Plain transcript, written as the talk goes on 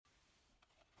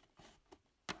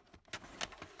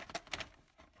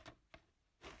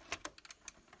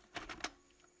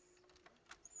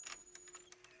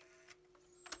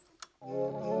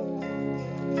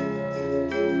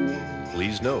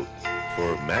Please note,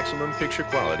 for maximum picture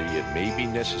quality, it may be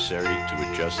necessary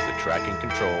to adjust the tracking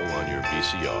control on your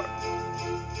VCR.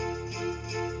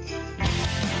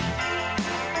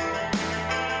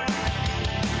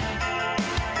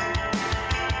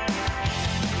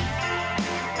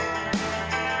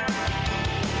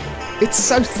 It's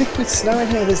so thick with snow in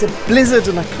here. There's a blizzard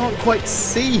and I can't quite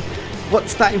see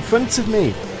what's that in front of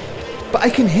me. But I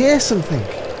can hear something.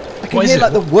 I can hear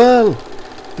like the whirl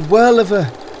of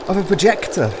a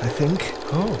projector, I think.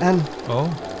 Oh. And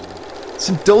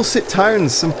some dulcet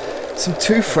tones, some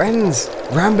two friends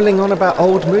rambling on about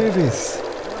old movies.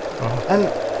 Oh. And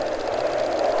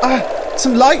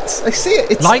some lights. I see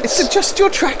it. Lights? It's adjust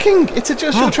your tracking. It's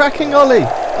adjust your tracking, Ollie.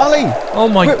 Oh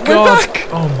my we're god. Back.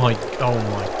 Oh my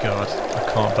god.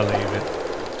 I can't believe it.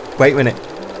 Wait a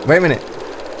minute.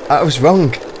 I was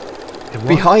wrong.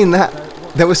 Behind that,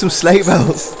 there were some sleigh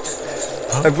bells.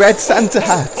 Huh? A red Santa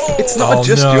hat. It's not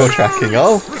adjust your tracking,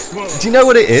 Do you know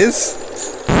what it is?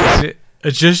 Is it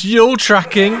adjust your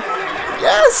tracking?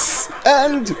 Yes!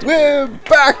 And we're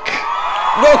back!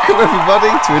 Welcome everybody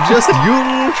to Adjust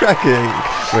Your Tracking,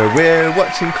 where we're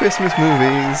watching Christmas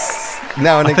movies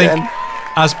now and again. Think,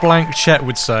 as Blank Chet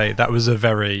would say, that was a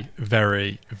very,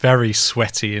 very, very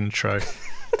sweaty intro.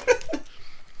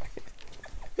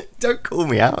 Don't call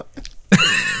me out.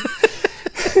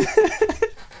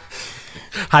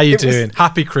 How you doing?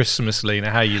 Happy Christmas, Lena.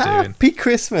 How you doing? Happy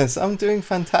Christmas. I'm doing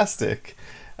fantastic.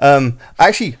 I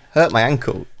actually hurt my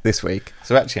ankle this week,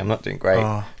 so actually I'm not doing great.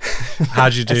 Oh,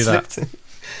 how'd you do that?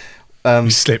 You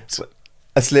slipped.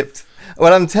 I slipped.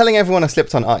 Well, I'm telling everyone I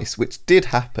slipped on ice, which did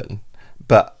happen,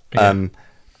 but I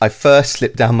first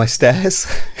slipped down my stairs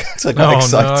because I got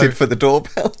excited for the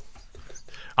doorbell.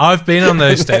 I've been on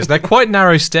those stairs. They're quite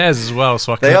narrow stairs as well,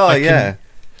 so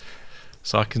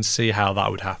so I can see how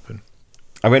that would happen.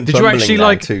 I went Did you actually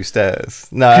down 2 stairs?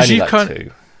 No, only like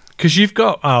 2. Because you've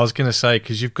got, I was going to say,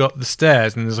 because you've got the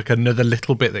stairs and there's like another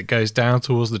little bit that goes down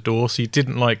towards the door, so you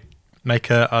didn't like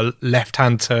make a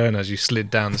left-hand turn as you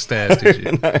slid down the stairs, did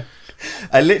you? No.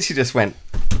 I literally just went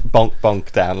bonk,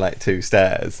 bonk down like 2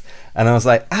 stairs, and I was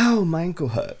like, ow, my ankle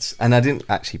hurts, and I didn't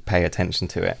actually pay attention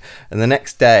to it. And the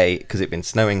next day, because it'd been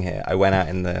snowing here, I went out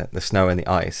in the snow and the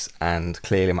ice, and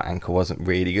clearly my ankle wasn't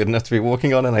really good enough to be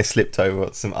walking on, and I slipped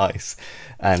over some ice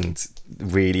and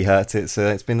really hurt it. So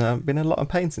it's been a lot of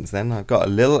pain since then. I've got a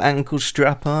little ankle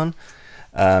strap on,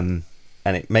 and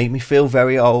it made me feel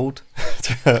very old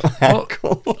to hurt my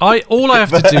ankle. All I have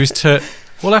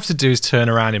to do is turn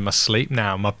around in my sleep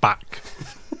now. My back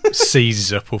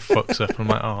seizes up or fucks up. I'm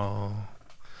like, oh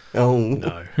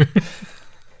no.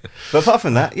 But apart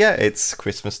from that, yeah, it's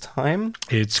Christmas time.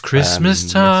 It's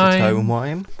Christmas time. Mistletoe and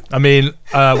wine. I mean,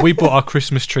 we bought our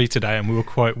Christmas tree today, and we were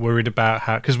quite worried about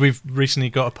how, because we've recently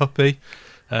got a puppy,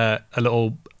 a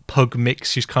little pug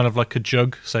mix. She's kind of like a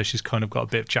jug, so she's kind of got a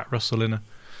bit of Jack Russell in her.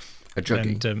 A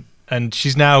juggy. And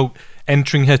she's now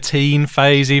entering her teen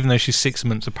phase, even though she's 6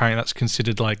 months. Apparently, that's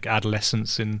considered like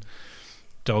adolescence in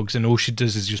dogs, and all she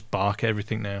does is just bark at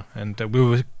everything now. And we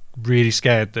were really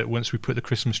scared that once we put the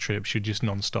Christmas tree up, she'd just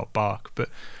non-stop bark. But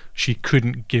she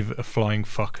couldn't give a flying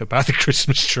fuck about the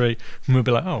Christmas tree, and we'd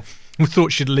be like, oh, we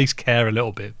thought she'd at least care a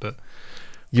little bit. But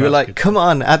you were like, come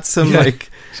on, add some family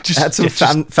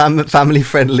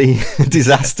friendly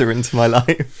disaster into my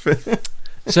life.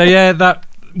 So yeah, that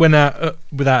went out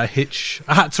without a hitch.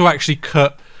 I had to actually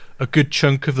cut a good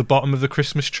chunk of the bottom of the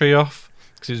Christmas tree off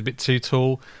because it was a bit too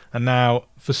tall, and now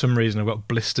for some reason I've got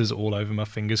blisters all over my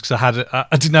fingers because I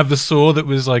didn't have the saw that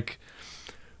was like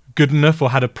good enough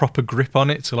or had a proper grip on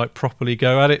it to like properly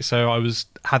go at it. So I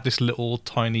had this little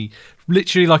tiny,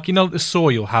 literally like, you know, the saw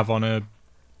you'll have on like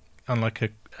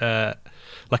a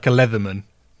Leatherman.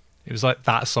 It was like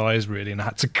that size really, and I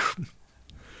had to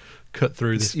cut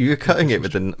through this. You were cutting it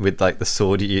with like the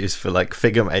sword you use for like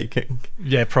figure making.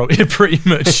 Yeah, probably pretty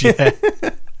much. Yeah.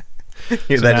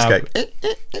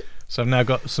 So I've now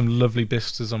got some lovely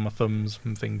blisters on my thumbs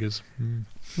and fingers.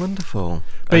 Wonderful.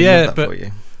 But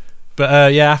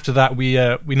after that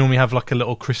we normally have like a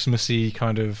little Christmassy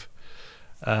kind of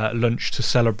lunch to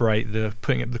celebrate the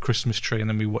putting up the Christmas tree, and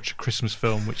then we watch a Christmas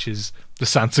film, which is the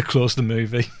Santa Claus the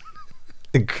movie.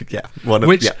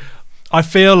 I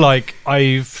feel like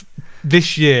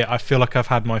this year I feel like I've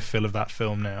had my fill of that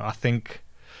film now.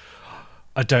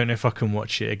 I don't know if I can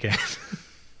watch it again.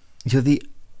 You're the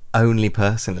only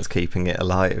person that's keeping it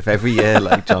alive. Every year,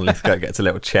 like, John Lithgow gets a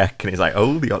little check and he's like,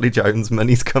 oh, the Ollie Jones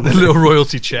money's coming. A little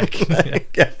royalty check.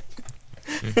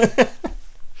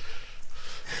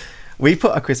 We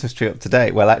put our Christmas tree up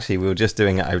today. Well, actually, we were just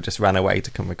doing it. I just ran away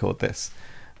to come record this.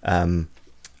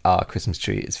 Our Christmas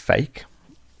tree is fake.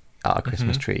 Our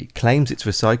Christmas tree claims it's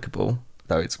recyclable.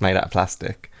 though it's made out of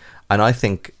plastic, and I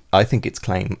think its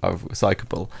claim of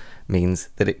recyclable means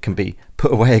that it can be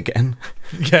put away again.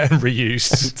 Yeah, and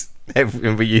reused. and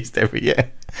reused every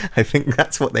year. I think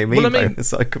that's what they mean by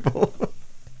recyclable.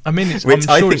 I mean, which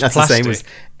I think that's plastic. the same as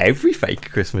every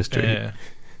fake Christmas tree. Yeah.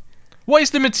 What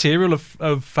is the material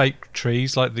of fake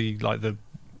trees? Like the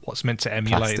what's meant to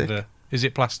emulate plastic. Is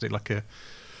it plastic?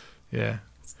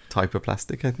 It's type of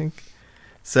plastic, I think.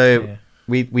 So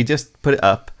we just put it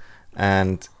up,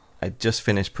 and I just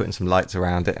finished putting some lights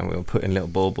around it, and we were putting little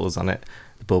baubles on it.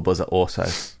 The baubles are also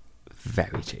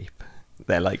very cheap.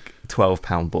 They're like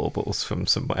 £12 baubles from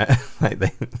somewhere. Like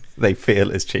they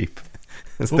feel as cheap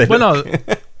as they look.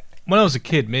 When I was a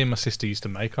kid, me and my sister used to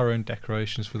make our own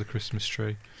decorations for the Christmas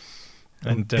tree.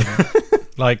 And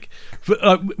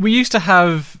we used to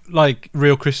have like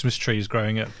real Christmas trees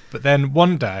growing up, but then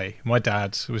one day my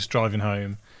dad was driving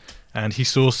home and he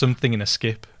saw something in a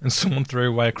skip, and someone threw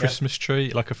away a Christmas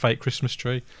tree, like a fake Christmas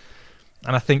tree.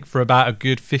 And I think for about a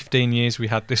good 15 years we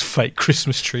had this fake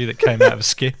Christmas tree that came out of a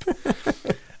skip.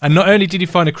 And not only did he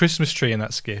find a Christmas tree in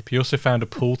that skip, he also found a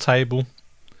pool table,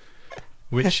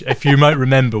 which, if you might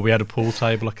remember, we had a pool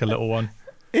table, like a little one.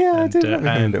 Yeah, I do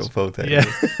remember a little pool table. Yeah,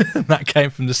 that came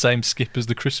from the same skip as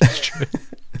the Christmas tree.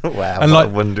 Wow, and what a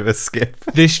wondrous skip.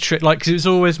 This tree, like, 'cause it was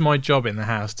always my job in the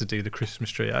house to do the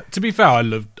Christmas tree. To be fair,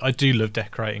 I do love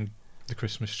decorating the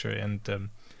Christmas tree, and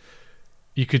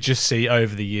you could just see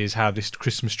over the years how this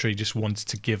Christmas tree just wanted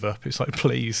to give up. It's like,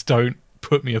 please don't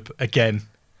put me up again.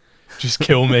 Just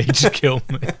kill me. Just kill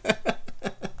me.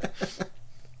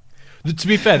 To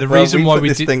be fair, the reason why we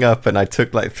put this thing up, and I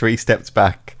took like 3 steps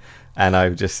back, and I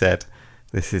just said,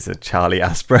 "This is a Charlie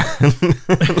Asbrown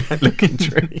looking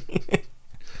tree."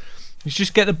 You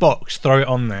just get the box, throw it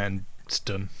on there, and it's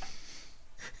done.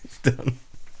 It's done.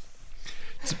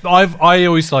 I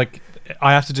always like.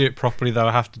 I have to do it properly, though.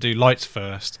 I have to do lights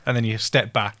first, and then you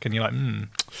step back, and you're like,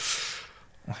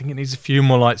 I think it needs a few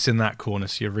more lights in that corner,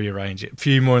 so you rearrange it. A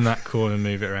few more in that corner, and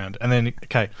move it around, and then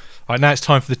okay, all right, now it's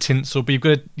time for the tinsel. But you've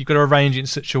got to arrange it in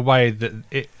such a way that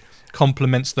it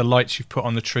complements the lights you've put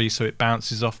on the tree, so it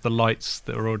bounces off the lights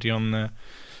that are already on there.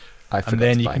 I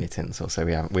forgot to buy any tinsel, so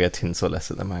we are tinsel-less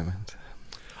at the moment.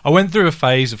 I went through a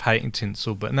phase of hating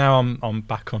tinsel, but now I'm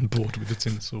back on board with the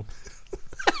tinsel.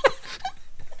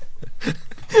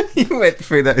 You went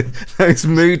through those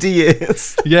moody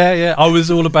years. Yeah. I was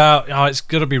all about, it's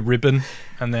got to be ribbon,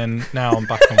 and then now I'm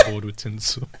back on board with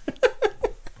tinsel.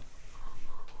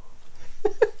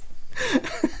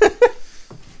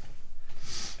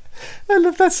 I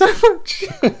love that so much.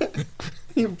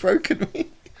 You've broken me.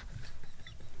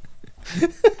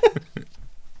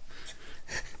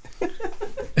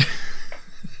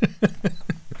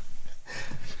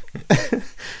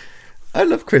 I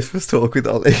love Christmas talk with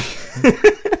Ollie.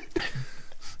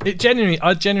 I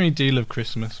genuinely do love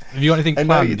Christmas. Have you got anything planned?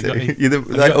 I know you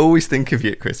do. I always think of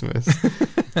you at Christmas.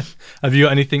 Have you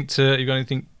got anything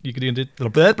you could do?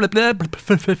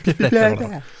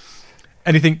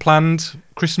 Anything planned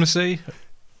Christmassy?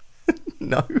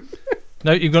 No.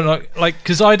 No, you've got like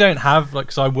because I don't have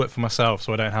because I work for myself,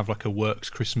 so I don't have like a works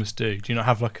Christmas do. Do you not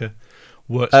have like a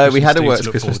works? We had a works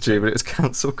Christmas do, but it was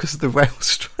cancelled because of the rail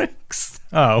strikes.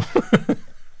 Oh.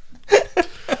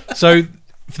 So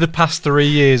for the past 3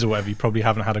 years or whatever, you probably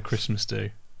haven't had a Christmas do.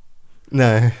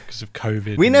 No, because of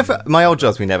COVID. We never. My old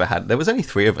jobs, we never had. There was only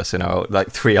 3 of us in our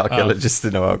 3 archaeologists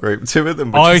in our group. 2 of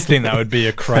them. I think that would be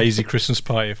a crazy Christmas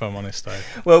party, if I'm honest. Though.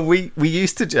 Well, we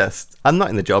used to just. I'm not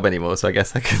in the job anymore, so I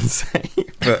guess I can say.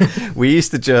 But we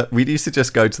used to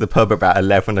just go to the pub about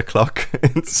 11 o'clock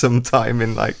sometime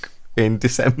in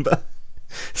December.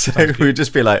 So we would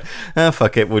just be like,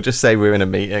 fuck it. We'll just say we're in a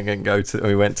meeting and go to.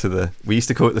 We went to we used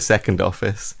to call it the second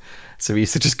office. So we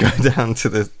used to just go down to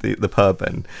the pub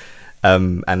and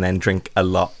then drink a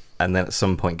lot, and then at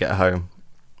some point get home.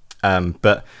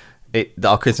 But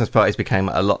our Christmas parties became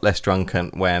a lot less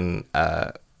drunken when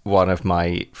one of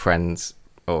my friends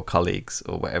or colleagues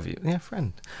or whatever,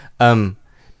 friend,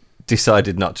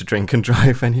 decided not to drink and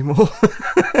drive anymore.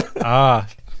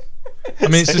 I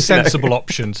mean, it's a sensible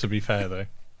option, to be fair, though.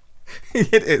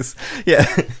 It is, yeah.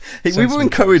 We were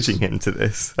encouraging him to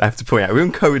this. I have to point out, we were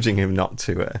encouraging him not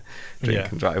to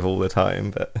drink and drive all the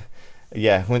time, but.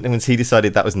 Yeah, once he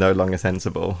decided that was no longer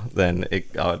sensible, then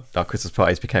our Christmas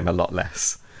parties became a lot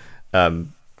less, a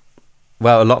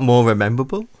lot more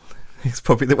rememberable. It's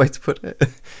probably the way to put it.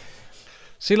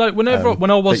 See, like when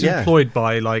I was employed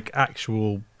by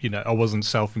actual, I wasn't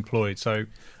self-employed, so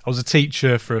I was a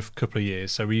teacher for a couple of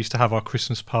years. So we used to have our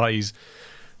Christmas parties.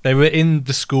 They were in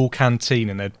the school canteen,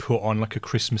 and they'd put on a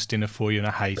Christmas dinner for you, and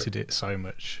I hated it so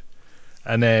much.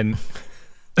 And then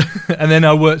and then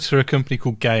I worked for a company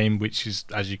called Game, which is,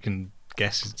 as you can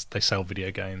guess, they sell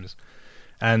video games.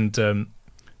 And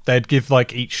they'd give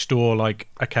like each store like,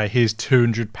 okay, here's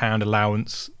 £200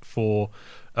 allowance for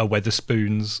a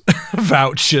Weatherspoons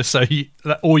voucher. So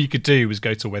all you could do was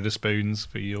go to Weatherspoons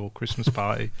for your Christmas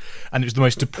party, and it was the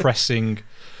most depressing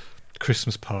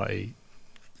Christmas party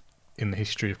in the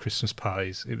history of Christmas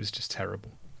parties. It was just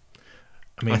terrible.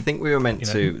 I think we were meant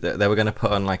to. They were going to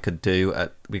put on like a do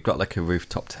at. We've got like a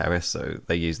rooftop terrace, so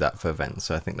they use that for events.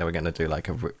 So I think they were going to do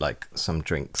like some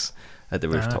drinks at the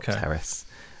rooftop terrace.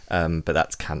 But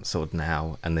that's cancelled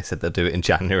now, and they said they'll do it in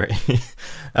January.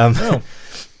 And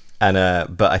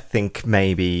but I think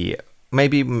maybe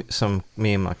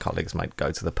me and my colleagues might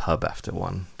go to the pub after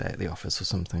one day at the office or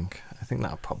something. I think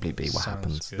that'll probably be what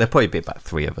happens. Good. There'll probably be about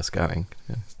 3 of us going.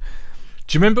 Yeah.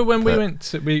 Do you remember when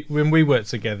we worked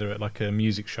together at like a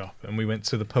music shop, and we went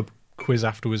to the pub quiz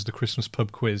afterwards, the Christmas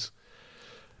pub quiz,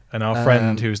 and our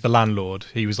friend who was the landlord,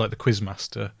 he was like the quiz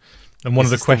master, and one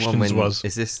of the questions was,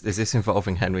 "Is this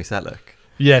involving Henry Selick?"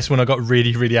 Yes, when I got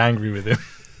really, really angry with him.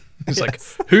 It's like,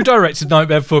 who directed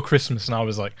Nightmare Before Christmas? And I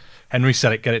was like, Henry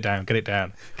Selick, get it down.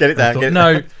 No,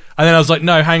 and then I was like,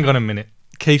 no, hang on a minute,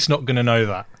 Keith's not going to know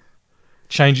that.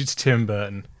 Change it to Tim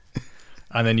Burton.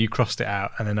 And then you crossed it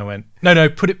out, and then I went, no,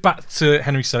 put it back to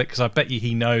Henry Selick, because I bet you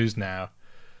he knows now,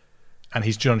 and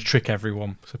he's trying to trick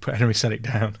everyone. So put Henry Selick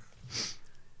down.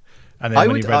 And then I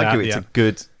would argue it's a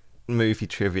good movie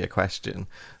trivia question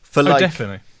for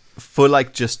definitely for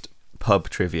like just pub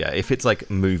trivia. If it's like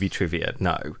movie trivia,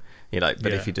 no,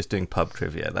 but if you're just doing pub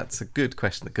trivia, that's a good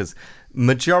question, because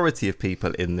majority of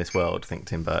people in this world think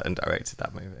Tim Burton directed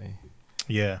that movie.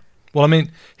 Yeah. Well, I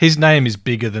mean, his name is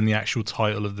bigger than the actual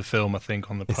title of the film, I think,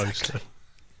 on the poster. Exactly.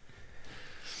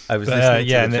 I was listening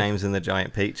to the James and the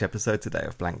Giant Peach episode today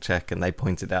of Blank Check, and they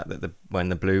pointed out that when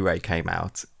the Blu-ray came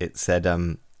out, it said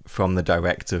from the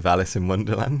director of Alice in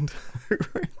Wonderland.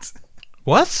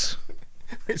 What?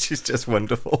 Which is just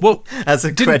wonderful. Well, as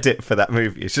a credit for that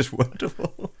movie, it's just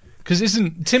wonderful. Because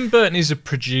Tim Burton is a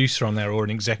producer on there, or an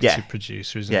executive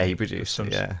producer, isn't he? Yeah, he produced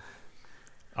it, yeah.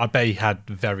 I bet he had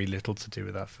very little to do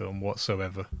with that film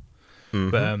whatsoever. Mm-hmm.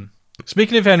 But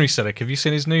speaking of Henry Selick, have you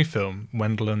seen his new film,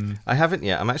 Wendell and... I haven't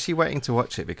yet. I'm actually waiting to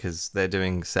watch it because they're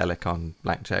doing Selick on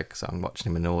Blank Check, so I'm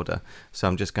watching him in order. So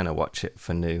I'm just going to watch it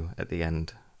for new at the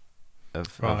end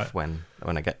of when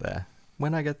I get there.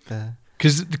 When I get there.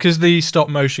 Because the stop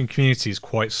motion community is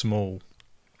quite small.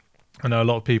 I know a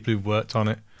lot of people who've worked on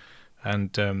it.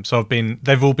 And so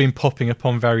they've all been popping up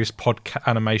on various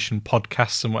animation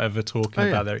podcasts and whatever, talking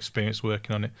about their experience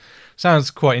working on it. Sounds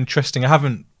quite interesting. I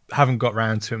haven't got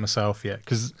round to it myself yet.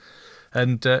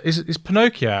 Is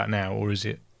Pinocchio out now, or is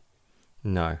it?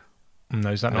 No,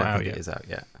 is that not out yet? It is out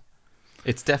yet.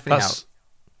 It's definitely out.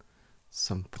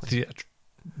 Some point.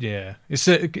 Yeah,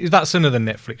 that's another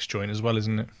Netflix joint as well,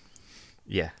 isn't it?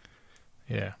 Yeah.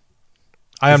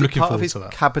 I am looking forward to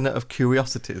that. Cabinet of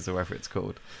Curiosities, or whatever it's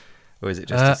called. Or is it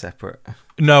just a separate?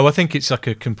 No, I think it's like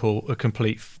a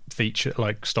complete feature,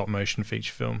 like stop motion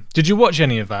feature film. Did you watch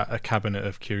any of that? A Cabinet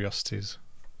of Curiosities?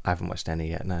 I haven't watched any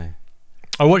yet. No.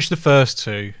 I watched the first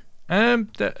 2, and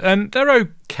they're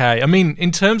okay. I mean,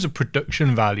 in terms of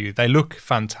production value, they look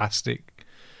fantastic.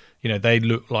 They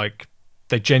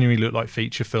genuinely look like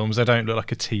feature films. They don't look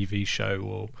like a TV show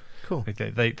or. Cool.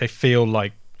 They feel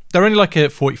like they're only like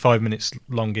 45 minutes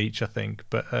long each, I think,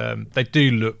 but they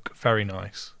do look very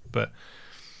nice. But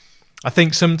I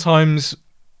think sometimes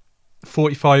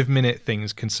 45-minute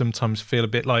things can sometimes feel a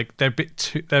bit like they're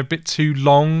a bit too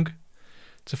long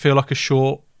to feel like a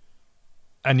short,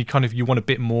 and you want a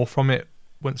bit more from it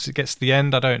once it gets to the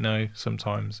end. I don't know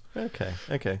sometimes. Okay.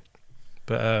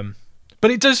 But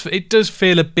it does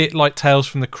feel a bit like Tales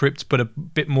from the Crypt, but a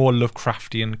bit more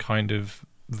Lovecraftian kind of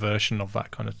version of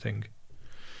that kind of thing.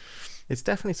 It's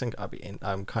definitely something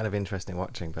I'm kind of interested in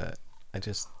watching, but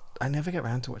I never get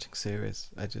around to watching series.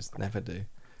 I just never do.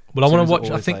 Well, I want to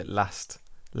watch. I think last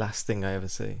thing I ever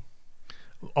see.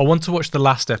 I want to watch the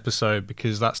last episode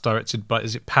because that's directed by.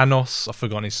 Is it Panos? I've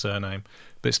forgotten his surname,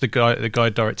 but it's the guy. The guy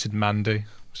directed Mandy.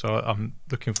 So I'm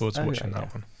looking forward to watching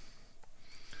that one.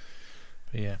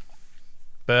 But yeah.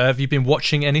 But have you been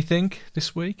watching anything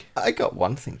this week? I got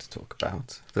one thing to talk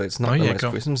about. But it's not the most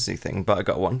Christmassy thing. But I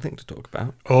got one thing to talk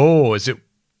about. Oh, is it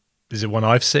one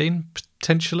I've seen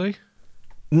potentially?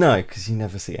 No, because you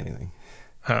never see anything.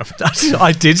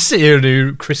 I did see a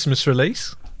new Christmas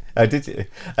release. Oh, did you?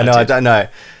 I don't know.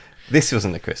 This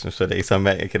wasn't a Christmas release. I'm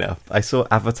making it up. I saw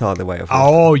Avatar: The Way of Water.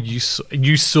 Oh, you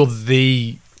saw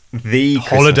the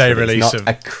holiday release, not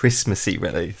a Christmassy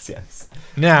release. Yes.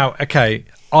 Now, okay,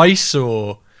 I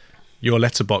saw your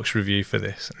letterbox review for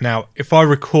this. Now, if I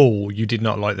recall, you did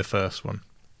not like the first one.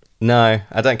 No,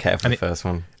 I don't care for the first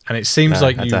one. And it seems No,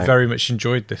 like I you don't. very much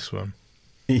enjoyed this one.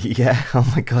 Yeah.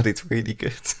 Oh my god, it's really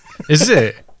good. Is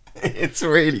it? It's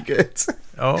really good.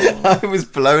 Oh, I was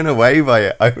blown away by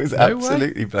it. I was way.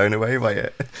 absolutely blown away by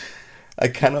it. I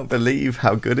cannot believe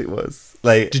how good it was.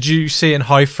 Like, did you see it in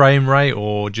high frame rate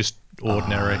or just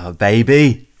ordinary? oh,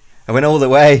 baby, I went all the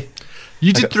way. You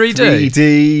I did got 3D?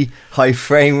 3D, high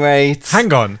frame rate.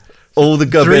 Hang on. all the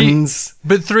gubbins.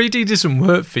 But 3D doesn't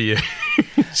work for you.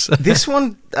 So- This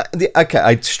one, okay,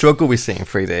 I struggle with seeing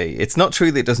 3D. It's not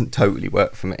true that it doesn't totally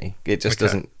work for me. It just Okay.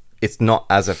 doesn't. It's not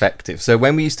as effective. So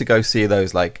when we used to go see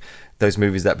those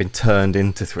movies that have been turned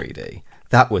into 3D,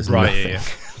 that was Right, nothing. yeah.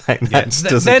 Like that Yeah, just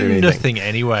they're doesn't do anything. nothing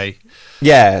anyway.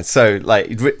 Yeah, so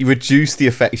like reduce the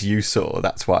effects you saw.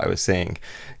 That's what I was seeing.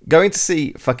 Going to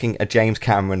see fucking a James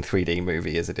Cameron 3D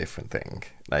movie is a different thing.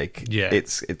 Like, Yeah.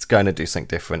 it's going to do something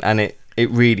different, and it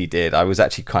really did. I was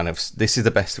actually kind of, this is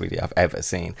the best 3D I've ever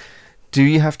seen. Do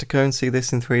you have to go and see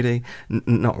this in 3D?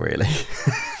 Not really.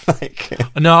 Like,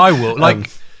 No, I will.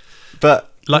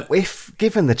 but like- if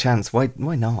given the chance, why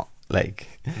not? Like,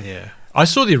 Yeah, I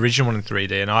saw the original one in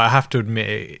 3D, and I have to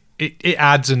admit it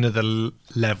adds another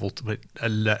level to it,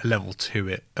 level to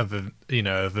it of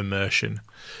of immersion.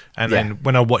 And Yeah. then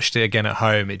when I watched it again at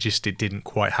home, it didn't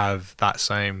quite have that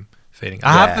same feeling.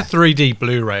 I have the 3D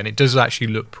Blu-ray, and it does actually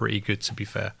look pretty good. To be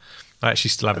fair, I actually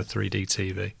still have a 3D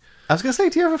TV. I was gonna say,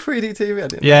 do you have a 3D TV? I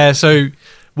didn't. Yeah, so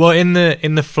well in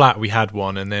the flat we had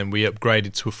one, and then we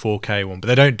upgraded to a 4K one, but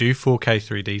they don't do 4K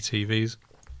 3D TVs.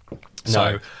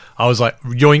 So No. I was like,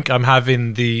 yoink, I'm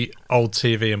having the old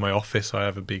TV in my office. I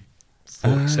have a big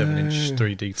 47-inch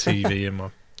 3D TV in my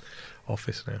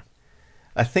office now.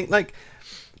 I think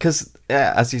because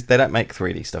they don't make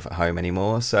 3D stuff at home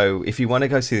anymore. So if you want to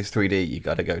go see this 3D, you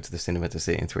got to go to the cinema to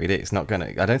see it in 3D. It's not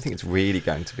gonna. I don't think it's really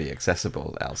going to be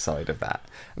accessible outside of that.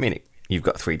 I mean, you've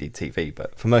got 3D TV,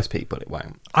 but for most people, it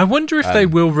won't. I wonder if they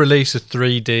will release a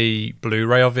 3D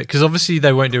Blu-ray of it, because obviously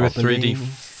they won't do Probably. a 3D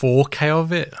 4K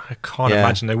of it. I can't Yeah.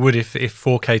 imagine they would if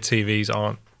 4K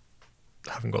TVs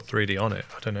haven't got 3D on it.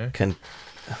 I don't know.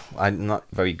 I'm not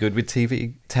very good with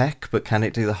TV tech, but can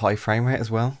it do the high frame rate as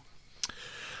well?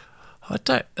 I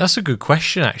don't. That's a good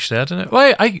question, actually. I don't know.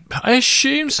 Well, I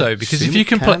assume so, because if Assume you it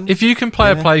can can. play, if you can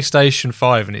play a Yeah. PlayStation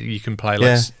 5 and you can play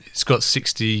Yeah. it's got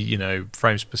 60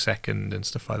 frames per second and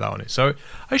stuff like that on it, so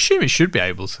I assume it should be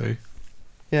able to.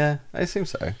 Yeah, I assume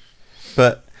so.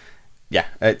 But yeah,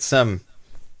 it's I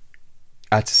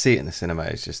had to see it in the cinema.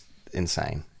 It's just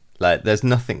insane. Like, there's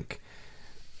nothing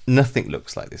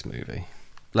looks like this movie.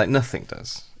 Like, nothing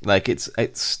does. Like, it's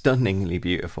stunningly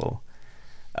beautiful.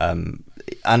 And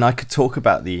I could talk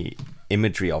about the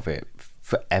imagery of it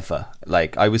forever.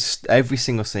 Like, every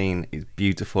single scene is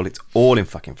beautiful. It's all in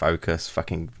fucking focus.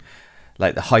 Fucking,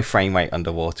 like, the high frame rate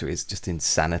underwater is just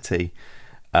insanity.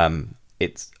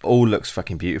 It all looks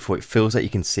fucking beautiful. It feels like you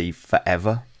can see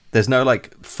forever. There's no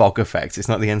like fog effects. It's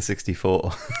not the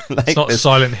N64. Like, It's not there's-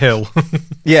 Silent Hill.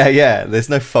 yeah. There's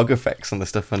no fog effects on the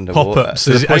stuff underwater. Pop-ups To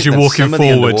the as point you're that walking some of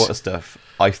the forward. underwater stuff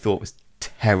I thought was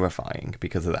terrifying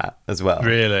because of that as well.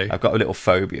 Really? I've got a little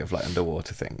phobia of like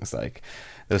underwater things. Like,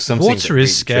 there's some scenes Water that really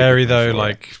is scary triggered me though. for it.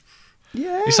 Like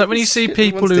Yeah, it's like when you see shit,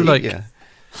 people wants who to like eat you.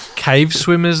 cave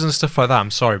swimmers and stuff like that. I'm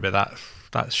sorry, but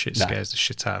that shit No. scares the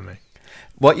shit out of me.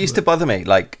 What used to bother me,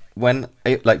 like when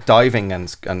diving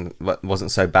and what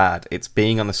wasn't so bad, it's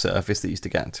being on the surface that used to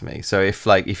get into me. So if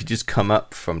you just come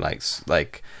up from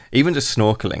like even just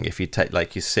snorkeling, if you take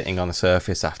like you're sitting on the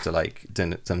surface after like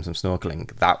done some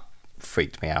snorkeling, that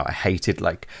freaked me out. I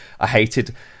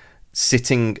hated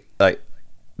sitting, like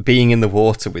being in the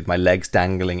water with my legs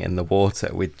dangling in the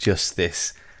water with just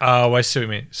this Oh, I see what you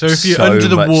mean. So if you're so under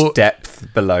the much water,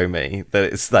 depth below me that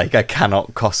it's like I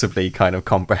cannot possibly kind of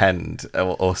comprehend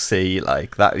or see.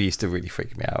 Like, that used to really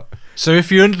freak me out. so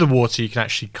if you're under the water, you can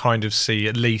actually kind of see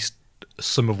at least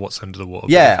some of what's under the water.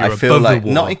 But Yeah, if you're I feel above the like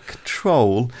water- not in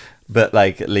control, but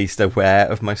like at least aware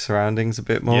of my surroundings a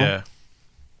bit more. Yeah,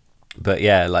 But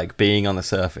yeah, like being on the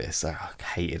surface, I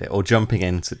hated it. Or jumping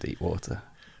into deep water.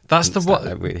 that's the what.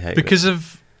 I really hate because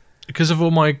of all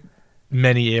my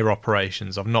many ear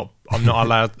operations, I'm not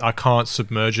allowed. I can't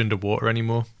submerge underwater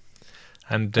anymore.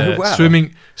 And Oh, wow.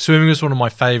 swimming is one of my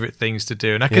favourite things to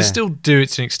do, and I can Yeah. still do it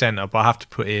to an extent, but I have to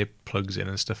put earplugs in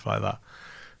and stuff like that.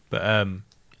 But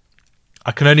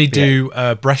I can only do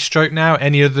breaststroke now.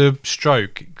 Any other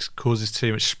stroke causes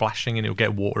too much splashing, and it'll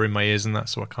get water in my ears and that,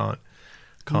 so I can't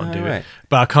No, do right. it.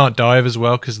 But I can't dive as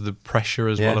well because of the pressure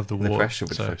as Yeah, well of the the water. pressure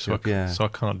would so, fuck so, you up, yeah. so I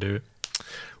can't do it,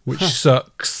 which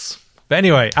sucks. But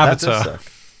anyway, That does Avatar.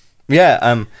 suck. Yeah,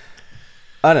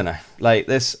 I don't know. Like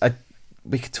this,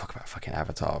 we could talk about fucking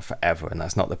Avatar forever, and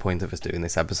that's not the point of us doing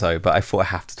this episode. But I thought I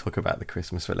have to talk about the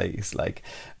Christmas release,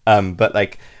 but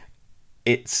like,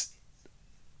 it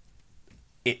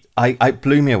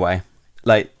blew me away.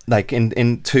 Like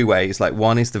in two ways. Like,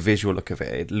 one is the visual look of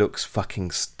it. It looks fucking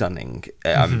stunning.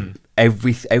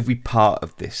 Every part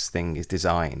of this thing is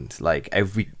designed. Like,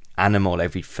 every animal,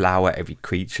 every flower, every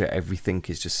creature, everything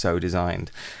is just so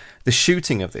designed. The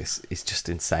shooting of this is just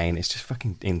insane. It's just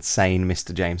fucking insane,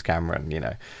 Mr. James Cameron.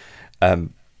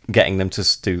 Getting them to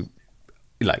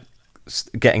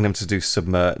do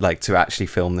submerge, like to actually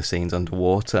film the scenes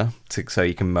underwater, so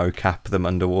you can mocap them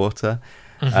underwater.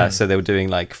 So they were doing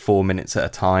like 4 minutes at a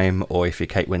time, or if you're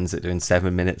Kate Winslet, doing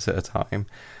 7 minutes at a time.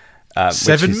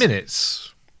 7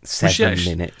 minutes. 7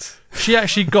 minutes. She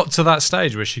actually got to that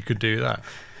stage where she could do that.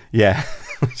 Yeah,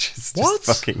 which is just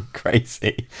fucking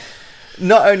crazy.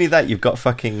 Not only that, you've got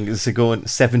fucking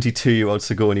 72-year-old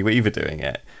Sigourney Weaver doing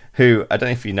it, who, I don't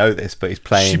know if you know this, but he's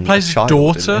playing. She plays a child,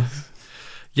 daughter.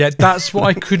 Yeah, that's what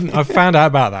I couldn't. I found out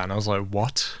about that, and I was like,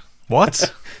 "What?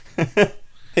 What?"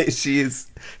 She's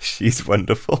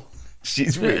wonderful.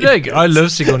 She's really. Look, good. I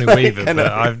love Sigourney Weaver,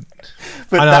 but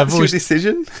that's your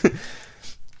decision.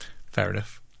 Fair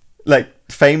enough. Like,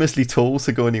 famously tall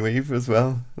Sigourney Weaver as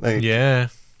well. Like, yeah.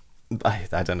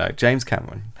 I don't know. James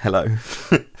Cameron. Hello.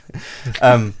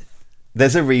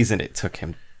 There's a reason it took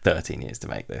him 13 years to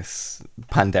make this.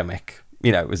 Pandemic,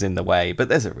 it was in the way, but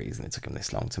there's a reason it took him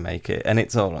this long to make it, and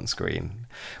it's all on screen.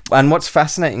 And what's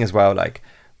fascinating as well,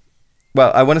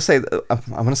 I want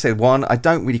to say one, I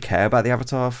don't really care about the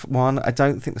Avatar one. I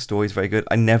don't think the story's very good.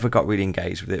 I never got really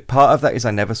engaged with it. Part of that is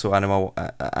I never saw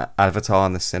Avatar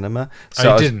in the cinema.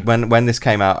 So when this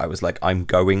came out, I was like, I'm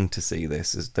going to see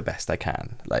this as the best I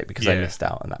can, because I missed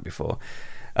out on that before.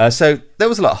 So there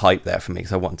was a lot of hype there for me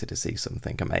because I wanted to see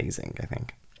something amazing, I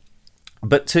think.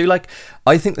 But two,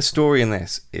 I think the story in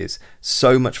this is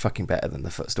so much fucking better than the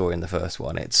story in the first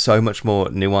one. It's so much more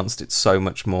nuanced. It's so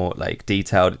much more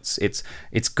detailed.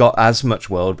 It's got as much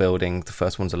world building. The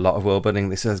first one's a lot of world building.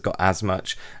 This has got as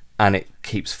much, and it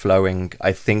keeps flowing.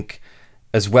 I think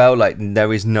as well,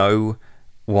 there is no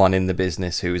one in the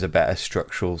business who is a better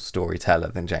structural storyteller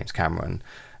than James Cameron,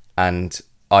 and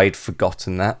I'd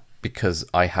forgotten that, because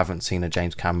I haven't seen a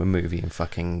James Cameron movie in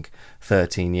fucking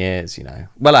 13 years,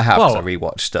 Well, I have, because I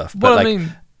rewatch stuff. But I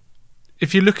mean,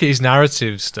 if you look at his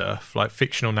narrative stuff,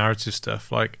 fictional narrative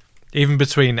stuff, even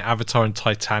between Avatar and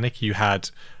Titanic, you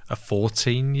had a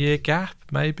 14-year gap,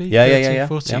 maybe? Yeah.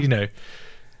 14, yeah.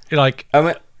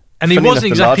 And he wasn't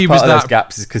exactly... Part of those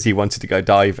gaps is because he wanted to go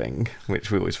diving,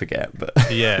 which we always forget. But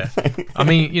yeah. I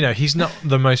mean, he's not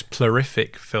the most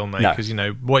prolific filmmaker.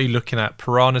 No. What are you looking at?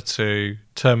 Piranha 2,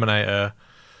 Terminator,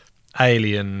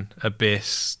 Alien,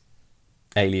 Abyss,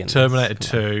 Terminator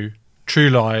 2, True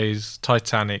Lies,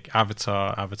 Titanic,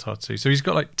 Avatar, Avatar 2. So he's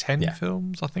got 10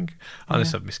 films, I think.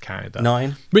 Unless I've miscounted that.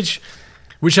 9. Which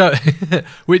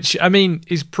I mean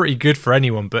is pretty good for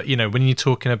anyone, but when you're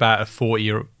talking about a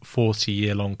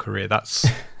 40-year long career, it's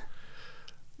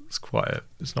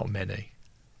not many.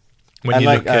 When you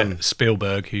look at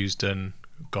Spielberg, who's done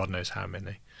God knows how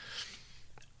many.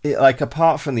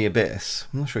 Apart from The Abyss,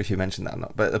 I'm not sure if you mentioned that or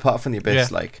not, but apart from The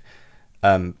Abyss,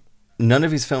 none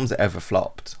of his films are ever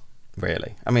flopped,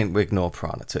 really. I mean, we ignore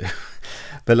Piranha 2,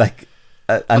 but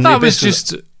and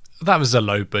that was a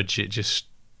low budget, just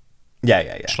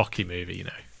schlocky movie,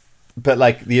 But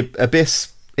The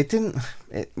Abyss, it didn't.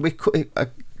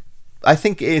 I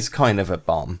think it is kind of a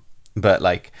bomb,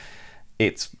 but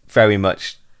it's very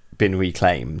much been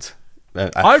reclaimed.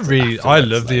 I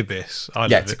love The Abyss.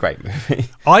 It's a great movie.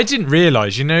 I didn't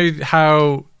realise,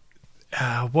 how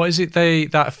what is it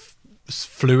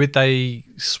fluid they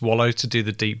swallow to do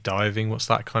the deep diving? What's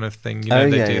that kind of thing?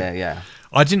 Yeah.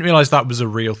 I didn't realise that was a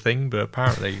real thing, but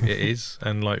apparently it is.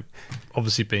 And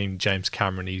obviously being James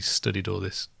Cameron, he's studied all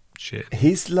this shit.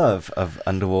 His love of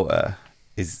underwater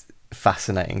is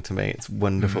fascinating to me. It's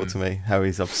wonderful to me how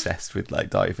he's obsessed with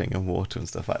diving and water and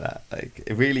stuff like that.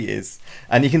 It really is.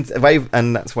 And you can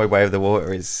and that's why Way of the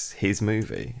Water is his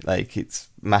movie. It's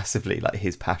massively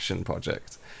his passion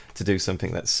project to do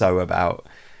something that's so about,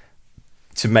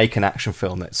 to make an action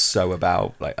film that's so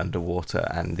about underwater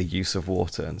and the use of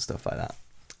water and stuff like that.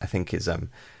 I think is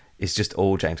just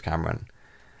all James Cameron.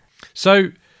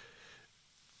 So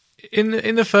in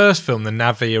the first film, the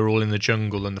Na'vi are all in the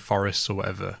jungle and the forests or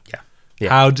whatever.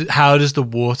 Yeah. How does the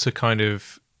water kind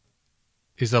of...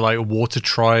 Is there a water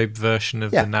tribe version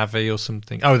of the Na'vi or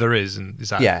something? Oh, there is. And is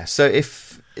that... Yeah. So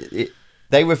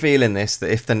they reveal in this that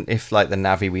if the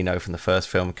Na'vi we know from the first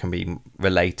film can be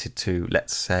related to,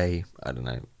 let's say, I don't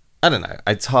know, I don't know.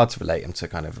 It's hard to relate him to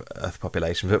kind of Earth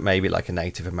population, but maybe like a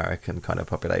Native American kind of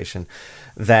population.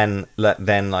 Then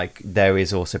like there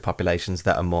is also populations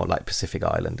that are more like Pacific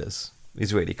Islanders.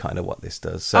 Is really kind of what this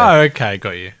does. So, okay,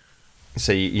 got you.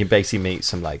 So you basically meet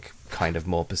some like kind of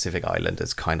more Pacific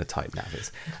Islanders kind of type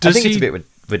navies. Does I think he- it's a bit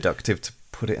reductive to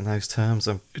put it in those terms,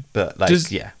 but like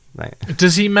like,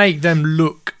 Does he make them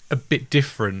look a bit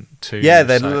different to? yeah,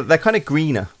 say- they're kind of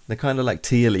greener. They're kind of like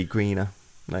tealy greener,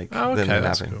 like Oh, than okay, the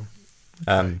that's Navi. cool.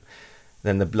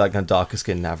 Then the like a darker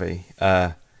skinned Navi,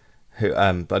 who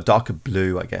but a darker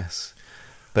blue, I guess.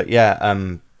 But yeah,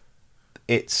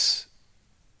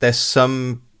 there's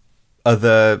some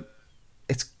other.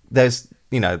 There's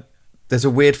a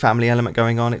weird family element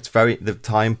going on. The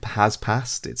time has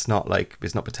passed. It's not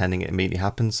pretending it immediately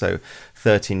happened. So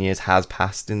 13 years has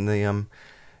passed in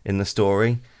the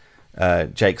story.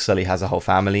 Jake Sully has a whole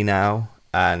family now,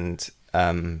 and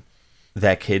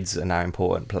their kids are now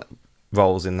important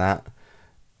roles in that.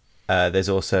 There's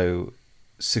also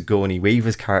Sigourney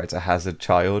Weaver's character has a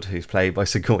child who's played by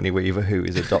Sigourney Weaver, who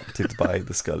is adopted by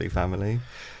the Scully family.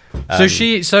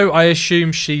 So I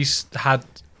assume she's had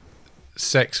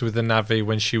sex with the Navi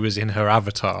when she was in her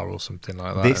avatar or something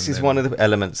like that. This is one of the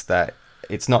elements that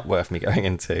it's not worth me going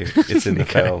into. It's in the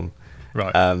Okay. film.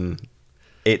 Right.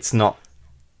 It's not.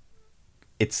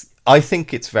 I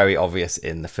think it's very obvious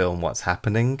in the film what's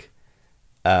happening,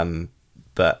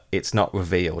 but it's not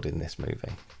revealed in this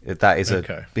movie. That is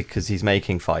Okay. because he's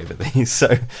making 5 of these,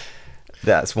 so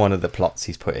that's one of the plots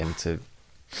he's put in to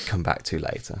come back to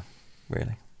later.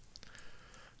 Really.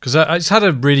 Because it's had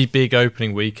a really big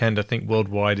opening weekend. I think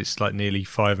worldwide it's like nearly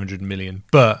 500 million.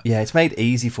 But Yeah, it's made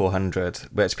easy 400,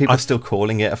 but people are still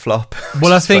calling it a flop.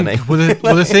 well, I which is think funny.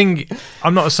 the thing,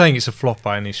 I'm not saying it's a flop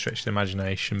by any stretch of the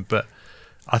imagination, but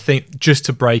I think just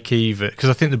to break even, because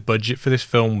I think the budget for this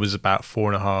film was about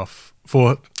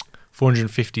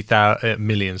 450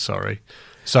 million. Sorry.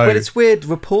 So But it's weird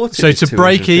reported. So to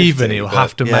break 250, even, it'll but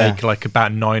have to yeah. make like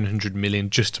about 900 million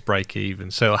just to break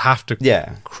even. So it'll have to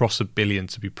cross $1 billion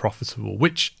to be profitable.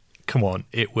 Which, come on,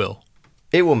 it will.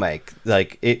 It will make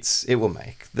it will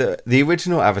make the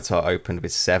original Avatar opened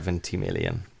with 70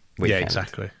 million. Yeah, weekend.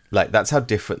 exactly. Like that's how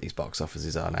different these box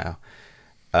offices are now.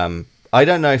 I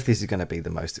don't know if this is going to be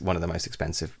one of the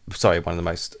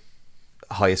most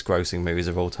highest grossing movies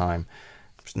of all time.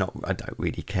 It's not. I don't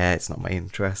really care. It's not my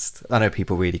interest. I know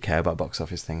people really care about box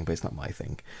office thing, but it's not my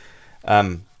thing.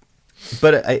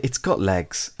 But it's got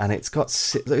legs, and it's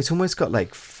almost got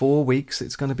like 4 weeks.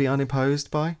 It's going to be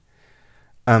unimposed by.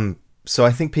 So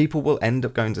I think people will end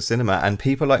up going to cinema, and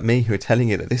people like me who are telling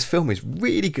you that this film is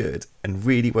really good and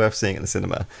really worth seeing in the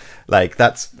cinema, like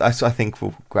that's I think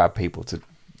will grab people to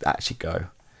actually go.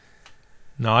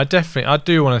 No, I do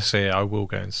want to see it. I will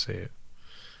go and see it.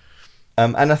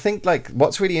 And I think like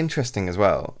what's really interesting as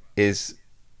well is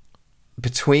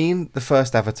between the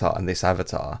first Avatar and this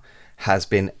Avatar has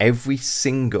been every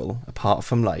single apart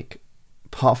from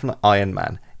Iron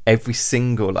Man, every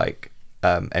single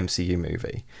MCU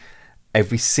movie,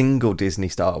 every single Disney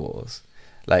Star Wars,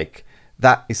 like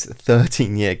that is a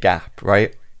 13-year gap,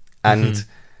 right? And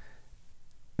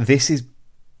this is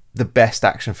the best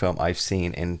action film I've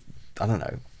seen in I don't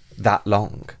know that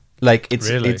long. Like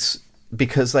it's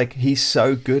because like he's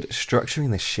so good at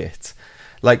structuring this shit.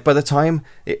 Like by the time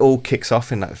it all kicks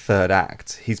off in that third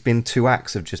act, he's been 2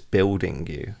 acts of just building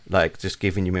you, like just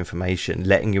giving you information,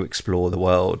 letting you explore the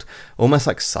world, almost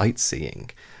like sightseeing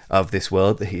of this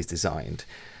world that he's designed.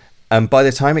 And by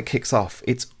the time it kicks off,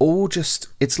 it's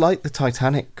like the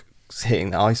Titanic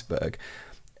hitting the iceberg.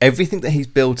 Everything that he's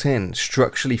built in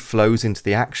structurally flows into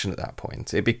the action at that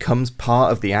point. It becomes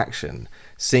part of the action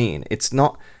scene.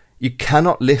 You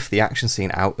cannot lift the action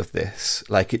scene out of this.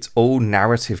 Like it's all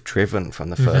narrative driven from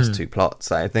the first 2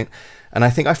 plots. I think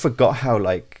I forgot how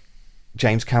like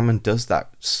James Cameron does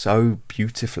that so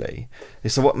beautifully.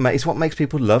 It's what makes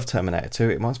people love Terminator 2.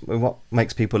 It's what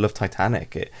makes people love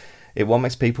Titanic. What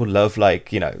makes people love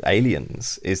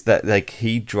Aliens is that like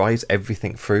he drives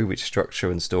everything through with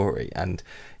structure and story, and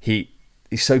he's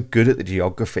so good at the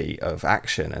geography of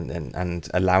action and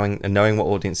allowing and knowing what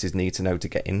audiences need to know to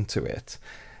get into it.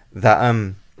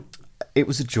 That it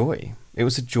was a joy. It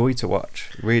was a joy to watch.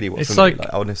 Really was. It's for me,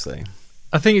 like honestly.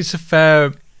 I think it's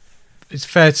fair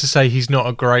to say he's not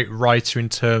a great writer in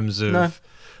terms of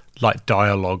like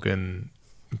dialogue and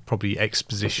probably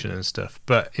exposition and stuff,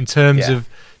 but in terms of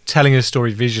telling a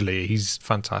story visually, he's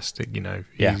fantastic.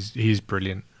 He's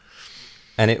brilliant.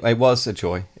 And it was a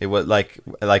joy. It was like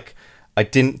I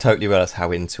didn't totally realize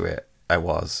how into it I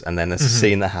was, and then there's a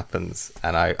scene that happens,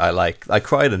 and I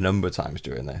cried a number of times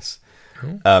during this.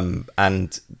 Cool.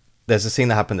 And there's a scene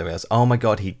that happened that I was, oh my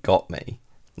god, he got me.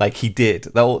 Like he did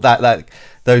that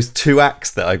those 2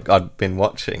 acts that I'd been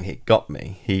watching. He got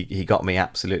me. He got me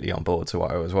absolutely on board to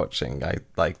what I was watching. I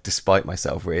like, despite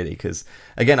myself, really, because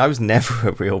again, I was never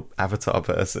a real Avatar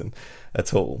person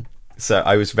at all. So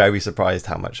I was very surprised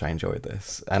how much I enjoyed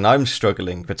this. And I'm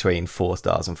struggling between 4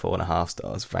 stars and 4.5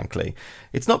 stars. Frankly,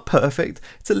 it's not perfect.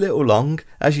 It's a little long,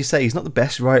 as you say. He's not the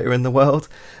best writer in the world.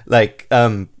 Like,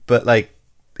 but like,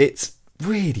 it's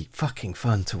really fucking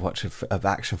fun to watch an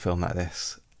action film like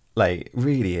this. Like,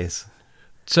 really is.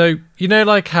 So, you know,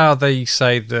 like how they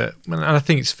say that, and I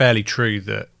think it's fairly true,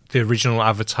 that the original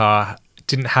Avatar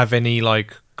didn't have any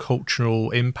like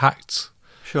cultural impact.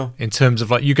 Sure. In terms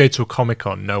of like, you go to a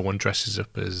Comic-Con, no one dresses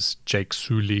up as Jake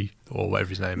Sully or whatever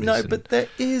his name is. No, but there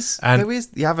is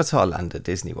the Avatar land at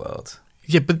Disney World.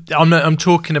 Yeah, but I'm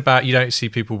talking about, you don't see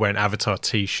people wearing Avatar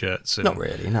T-shirts. And not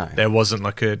really, no. There wasn't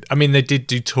like I mean, they did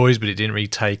do toys, but it didn't really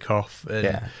take off. And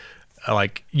yeah.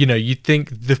 Like, you know, you'd think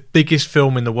the biggest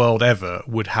film in the world ever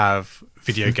would have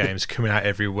video games coming out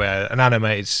everywhere, an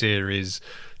animated series,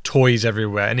 toys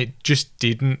everywhere, and it just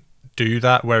didn't do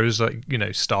that. Whereas, like, you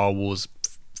know, Star Wars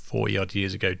 40 odd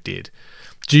years ago did.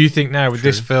 Do you think now with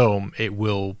this film it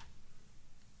will?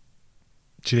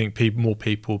 Do you think more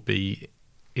people will be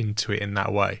into it in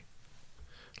that way?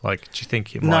 Like, do you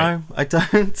think it might? No, I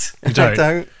don't. You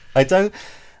don't?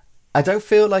 I don't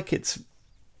feel like it's.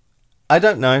 I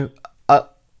don't know.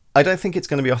 I don't think it's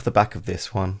going to be off the back of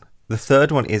this one. The third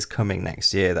one is coming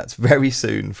next year. That's very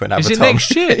soon for an Avatar. Is it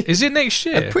next movie. year? Is it next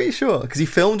year? I'm pretty sure, because he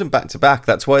filmed them back to back.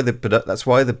 That's why the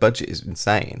budget is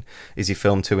insane. Is he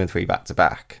filmed 2 and 3 back to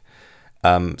back?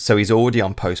 So he's already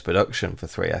on post production for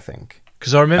 3, I think.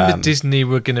 Because I remember Disney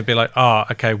were going to be like,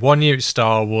 okay, 1 year it's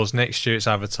Star Wars, next year it's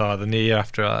Avatar, the year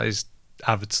after that is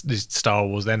Star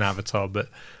Wars, then Avatar, but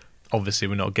obviously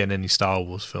we're not getting any Star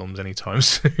Wars films anytime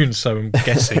soon, so I'm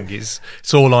guessing it's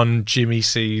all on Jimmy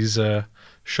C's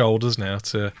shoulders now.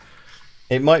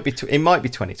 It might be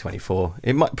 2024.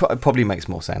 It might probably makes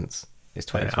more sense. It's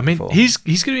 2024. I mean, he's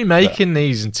going to be making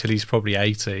these until he's probably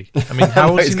 80. I mean, how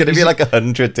old he's going to be like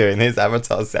 100 doing his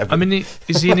Avatar 7. I mean,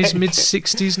 is he in his mid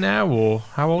 60s now, or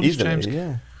how old is James?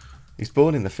 Yeah, he's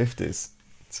born in the 50s,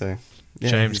 so yeah,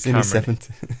 James he's in his Cameron.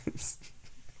 70s.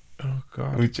 Oh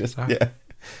god, yeah.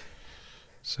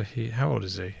 So how old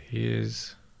is he?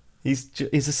 He's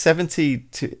a 70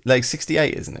 to like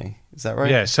 68, isn't he? Is that right?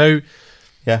 Yeah.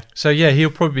 So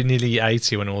he'll probably be nearly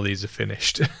 80 when all these are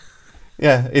finished.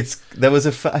 Yeah, I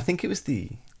think it was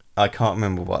I can't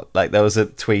remember what, like there was a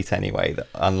tweet anyway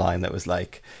online that was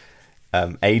like,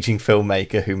 aging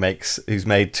filmmaker who's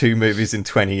made 2 movies in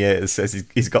 20 years says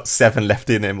he's got 7 left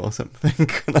in him or something.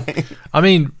 Like, I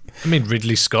mean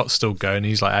Ridley Scott's still going.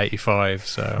 He's like 85,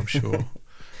 so I'm sure.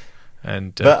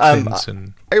 And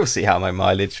Clinton. I will see how my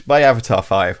mileage by Avatar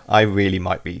 5. I really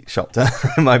might be shocked. I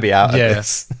might be out of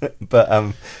this, but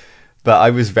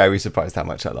I was very surprised how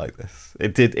much I like this.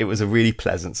 It was a really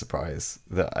pleasant surprise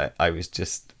that I was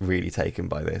just really taken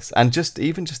by this, and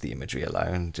even just the imagery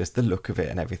alone, just the look of it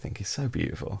and everything is so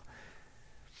beautiful.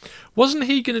 Wasn't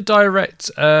he going to direct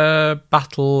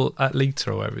Battle at Lita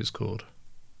or whatever it's called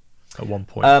at one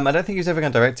point? I don't think he was ever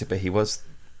going to direct it, but he was.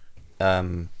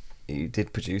 He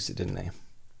did produce it, didn't he?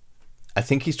 I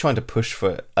think he's trying to push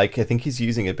for it. Like, I think he's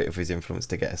using a bit of his influence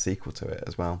to get a sequel to it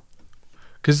as well.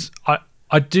 Because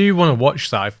I do want to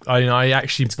watch that. I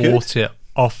actually bought it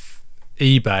off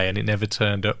eBay and it never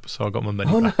turned up, so I got my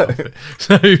money back off it.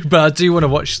 So, but I do want to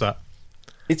watch that.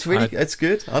 It's it's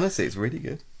good. Honestly, it's really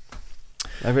good.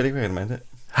 I really recommend it.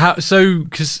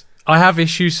 Because I have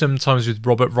issues sometimes with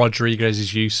Robert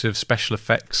Rodriguez's use of special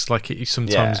effects. Like, it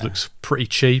sometimes looks pretty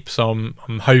cheap. So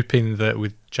I'm hoping that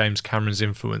with James Cameron's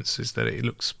influences that it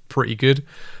looks pretty good.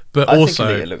 But I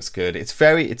think it looks good.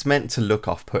 It's meant to look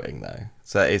off-putting though,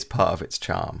 so that is part of its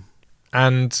charm.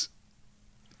 And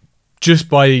just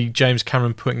by James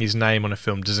Cameron putting his name on a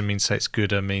film doesn't mean say it's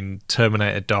good. I mean,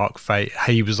 Terminator: Dark Fate,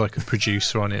 he was like a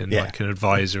producer on it and like an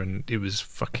advisor, and it was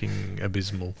fucking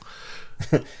abysmal.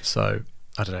 So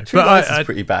I don't know. True Lies is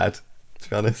pretty bad, to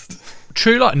be honest.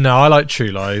 True Lies? No, I like True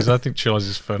Lies. I think True Lies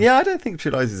is fun. Yeah, I don't think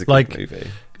True Lies is a good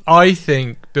movie. I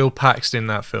think Bill Paxton in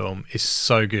that film is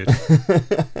so good.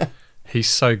 He's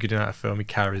so good in that film. He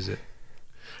carries it.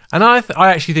 And I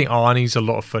actually think Arnie's a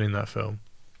lot of fun in that film.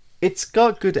 It's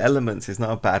got good elements. It's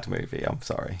not a bad movie. I'm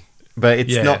sorry. But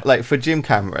it's not, like, for Jim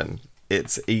Cameron,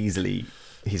 it's easily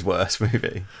his worst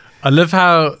movie. I love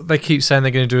how they keep saying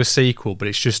they're going to do a sequel, but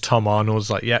it's just Tom Arnold's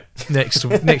like,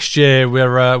 next year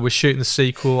we're shooting the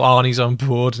sequel. Arnie's on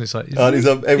board, and it's like,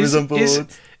 everyone's on board.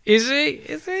 Is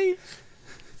he?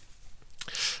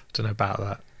 Don't know about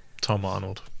that. Tom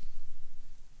Arnold.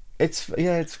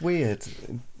 it's weird.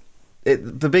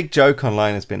 The big joke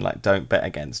online has been like, don't bet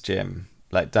against Jim.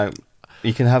 Like, don't.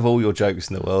 You can have all your jokes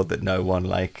in the world that no one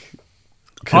like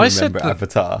can remember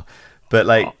Avatar, but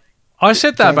like I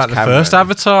said that James about the Cameron. first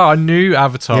Avatar. I knew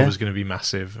Avatar Yeah. was going to be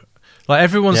massive. Like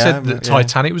everyone said that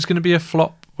Titanic was going to be a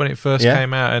flop when it first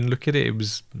came out, and look at it, it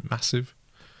was massive.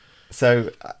 So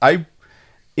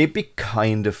it'd be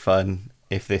kind of fun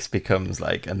if this becomes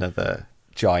like another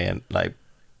giant like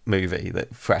movie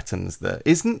that threatens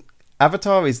isn't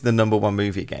Avatar is the number one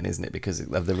movie again, isn't it? Because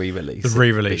of the re-release. The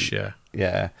re-release, yeah.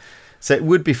 Yeah. So it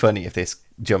would be funny if this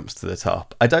jumps to the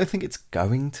top. I don't think it's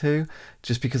going to,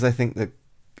 just because I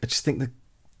just think the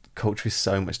culture is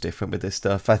so much different with this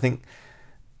stuff. I think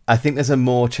there's a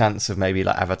more chance of maybe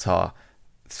like Avatar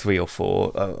 3 or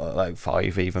 4, or like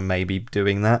 5 even, maybe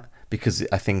doing that, because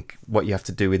I think what you have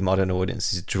to do with modern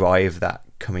audiences is drive that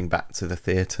coming back to the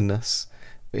theatre-ness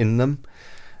in them,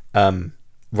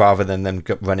 rather than them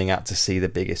running out to see the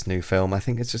biggest new film. I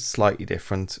think it's just slightly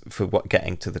different for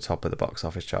getting to the top of the box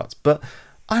office charts. But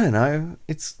I don't know.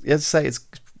 As I say, it's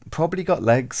probably got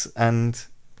legs, and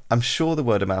I'm sure the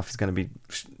word of mouth is going to be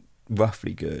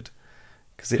roughly good,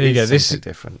 because it is something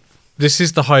different. This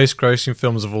is the highest grossing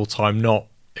films of all time, not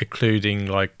including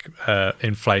like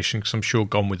inflation, because I'm sure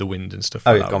Gone with the Wind and stuff.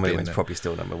 Oh, like that Gone with the Wind's probably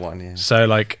still number one. Yeah. So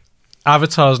like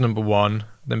Avatar's number one.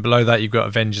 Then below that you've got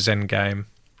Avengers Endgame.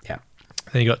 Yeah.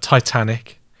 Then you got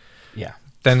Titanic. Yeah.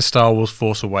 Then Star Wars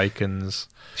Force Awakens.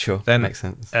 Sure. Then makes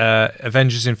sense.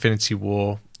 Avengers Infinity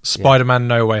War. Spider-Man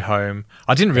No Way Home.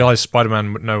 I didn't realise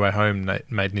Spider-Man No Way Home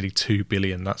made nearly $2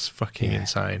 billion. That's fucking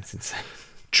insane. It's insane.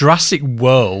 Jurassic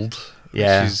World.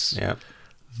 Yeah. Which is yeah.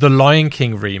 The Lion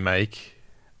King remake.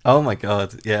 Oh my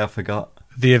god. Yeah, I forgot.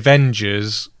 The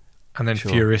Avengers. And then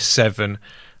Furious 7.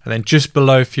 And then just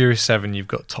below Furious 7, you've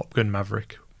got Top Gun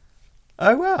Maverick.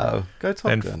 Oh, wow. Go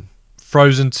Top Gun.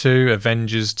 Frozen 2,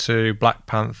 Avengers 2, Black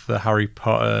Panther, Harry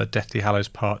Potter, Deathly Hallows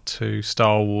Part 2,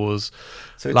 Star Wars,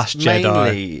 Last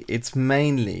Jedi. It's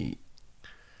mainly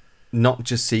not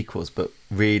just sequels, but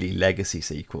really legacy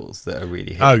sequels that are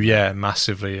really hitting. Oh, yeah,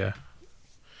 massively, yeah.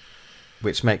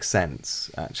 Which makes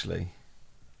sense, actually.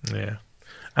 Yeah.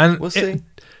 And we'll see.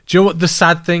 Do you know what the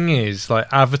sad thing is? Like,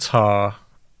 Avatar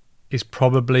is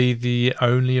probably the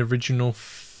only original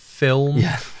film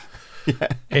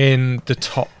in the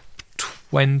top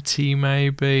 20,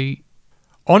 maybe.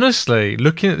 Honestly,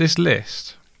 looking at this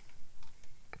list,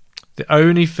 the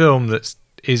only film that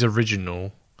is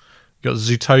original, you got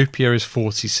Zootopia is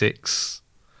 46,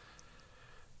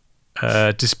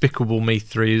 Despicable Me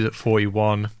 3 is at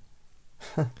 41,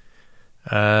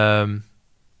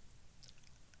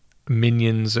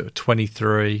 Minions at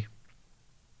 23.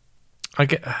 I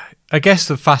guess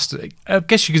you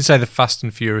could say the Fast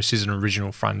and Furious is an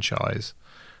original franchise,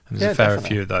 and there's a fair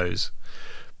few of those.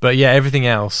 But yeah, everything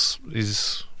else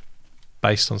is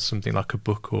based on something like a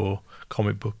book or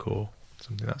comic book or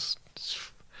something.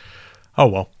 Oh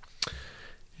well.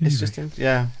 It's just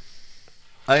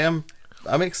I'm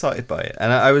excited by it,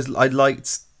 and I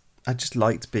just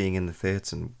liked being in the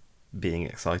theatre and being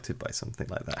excited by something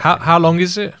like that. How long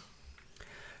is it? I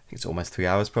think it's almost 3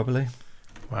 hours, probably.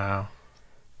 Wow.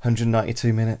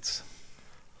 192 minutes.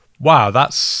 Wow,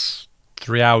 that's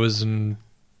 3 hours and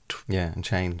and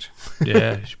change.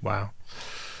 Yeah, wow.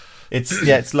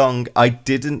 It's long. I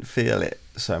didn't feel it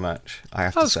so much, I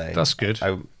have to say. That's good.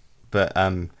 But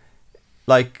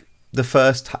like the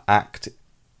first act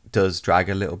does drag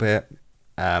a little bit.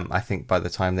 I think by the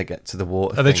time they get to the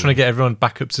water, are they trying to get everyone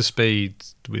back up to speed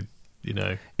with,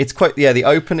 It's quite the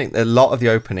opening. A lot of the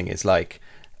opening is like,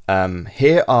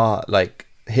 here are like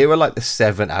the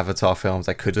 7 Avatar films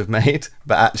I could have made,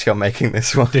 but actually I'm making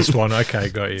this one. This one, okay,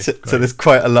 got you. So there's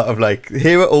quite a lot of like,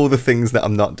 here are all the things that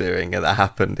I'm not doing and that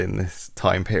happened in this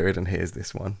time period, and here's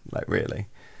this one, like really.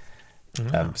 I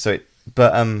don't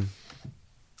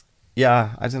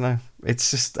know.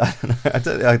 It's just I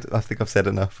don't know. I think I've said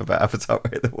enough about Avatar: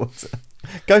 Way of the Water.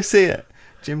 Go see it,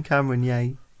 Jim Cameron,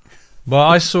 yay! Well,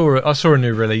 I saw a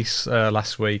new release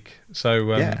last week.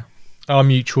 So our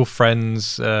mutual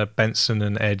friends Benson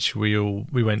and Edge, we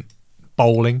went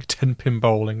bowling, 10-pin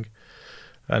bowling,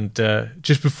 and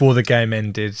just before the game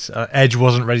ended, Edge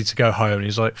wasn't ready to go home. And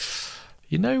he's like,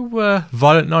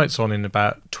 Violent Night's on in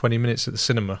about 20 minutes at the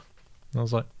cinema. And I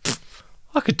was like,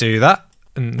 I could do that.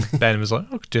 And Ben was like,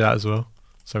 I could do that as well.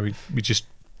 So we just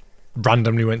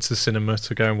randomly went to the cinema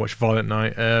to go and watch Violent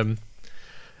Night.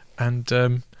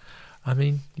 I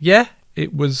mean, yeah,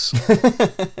 it was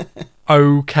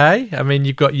okay. I mean,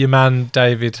 you've got your man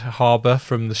David Harbour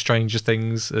from the Stranger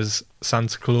Things as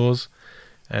Santa Claus,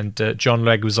 and John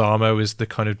Leguizamo is the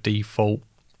kind of default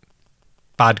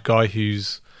bad guy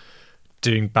who's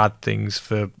doing bad things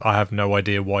for I have no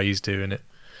idea why he's doing it.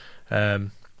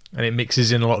 And it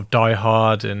mixes in a lot of Die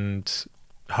Hard and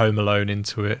Home Alone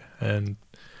into it. And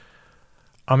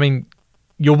I mean,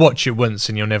 you'll watch it once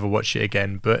and you'll never watch it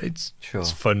again, but it's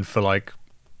fun for like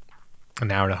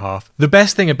an hour and a half. The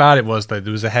best thing about it was, though,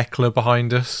 there was a heckler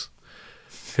behind us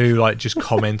who like just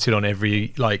commented on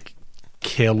every like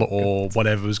kill or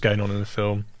whatever was going on in the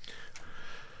film,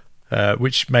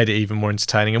 which made it even more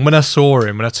entertaining. And when I saw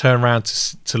him, when I turned around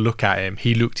to look at him,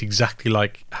 he looked exactly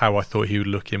like how I thought he would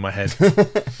look in my head.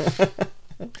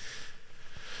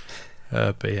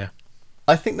 But yeah,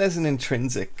 I think there's an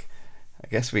intrinsic, I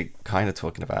guess we're kind of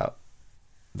talking about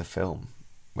the film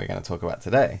we're going to talk about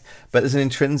today, but there's an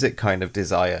intrinsic kind of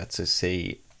desire to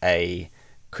see a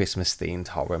Christmas themed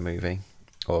horror movie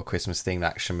or a Christmas themed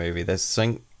action movie. There's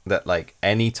something that like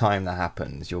any time that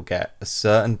happens, you'll get a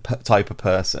certain type of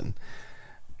person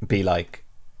be like,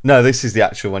 no, this is the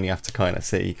actual one you have to kind of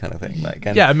see, kind of thing. Like,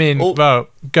 yeah, I mean, well,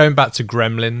 going back to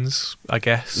Gremlins, I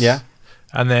guess. Yeah.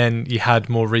 And then you had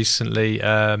more recently,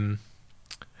 what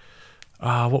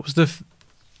was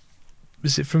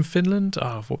was it from Finland?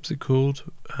 What was it called?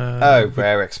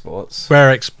 Rare Exports. Rare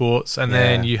Exports, and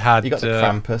then you got the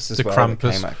Krampus as well. Krampus.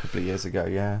 That came out a couple of years ago.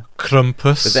 Yeah.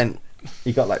 Krampus. But then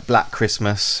you got like Black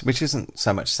Christmas, which isn't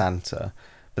so much Santa,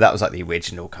 but that was like the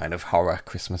original kind of horror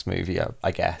Christmas movie,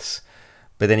 I guess.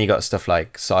 But then you got stuff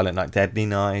like Silent Night, Deadly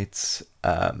Night.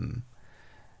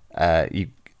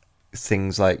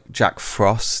 Things like Jack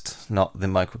Frost, not the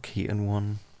Michael Keaton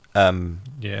one.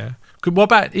 Yeah. What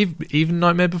about even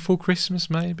Nightmare Before Christmas?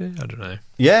 Maybe, I don't know.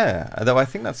 Yeah, although I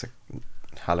think that's a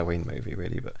Halloween movie,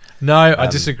 really. But no, I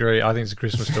disagree. I think it's a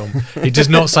Christmas film. It does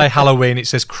not say Halloween. It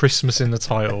says Christmas in the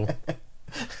title.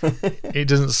 It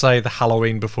doesn't say the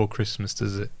Halloween Before Christmas,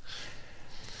 does it?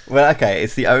 Well, okay.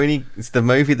 It's the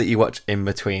movie that you watch in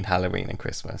between Halloween and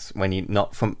Christmas when you're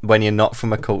not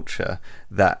from a culture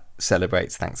that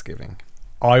celebrates Thanksgiving.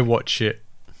 I watch it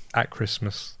at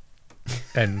Christmas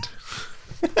end.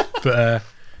 But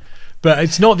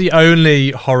it's not the only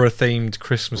horror themed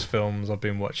Christmas films I've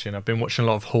been watching. I've been watching a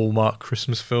lot of Hallmark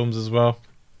Christmas films as well,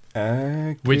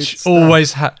 which stuff.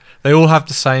 always they all have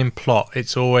the same plot.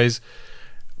 It's always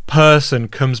person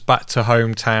comes back to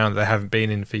hometown they haven't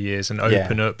been in for years and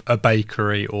open up a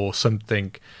bakery or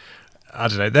something. I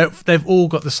don't know. They've all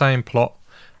got the same plot.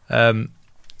 And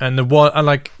the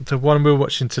one we were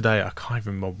watching today, I can't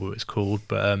even remember what it's called,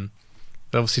 but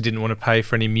they obviously didn't want to pay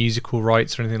for any musical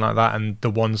rights or anything like that, and the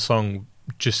one song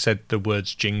just said the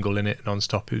words jingle in it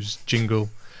non-stop. It was jingle,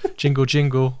 jingle,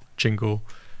 jingle, jingle,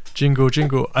 jingle,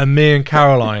 jingle. And me and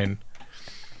Caroline,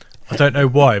 I don't know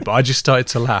why, but I just started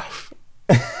to laugh.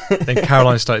 Then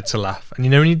Caroline started to laugh. And you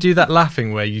know when you do that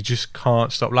laughing where you just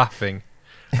can't stop laughing,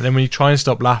 and then when you try and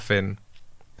stop laughing,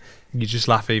 you just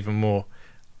laugh even more.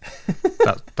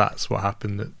 That's what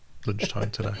happened at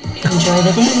lunchtime today. Enjoy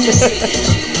the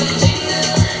day.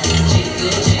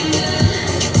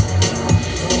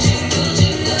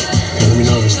 Let me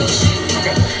know this stuff.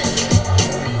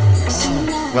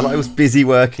 Well, I was busy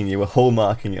working. You were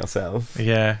hallmarking yourself.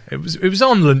 Yeah, it was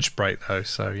on lunch break though,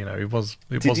 so you know it was.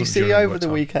 Did you see over the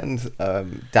weekend?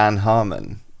 Dan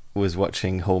Harmon was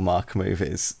watching Hallmark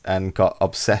movies and got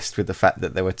obsessed with the fact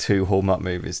that there were two Hallmark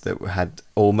movies that had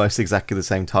almost exactly the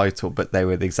same title, but they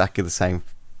were exactly the same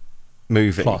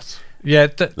movie. Plot. Yeah,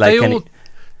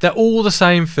 they're all the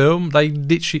same film. They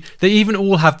even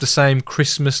all have the same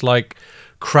Christmas like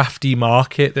crafty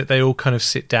market that they all kind of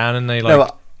sit down and they like.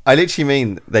 No, I literally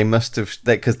mean they must have,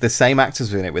 because the same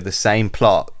actors were in it with the same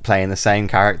plot, playing the same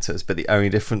characters, but the only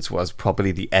difference was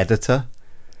probably the editor.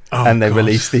 And they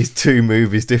released these two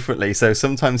movies differently. So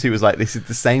sometimes he was like, this is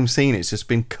the same scene, it's just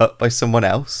been cut by someone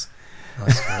else.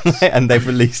 And they've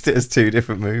released it as two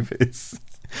different movies.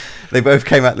 They both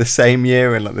came out the same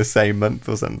year and like the same month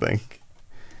or something.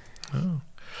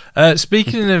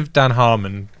 Speaking of Dan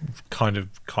Harmon, kind of.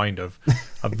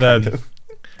 I've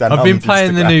been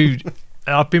playing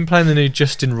the new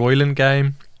Justin Roiland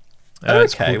game.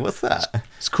 What's that?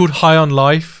 It's called High on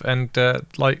Life, and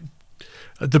like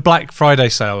the Black Friday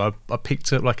sale, I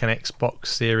picked up like an Xbox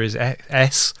Series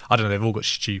S. I don't know, they've all got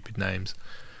stupid names,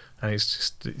 and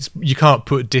it's you can't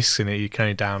put discs in it, you can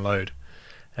only download,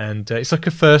 and it's like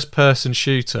a first-person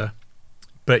shooter,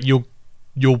 but your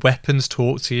weapons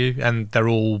talk to you, and they're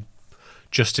all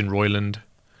Justin Roiland.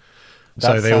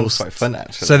 That sounds quite fun,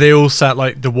 actually. So they all sound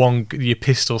like your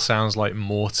pistol sounds like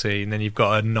Morty, and then you've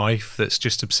got a knife that's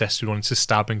just obsessed with wanting to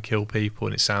stab and kill people,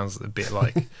 and it sounds a bit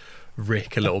like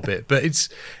Rick a little bit. But it's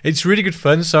really good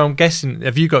fun. So I'm guessing,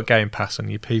 have you got Game Pass on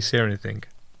your PC or anything?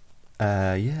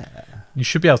 Yeah. You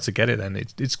should be able to get it then.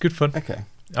 It's good fun. Okay.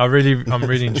 I'm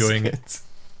really enjoying it.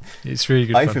 Good. It's really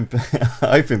good fun.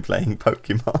 I've been playing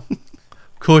Pokemon.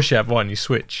 Of course you have. Why on your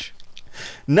Switch?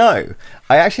 No,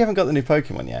 I actually haven't got the new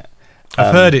Pokemon yet.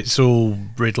 I've heard it's all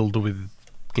riddled with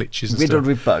glitches and Riddled stuff.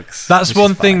 with bugs. That's which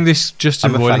one is thing fine. this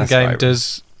Justin I'm a fan Roiland of game Skyrim.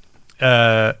 does.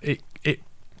 It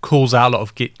calls out a lot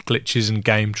of glitches and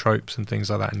game tropes and things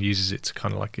like that and uses it to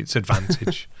kind of like its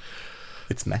advantage.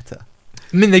 It's meta.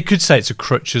 I mean, they could say it's a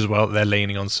crutch as well, that they're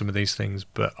leaning on some of these things,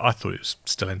 but I thought it was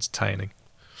still entertaining.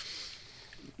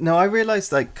 No, I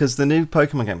realised, like, because the new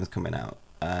Pokemon game was coming out,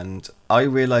 and I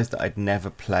realised that I'd never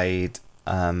played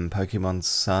Pokemon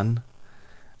Sun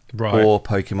Right. or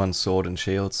Pokemon Sword and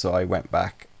Shield, so I went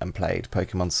back and played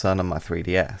Pokemon Sun on my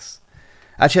 3DS.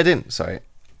 Actually, I didn't, sorry.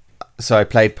 So I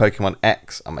played Pokemon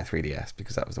X on my 3DS,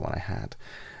 because that was the one I had.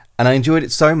 And I enjoyed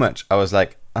it so much, I was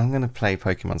like, I'm going to play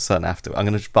Pokemon Sun after. I'm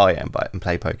going to just buy it and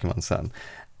play Pokemon Sun.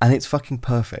 And it's fucking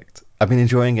perfect. I've been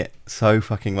enjoying it so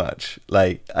fucking much.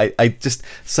 Like, I just,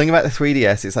 something about the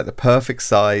 3DS, it's like the perfect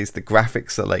size, the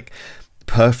graphics are like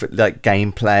perfect, like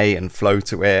gameplay and flow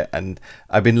to it. And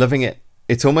I've been loving it.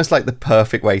 It's almost like the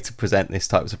perfect way to present this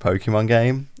type of Pokemon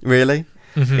game, really.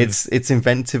 Mhm. It's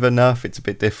inventive enough. It's a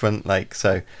bit different. Like,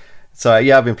 so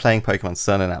yeah, I've been playing Pokemon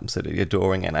Sun and absolutely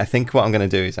adoring it. And I think what I'm going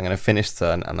to do is I'm going to finish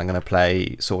Sun and I'm going to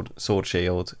play Sword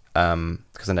Shield,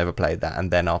 because I never played that,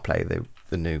 and then I'll play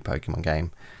the new Pokemon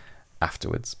game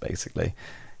afterwards, basically.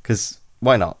 Because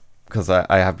why not? Because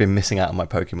I have been missing out on my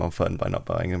Pokemon fun by not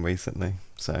buying them recently.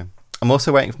 So I'm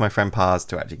also waiting for my friend Paz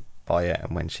to actually buy it,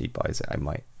 and when she buys it, I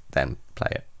might then play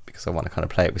it, because I want to kind of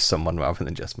play it with someone rather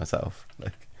than just myself.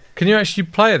 Like, Can you actually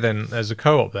play it then as a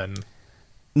co-op then?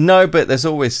 no, but there's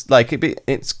always like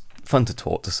it's fun to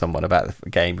talk to someone about the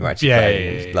game you're actually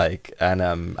playing. Yeah. Like, and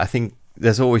I think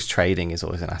there's always trading is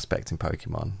always an aspect in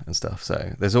Pokemon and stuff.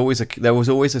 So there was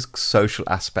always a social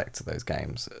aspect to those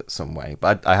games some way.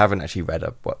 But I haven't actually read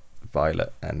up what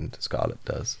Violet and Scarlet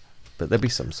does. But there'd be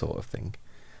some sort of thing.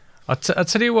 I'll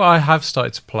tell you what I have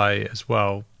started to play as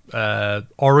well.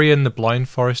 Ori and the Blind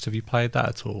Forest. Have you played that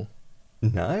at all?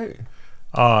 No,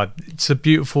 It's a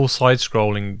beautiful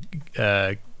side-scrolling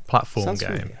platform sounds game.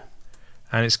 familiar.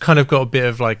 And it's kind of got a bit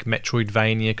of like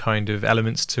Metroidvania kind of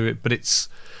elements to it, but it's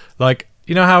like,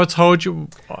 you know how I told you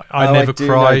I never do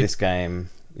cry. know this game.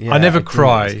 Yeah, I never do know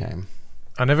cry. this game.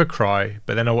 I never cry,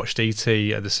 but then I watched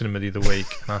E.T. at the cinema the other week,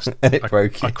 and And it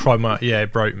broke you. I cried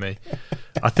it broke me.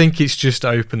 I think it's just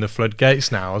opened the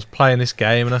floodgates now. I was playing this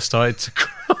game and I started to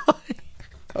cry.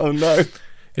 Oh no.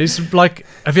 It's like,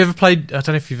 have you ever played? I don't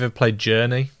know if you've ever played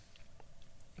Journey.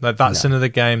 Like that's No. another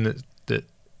game that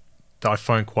I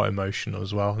find quite emotional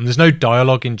as well. And there's no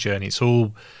dialogue in Journey. It's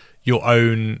all your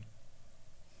own.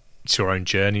 It's your own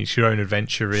journey. It's your own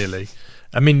adventure, really.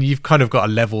 I mean, you've kind of got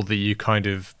a level that you kind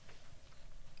of,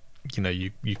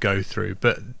 you go through.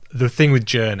 But the thing with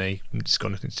Journey, it's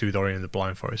got nothing to do with Ori and the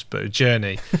Blind Forest, but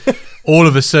Journey, all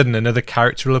of a sudden another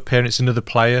character will appear and it's another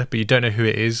player, but you don't know who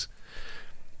it is.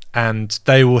 And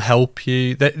they will help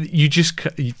you.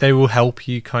 They will help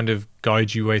you kind of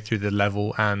guide you way through the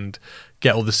level and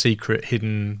get all the secret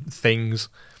hidden things.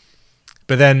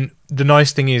 But then the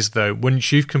nice thing is, though,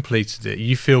 once you've completed it,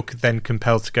 you feel then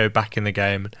compelled to go back in the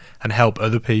game and help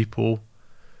other people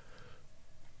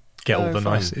get all the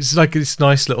fun. nice. It's like this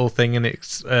nice little thing, and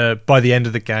it's by the end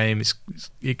of the game,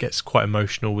 it gets quite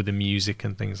emotional with the music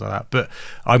and things like that. But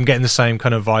I'm getting the same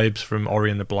kind of vibes from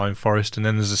Ori and the Blind Forest, and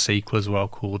then there's a sequel as well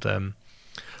called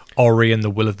Ori and the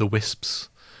Will of the Wisps.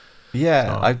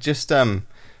 Yeah, Oh. I've just I'm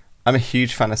a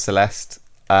huge fan of Celeste,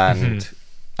 and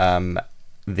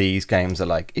these games are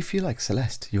like, if you like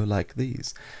Celeste, you'll like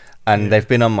these. And they've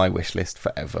been on my wish list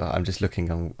forever. I'm just looking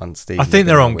on Steam. I think They've been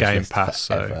they're my on wish Game list Pass,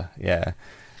 so- forever. Yeah.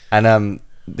 And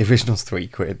the original's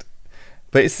 £3.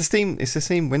 But it's the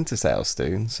Steam winter sale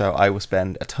soon, so I will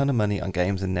spend a ton of money on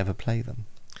games and never play them.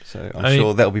 So I'm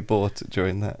sure they'll be bought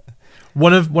during that.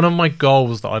 One of my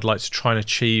goals that I'd like to try and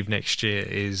achieve next year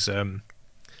is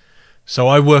so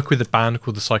I work with a band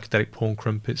called the Psychedelic Porn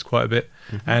Crumpets quite a bit.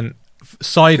 And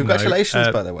side Congratulations,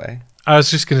 note, by the way. I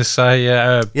was just going to say,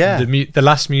 Yeah. the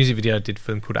last music video I did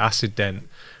for them called Acid Dent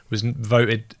was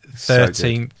voted So good.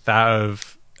 13th out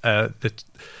of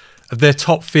of their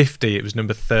top 50. It was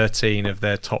number 13 of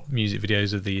their top music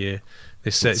videos of the year.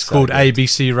 It's so called good.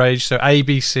 ABC Rage. So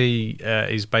ABC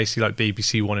is basically like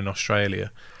BBC One in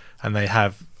Australia, and they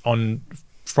have on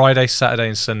Friday, Saturday,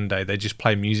 and Sunday they just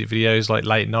play music videos like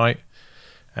late night.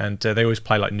 And they always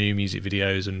play like new music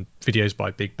videos and videos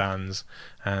by big bands.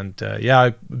 And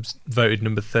I was voted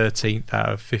number 13th out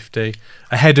of 50,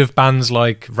 ahead of bands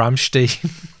like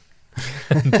Rammstein.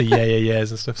 the yeah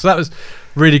yeahs and stuff. So that was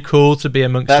really cool to be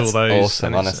amongst That's all those. awesome,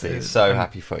 and honestly. So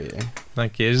happy for you.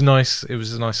 Thank you. It was nice. It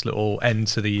was a nice little end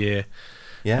to the year.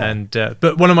 Yeah. And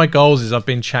but one of my goals is I've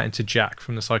been chatting to Jack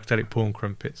from the Psychedelic Porn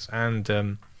Crumpets, and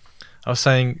I was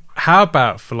saying, how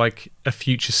about for like a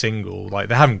future single? Like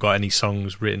they haven't got any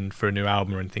songs written for a new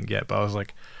album or anything yet, but I was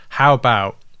like, how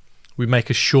about we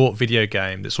make a short video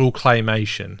game that's all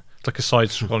claymation, it's like a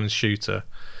side-scrolling shooter,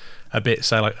 a bit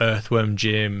say like Earthworm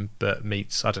Jim, but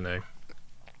meets I don't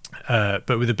know,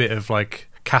 but with a bit of like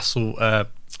Castle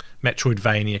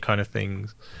Metroidvania kind of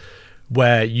things,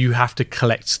 where you have to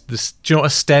collect this. Do you know what a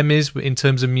stem is in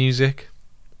terms of music?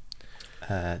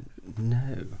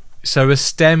 No. So a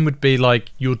stem would be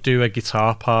like you'll do a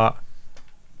guitar part,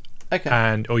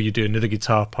 Okay. or you do another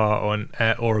guitar part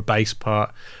or a bass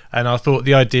part. And I thought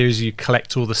the idea is you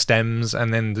collect all the stems,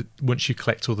 and then once you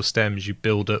collect all the stems, you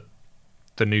build up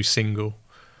the new single.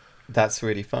 That's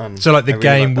really fun. So like the I really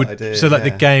game like would, that idea, so like the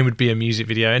yeah. game would be a music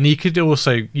video, and you could do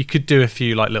a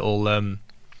few like little, like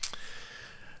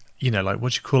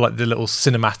what do you call like the little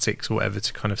cinematics or whatever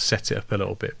to kind of set it up a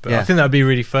little bit. But Yeah. I think that'd be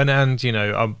really fun, and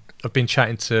I've been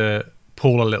chatting to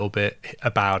Paul a little bit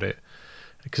about it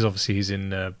because obviously he's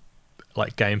in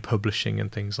like game publishing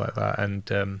and things like that, and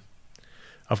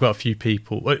I've got a few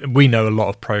people. We know a lot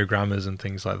of programmers and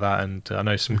things like that, and I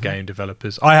know some game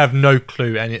developers. I have no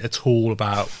clue at all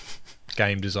about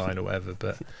game design or whatever,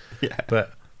 but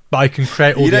I can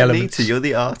create all you the don't elements. need to. You're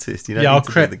the artist. You don't Yeah, need I'll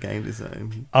to create- do the game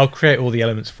design. I'll create all the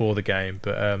elements for the game,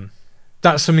 but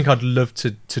that's something I'd love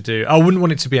to do. I wouldn't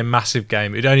want it to be a massive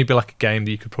game. It'd only be like a game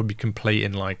that you could probably complete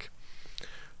in like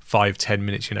 5-10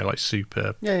 minutes, like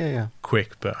super Yeah.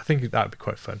 quick. But I think that would be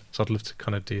quite fun. So I'd love to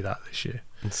kind of do that this year.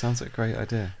 It sounds like a great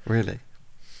idea. Really.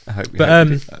 I hope. But, hope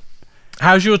you do that.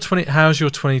 How's your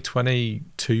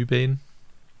 2022 been?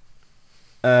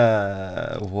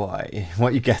 Why?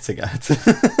 What are you getting at?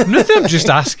 Nothing. I'm just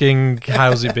asking,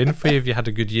 how's it been for you? Have you had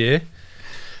a good year?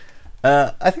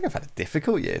 I think I've had a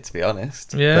difficult year, to be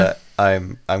honest. Yeah.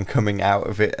 But I'm coming out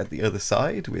of it at the other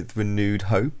side with renewed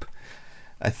hope.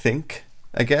 I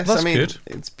guess. That's I mean, good.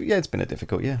 It's been a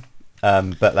difficult year.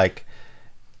 But like,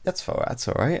 that's all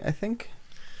right. I think.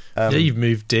 Yeah, you've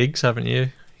moved digs, haven't you?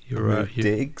 Moved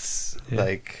digs, yeah.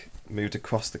 like moved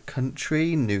across the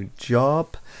country, new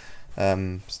job,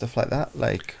 stuff like that.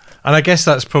 Like, and I guess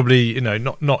that's probably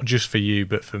not just for you,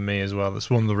 but for me as well. That's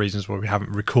one of the reasons why we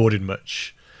haven't recorded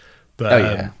much.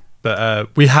 But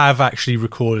but we have actually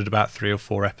recorded about 3 or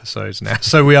 4 episodes now,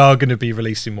 so we are going to be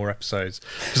releasing more episodes.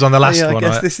 Because on the last I one,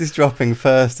 guess this is dropping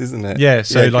first, isn't it? Yeah,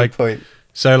 so good like- point.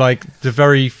 so like the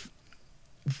very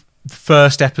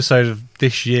first episode of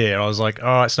this year, I was like,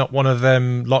 oh, it's not one of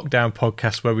them lockdown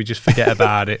podcasts where we just forget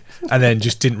about it and then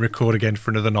just didn't record again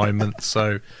for another 9 months.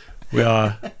 So we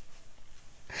are,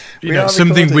 We are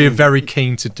something we're recording. very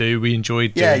keen to do. We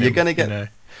enjoyed doing Yeah, it, you're gonna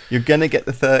get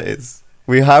the 30s.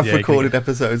 We have Yeah, recorded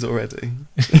episodes already.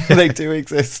 They do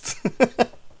exist.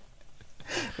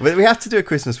 But we have to do a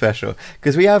Christmas special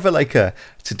because we have a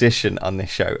tradition on this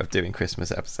show of doing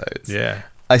Christmas episodes. Yeah.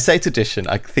 I say tradition.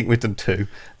 I think we've done 2.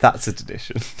 That's a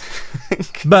tradition.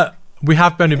 But we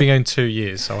have only been going 2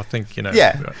 years, so I think, Yeah.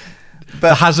 there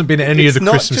But hasn't been any it's other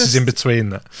not Christmases just- in between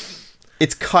that.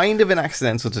 it's kind of an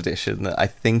accidental tradition that I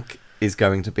think is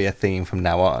going to be a theme from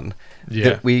now on. Yeah.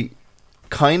 That we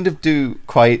kind of do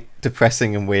quite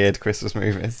depressing and weird Christmas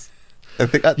movies. I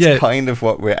think that's kind of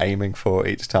what we're aiming for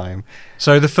each time.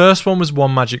 So the first one was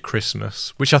One Magic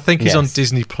Christmas, which I think is on Yes.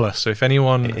 Disney Plus. So if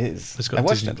anyone It is. has I got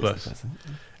watched Disney it on Plus, Disney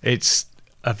Plus. it's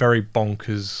a very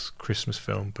bonkers Christmas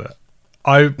film. But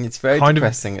It's very kind of-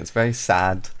 depressing. It's very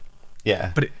sad.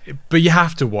 Yeah. but you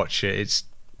have to watch it. It's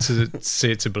to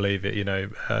see it to believe it,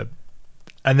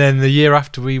 and then the year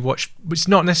after we watched, it's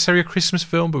not necessarily a Christmas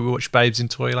film, but we watched Babes in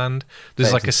Toyland. There's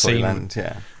Babes like in a scene. Toyland,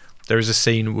 yeah. There is a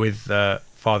scene with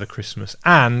Father Christmas,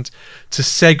 and to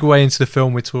segue into the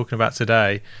film we're talking about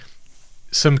today,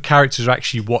 some characters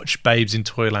actually watch Babes in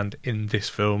Toyland in this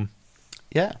film.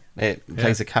 Yeah. It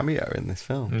plays a cameo in this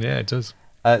film. Yeah, it does.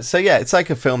 So yeah, it's like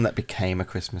a film that became a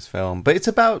Christmas film, but it's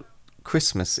about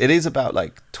Christmas. It is about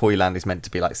Toyland is meant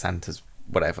to be like Santa's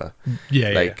whatever.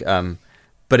 Yeah,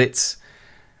 But it's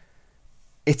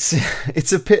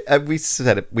a bit. We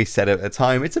said at the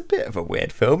time. It's a bit of a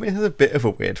weird film. It has a bit of a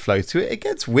weird flow to it. It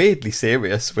gets weirdly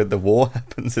serious when the war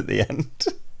happens at the end,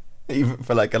 even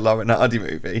for a Lauren Hardy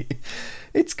movie.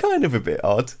 It's kind of a bit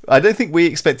odd. I don't think we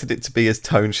expected it to be as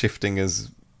tone shifting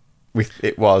as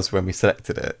it was when we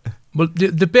selected it. Well,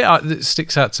 the bit that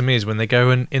sticks out to me is when they go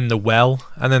in the well,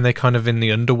 and then they're kind of in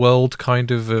the underworld,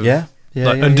 kind of. Yeah.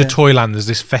 Under Toyland, there's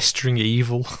this festering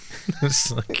evil.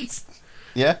 It's like,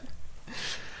 Yeah.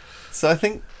 So I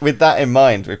think with that in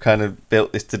mind, we've kind of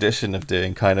built this tradition of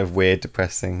doing kind of weird,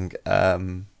 depressing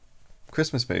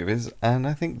Christmas movies, and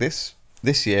I think this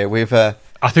year we've I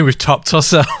think we've topped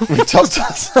ourselves. we've topped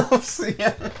ourselves.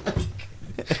 Yeah.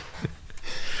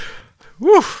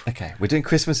 Woo. Okay, we're doing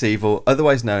Christmas Evil,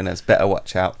 otherwise known as Better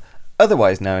Watch Out,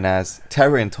 otherwise known as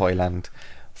Terror in Toyland,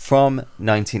 from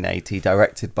 1980,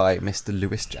 directed by Mr.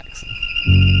 Lewis Jackson.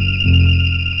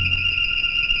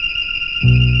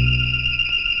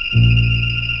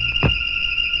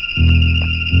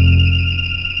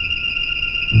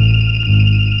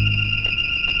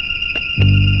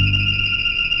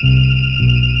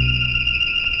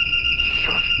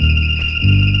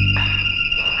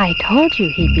 I told you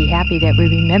he'd be happy that we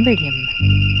remembered him.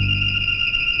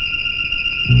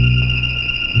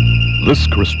 This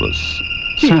Christmas,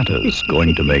 Santa's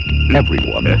going to make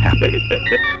everyone happy.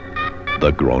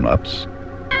 The grown-ups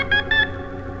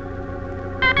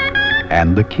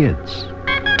and the kids.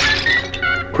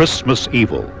 Christmas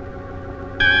Evil.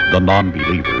 The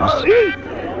non-believers.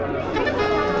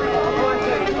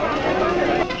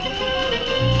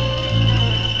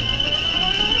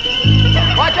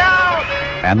 Watch out!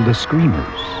 And the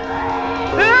screamers.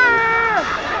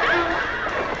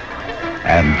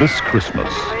 And this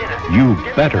Christmas, you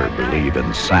better believe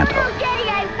in Santa,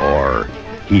 or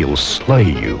he'll slay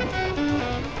you.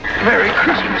 Merry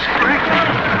Christmas, Frank.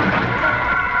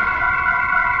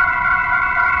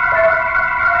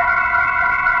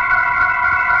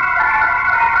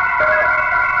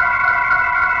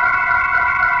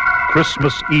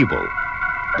 Christmas Evil,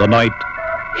 the night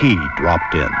he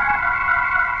dropped in.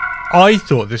 I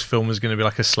thought this film was going to be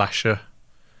like a slasher.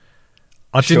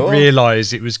 I didn't Sure.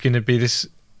 realise it was going to be this,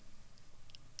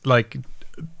 like,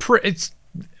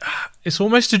 it's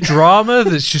almost a drama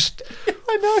that's just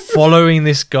following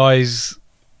this guy's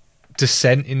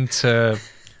descent into,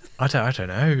 I don't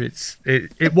know.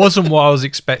 It wasn't what I was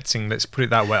expecting. Let's put it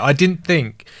that way. I didn't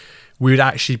think we would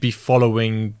actually be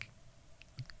following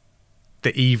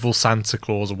the evil Santa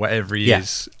Claus or whatever he Yeah.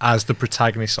 is as the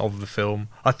protagonist of the film.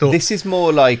 I thought This is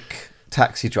more like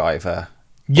Taxi Driver or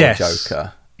Yes.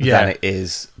 Joker Yeah. than it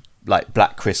is like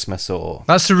Black Christmas or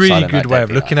that's a really Silent good Night, way of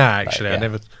Deadly looking Night. at it, Like, actually. yeah. I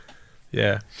never.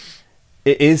 Yeah.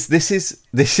 It is. This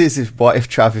is what if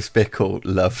Travis Bickle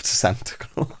loved Santa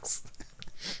Claus?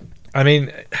 I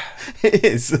mean, It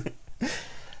is.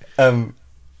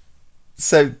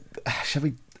 So, shall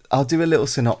we? I'll do a little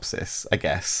synopsis, I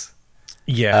guess.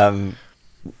 yeah.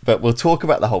 But we'll talk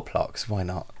about the whole plot, 'cause why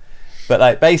not? But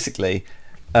like basically,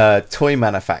 toy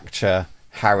manufacturer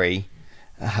Harry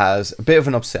has a bit of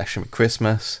an obsession with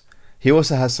Christmas. He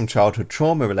also has some childhood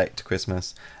trauma related to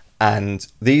Christmas, and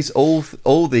these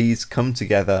all these come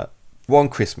together one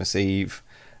Christmas Eve,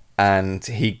 and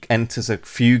he enters a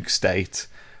fugue state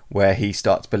where he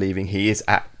starts believing he is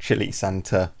actually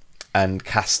Santa and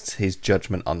casts his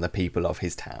judgment on the people of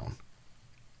his town.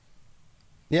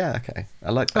 Yeah, okay.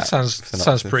 I like that. That sounds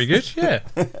synopsis. pretty good. Yeah.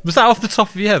 Was that off the top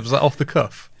of your head? Was that off the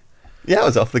cuff? Yeah, it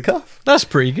was off the cuff. That's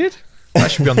pretty good. That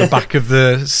should be on the back of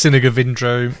the Vinegar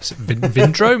Vindrome.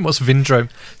 Vindrome? What's Vindrome?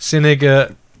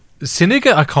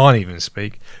 Vinegar? I can't even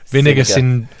speak. Vinegar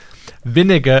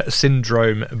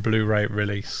Syndrome Blu-ray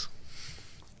release.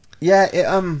 Yeah,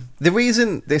 the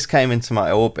reason this came into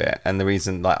my orbit and the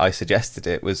reason like I suggested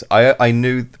it was I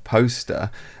knew the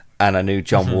poster and I knew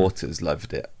John Waters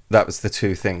loved it. That was the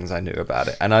two things I knew about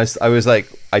it. And I was like,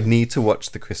 I need to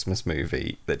watch the Christmas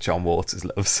movie that John Waters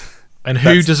loves. And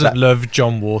who doesn't love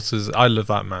John Waters? I love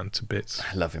that man to bits.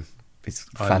 I love him. He's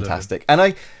I love fantastic. And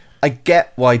I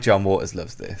get why John Waters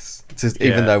loves this. Even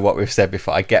Yeah. though what we've said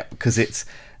before, I get because it's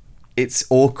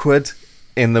awkward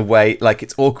in the way, like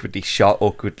it's awkwardly shot,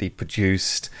 awkwardly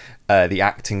produced. The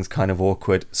acting's kind of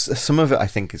awkward. Some of it I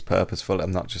think is purposeful.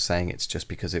 I'm not just saying it's just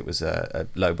because it was a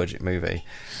low budget movie.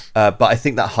 But I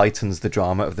think that heightens the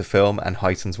drama of the film and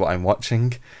heightens what I'm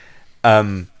watching.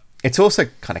 It's also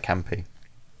kind of campy.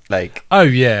 Like, Oh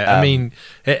yeah, I mean,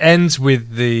 it ends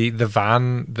with the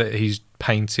van that he's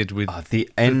painted with. the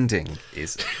ending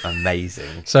is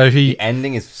amazing. So The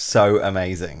ending is so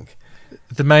amazing.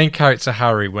 the main character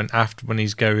Harry, when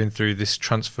he's going through this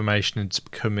transformation into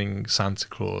becoming Santa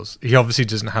Claus, he obviously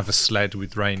doesn't have a sled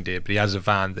with reindeer, but he has a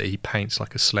van that he paints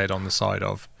like a sled on the side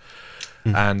of.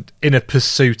 And in a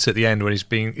pursuit at the end, when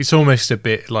it's almost a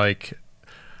bit like,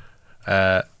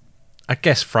 I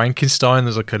guess Frankenstein.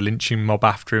 There's like a lynching mob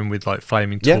after him with like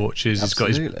flaming Yeah, torches. He's got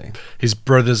absolutely. his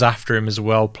brothers after him as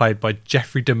well, played by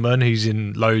Jeffrey DeMunn, who's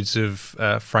in loads of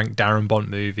Frank Darabont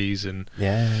movies and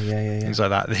Yeah. things like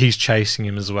that. He's chasing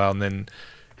him as well, and then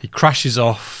he crashes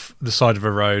off the side of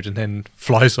a road and then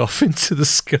flies off into the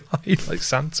sky like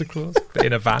Santa Claus, but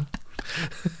in a van.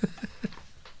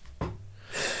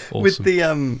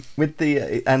 Awesome. With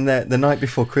the night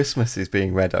before Christmas is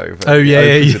being read over. Oh, It yeah,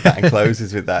 opens yeah, with that and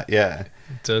closes with that. Yeah.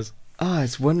 It does. Oh,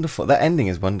 it's wonderful. That ending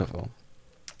is wonderful.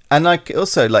 And like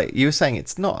also like you were saying,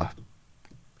 it's not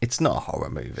a horror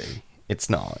movie. It's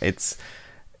not. It's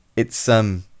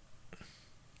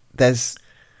there's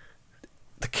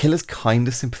the killer's kind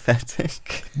of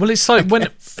sympathetic. Well, it's like when,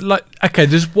 like, okay,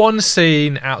 there's one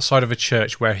scene outside of a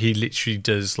church where he literally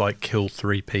does like kill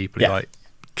 3 people. He like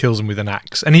kills them with an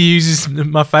axe, and he uses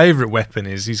my favourite weapon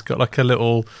is he's got like a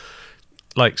little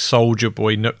like soldier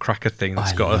boy nutcracker thing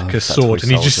that's got like a sword,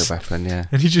 and he just weapon,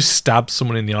 and he just stabs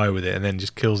someone in the eye with it, and then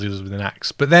just kills the others with an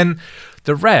axe. But then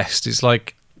the rest is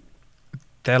like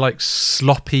they're like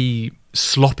sloppy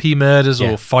murders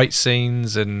or fight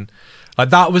scenes, and like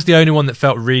that was the only one that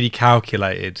felt really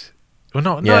calculated. Well,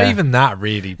 not even that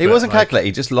really. It wasn't calculated.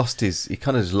 He just lost he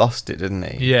kind of just lost it, didn't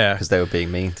he? Yeah, because they were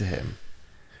being mean to him.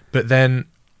 But then,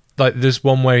 like, there's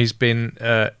one where he's been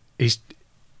he's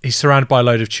surrounded by a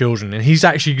load of children, and he's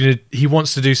actually he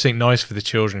wants to do something nice for the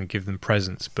children and give them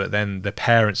presents. But then the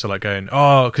parents are like going,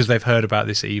 oh, because they've heard about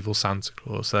this evil Santa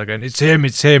Claus. So they're going, it's him,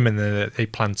 and then they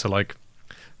plan to like.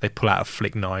 They pull out a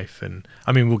flick knife, and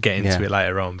I mean we'll get into it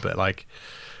later on, but like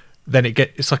then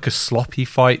it's like a sloppy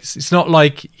fight. It's not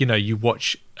like, you know, you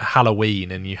watch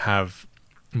Halloween and you have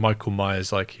Michael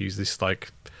Myers like who's this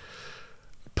like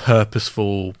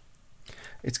purposeful.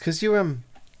 It's because you're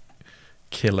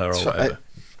killer or whatever.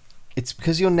 It's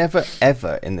because you're never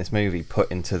ever in this movie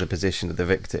put into the position of the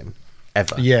victim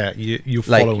ever. Yeah, you're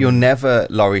like you're never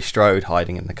Laurie Strode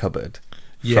hiding in the cupboard.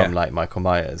 From like Michael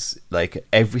Myers, like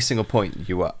every single point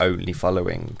you are only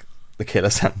following the killer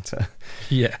Santa.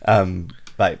 Yeah.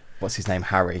 Like what's his name,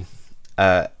 Harry.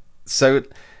 So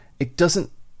it doesn't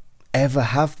ever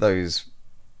have those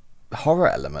horror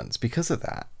elements because of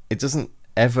that. It doesn't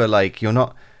ever like you're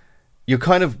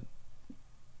kind of.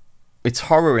 It's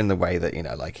horror in the way that, you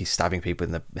know, like he's stabbing people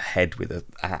in the head with an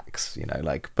axe, you know,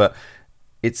 like, but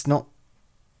it's not.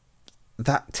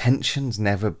 That tension's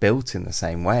never built in the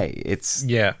same way. It's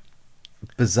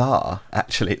bizarre.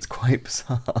 Actually, it's quite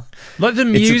bizarre. Like the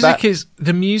music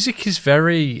is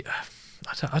very.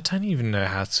 I don't even know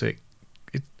how to.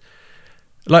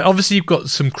 Like obviously you've got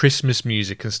some Christmas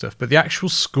music and stuff, but the actual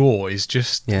score is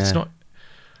just. It's not.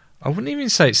 I wouldn't even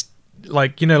say it's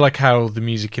like, you know, like how the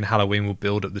music in Halloween will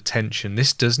build up the tension.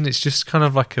 This doesn't. It's just kind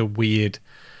of like a weird.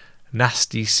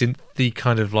 Nasty synthy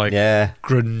kind of like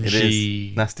grungy, it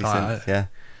is. Nasty synth,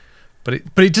 but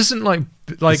it doesn't like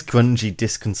this grungy,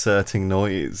 disconcerting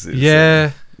noise.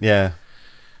 It's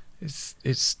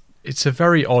a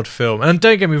very odd film, and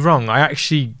don't get me wrong, I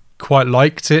actually quite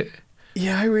liked it.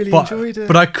 Yeah, I really enjoyed it,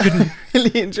 but I couldn't. I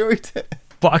really enjoyed it,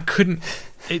 but I couldn't.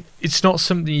 It's not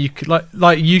something you could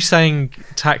like you saying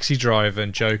Taxi Driver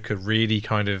and Joker really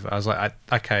kind of. I was like,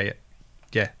 okay,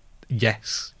 yeah.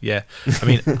 Yes, yeah. I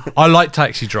mean, I like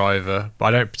Taxi Driver, but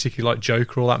I don't particularly like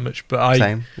Joker all that much. But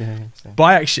same.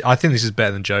 But I think this is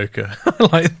better than Joker.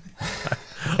 Like,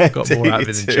 I got more out of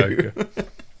it than Joker.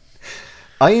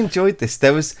 I enjoyed this.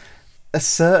 There was a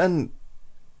certain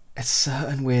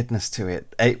weirdness to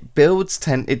it. It builds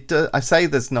I say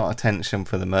there's not a tension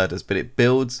for the murders, but it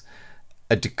builds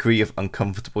a degree of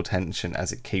uncomfortable tension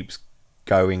as it keeps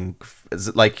going.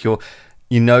 It's like you're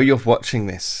watching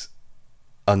this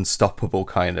unstoppable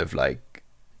kind of like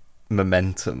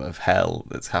momentum of hell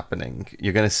that's happening.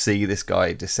 You're going to see this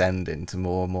guy descend into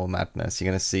more and more madness.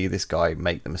 You're going to see this guy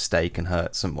make the mistake and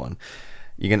hurt someone.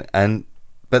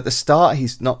 But at the start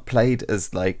he's not played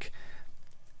as like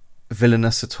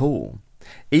villainous at all.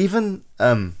 Even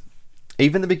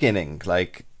the beginning,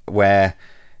 like where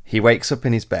he wakes up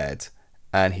in his bed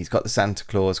and he's got the Santa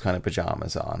Claus kind of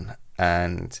pajamas on,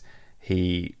 and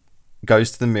he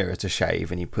goes to the mirror to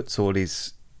shave, and he puts all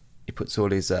his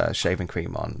shaving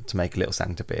cream on to make a little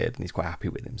Santa beard, and he's quite happy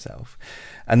with himself.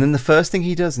 And then the first thing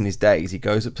he does in his day is he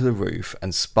goes up to the roof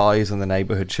and spies on the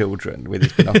neighbourhood children with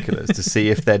his binoculars to see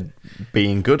if they're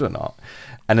being good or not.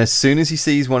 And as soon as he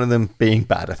sees one of them being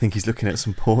bad, I think he's looking at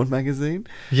some porn magazine.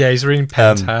 Yeah, he's reading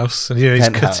Penthouse, and he's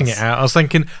cutting it out. I was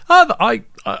thinking, I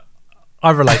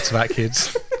relate to that,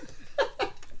 kids.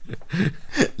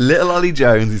 Little Ollie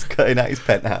Jones is cutting out his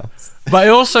Penthouse. But I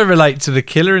also relate to the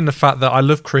killer in the fact that I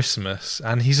love Christmas,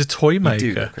 and he's a toy maker.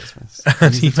 You do love Christmas.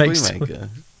 And he's a toy maker.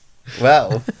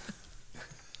 Well,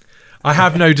 I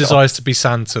have no desires to be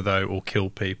Santa though, or kill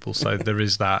people. So there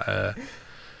is that.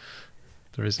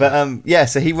 But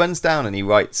so he runs down and he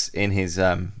writes in his.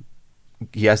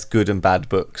 He has good and bad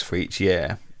books for each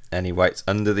year, and he writes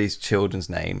under these children's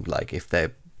name, like if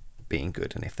they're being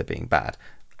good and if they're being bad.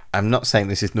 I'm not saying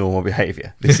this is normal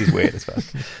behaviour. This is weird as well.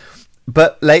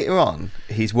 But later on,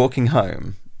 he's walking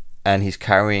home and he's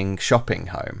carrying shopping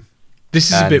home.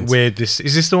 This is a bit weird. Is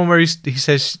this the one where he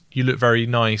says, "You look very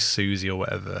nice, Susie," or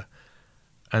whatever?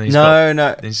 And he's no,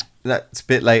 that's a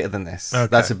bit later than this. Okay.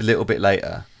 That's a little bit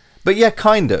later. But yeah,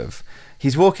 kind of.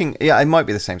 He's walking. Yeah, it might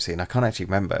be the same scene. I can't actually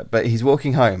remember. But he's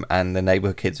walking home, and the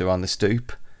neighbourhood kids are on the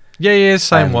stoop. Yeah,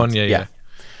 same one. Yeah.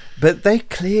 But they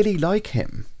clearly like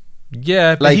him.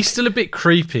 Yeah, but Like, he's still a bit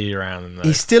creepy around them, though.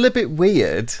 He's still a bit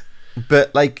weird,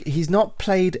 but like he's not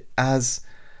played as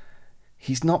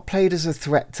a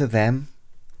threat to them,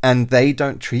 and they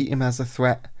don't treat him as a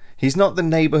threat. He's not the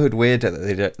neighbourhood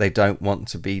weirdo that they don't want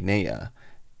to be near,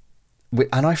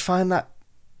 and I find that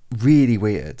really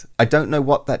weird. I don't know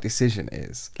what that decision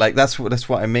is. Like that's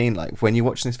what I mean. Like when you're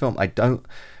watching this film, I don't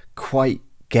quite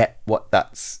get what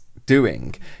that's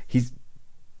doing.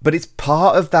 But it's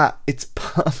part of that. It's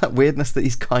part of that weirdness that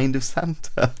he's kind of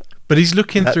Santa. But he's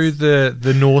looking through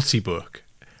the naughty book,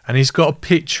 and he's got a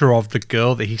picture of the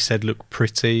girl that he said looked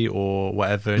pretty or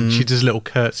whatever, and she does a little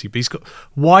curtsy. But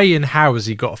why and how has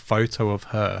he got a photo of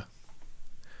her?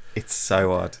 It's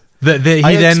so odd. He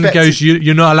then goes,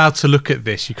 "You're not allowed to look at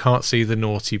this. You can't see the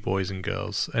naughty boys and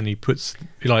girls." And he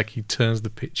turns the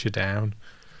picture down.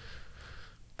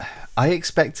 I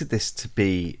expected this to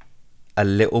be a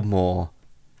little more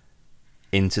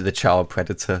into the child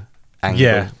predator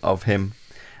angle of him,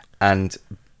 and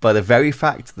by the very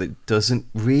fact that it doesn't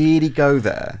really go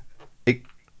there,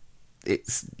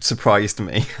 it's surprised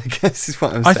me. I guess is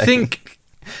what I'm saying.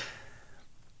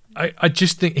 I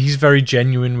just think he's very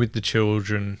genuine with the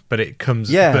children, but it comes.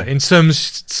 Yeah. But in some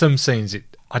scenes,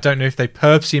 I don't know if they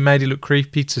purposely made it look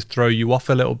creepy to throw you off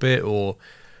a little bit, or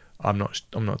I'm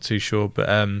not too sure.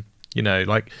 But you know,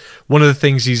 like one of the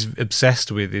things he's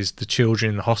obsessed with is the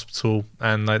children in the hospital,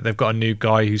 and like, they've got a new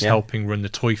guy who's helping run the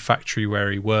toy factory where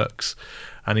he works,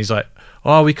 and he's like,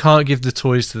 "Oh, we can't give the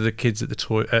toys to the kids at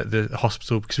the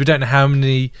hospital because we don't know how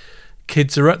many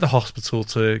kids are at the hospital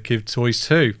to give toys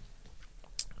to."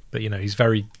 But you know, he's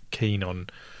very keen on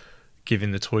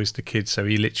giving the toys to kids, so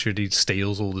he literally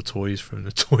steals all the toys from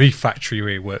the toy factory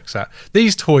where he works at.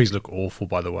 These toys look awful,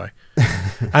 by the way,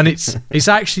 and it's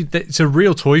a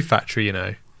real toy factory, you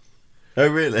know. Oh,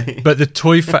 really? But the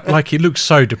toy it looks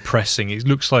so depressing. It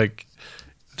looks like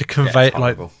the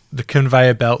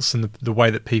conveyor belts and the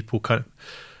way that people kind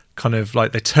of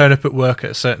like they turn up at work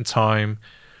at a certain time.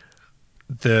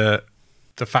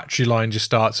 The factory line just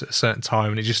starts at a certain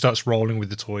time and it just starts rolling with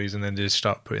the toys, and then they just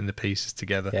start putting the pieces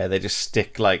together. Yeah, they just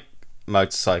stick like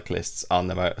motorcyclists on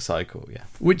the motorcycle, yeah.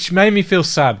 Which made me feel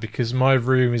sad because my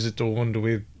room is adorned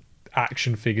with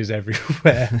action figures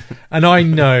everywhere. And I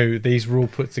know these were all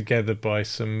put together by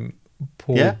some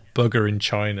poor bugger in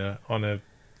China on a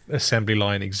assembly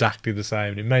line exactly the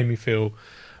same. It made me feel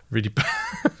really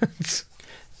bad.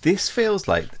 This feels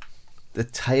like the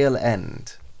tail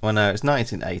end. Well, no, it's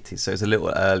 1980s, so it's a little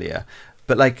earlier.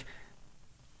 But, like,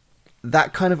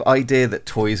 that kind of idea that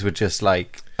toys were just,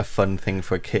 like, a fun thing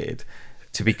for a kid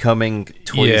to becoming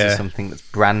toys are something that's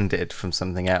branded from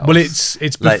something else. Well, it's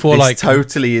before, this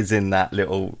totally is in that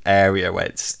little area where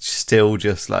it's still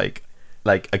just, like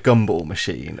a gumball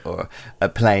machine or a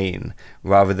plane,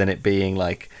 rather than it being,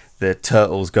 like, the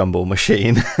Turtles gumball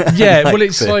machine. Yeah, well,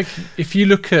 it's like, if you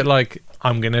look at, like,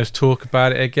 I'm going to talk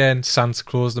about it again, Santa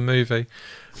Claus the movie.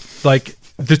 Like,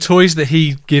 the toys that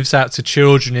he gives out to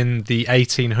children in the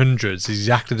 1800s is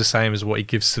exactly the same as what he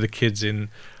gives to the kids in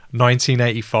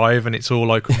 1985, and it's all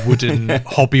like wooden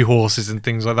hobby horses and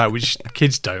things like that, which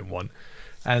kids don't want.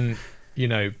 And, you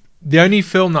know, the only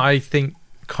film that I think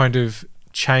kind of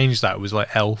changed that was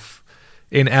like Elf.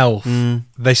 In Elf,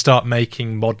 they start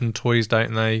making modern toys,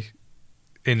 don't they?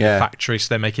 In the factory, so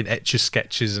they're making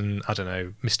Etch-a-Sketches and, I don't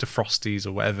know, Mr. Frosties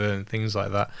or whatever and things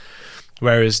like that.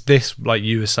 Whereas this, like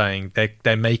you were saying,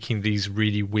 they're making these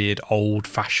really weird,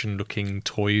 old-fashioned looking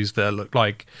toys that look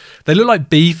like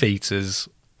beef eaters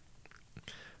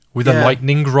with a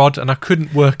lightning rod, and I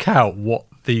couldn't work out what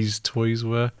these toys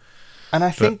were. And I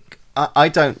think I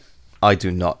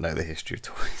do not know the history of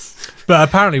toys. But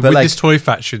apparently, with this toy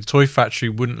factory, the toy factory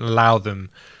wouldn't allow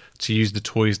them to use the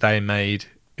toys they made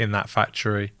in that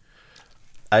factory.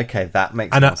 Okay, that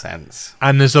makes more sense.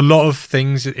 And there's a lot of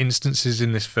instances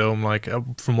in this film, like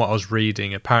from what I was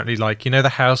reading, apparently, like, you know, the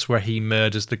house where he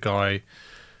murders the guy,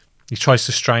 he tries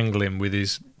to strangle him with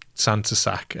his Santa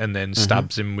sack and then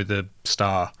stabs him with a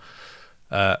star.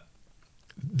 The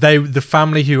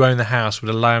family who own the house would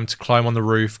allow him to climb on the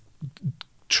roof,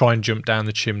 try and jump down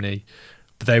the chimney,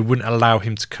 but they wouldn't allow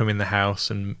him to come in the house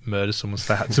and murder someone,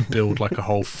 so they had to build like a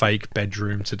whole fake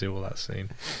bedroom to do all that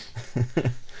scene.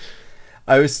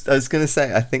 I was going to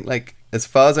say, I think, like, as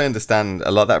far as I understand,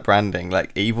 a lot of that branding,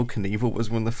 like Evel Knievel was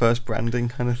one of the first branding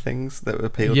kind of things that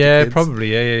appealed to kids.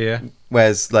 Probably, yeah.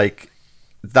 Whereas, like,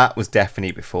 that was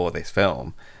definitely before this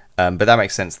film. But that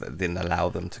makes sense that it didn't allow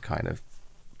them to kind of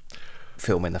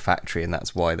film in the factory, and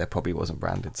that's why there probably wasn't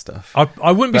branded stuff.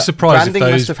 I wouldn't be surprised if branding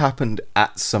those... must have happened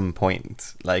at some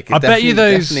point. Like, I bet you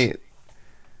those were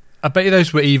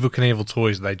Evel Knievel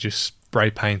toys. They just spray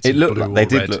painted. It looked blue like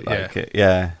they or did red. look like it.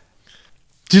 Yeah.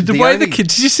 Did the way the kid?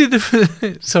 Did you see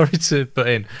the? Sorry to butt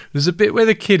in. There's a bit where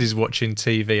the kid is watching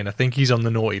TV, and I think he's on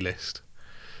the naughty list.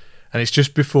 And it's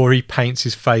just before he paints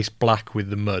his face black with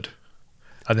the mud,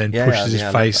 and then pushes his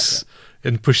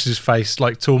face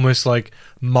like to almost like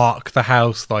mark the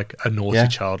house, like a naughty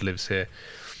child lives here.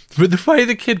 But the way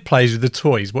the kid plays with the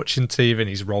toy, he's watching TV and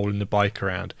he's rolling the bike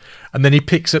around, and then he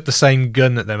picks up the same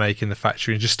gun that they make in the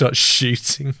factory and just starts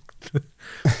shooting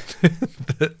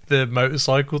the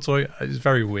motorcycle toy. It's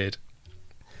very weird.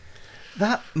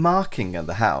 That marking of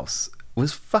the house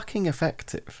was fucking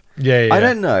effective. Yeah. I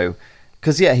don't know,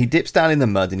 because he dips down in the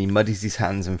mud and he muddies his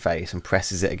hands and face and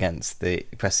presses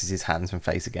his hands and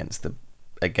face against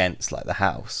like the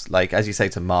house, like as you say,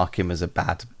 to mark him as a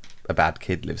bad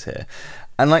kid lives here.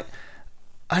 And like,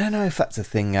 I don't know if that's a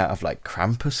thing out of like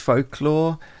Krampus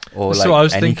folklore or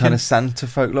like any kind of Santa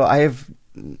folklore. I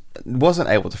wasn't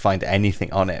able to find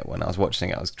anything on it when I was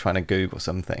watching it. I was trying to Google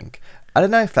something. I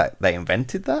don't know if they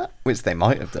invented that, which they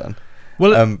might have done.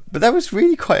 Well, but that was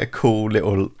really quite a cool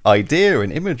little idea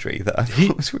and imagery that I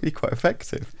thought was really quite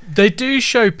effective. They do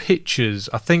show pictures,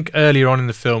 I think, earlier on in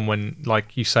the film when,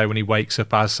 like you say, when he wakes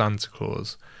up as Santa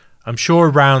Claus. I'm sure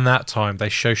around that time they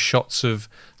show shots of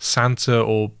Santa,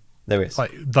 or there is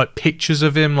like pictures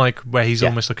of him, like where he's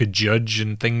almost like a judge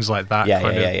and things like that.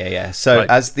 Yeah. So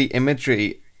as the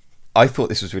imagery, I thought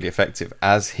this was really effective.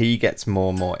 As he gets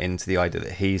more and more into the idea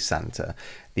that he's Santa,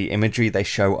 the imagery they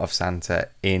show of Santa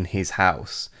in his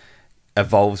house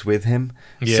evolves with him.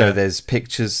 Yeah. So there's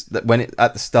pictures that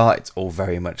at the start it's all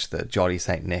very much the Jolly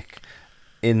Saint Nick.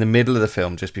 In the middle of the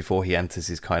film, just before he enters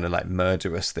his kind of like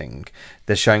murderous thing,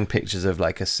 they're showing pictures of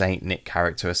like a Saint Nick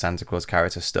character, a Santa Claus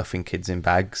character, stuffing kids in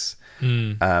bags.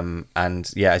 And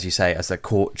as you say, as a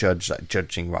court judge, like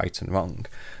judging right and wrong,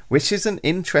 which is an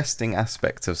interesting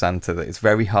aspect of Santa that it's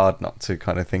very hard not to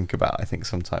kind of think about. I think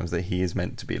sometimes that he is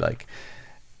meant to be like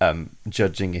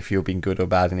judging if you're being good or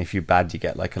bad, and if you're bad you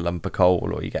get like a lump of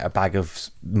coal or you get a bag of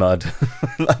mud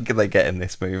like they get in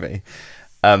this movie.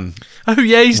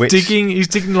 He's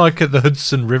digging like at the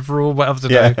Hudson River or whatever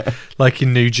today, like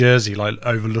in New Jersey, like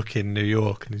overlooking New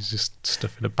York, and he's just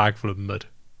stuffing a bag full of mud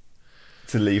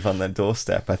to leave on their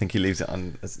doorstep. I think he leaves it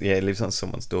on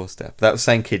someone's doorstep. That was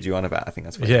same kid you on about. I think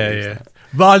that's what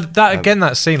But that again,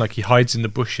 that scene, like he hides in the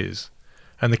bushes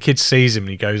and the kid sees him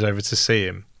and he goes over to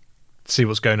see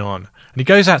what's going on, and he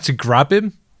goes out to grab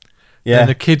him, and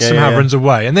the kid somehow runs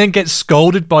away and then gets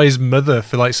scolded by his mother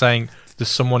for like saying there's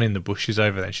someone in the bushes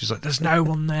over there. She's like, there's no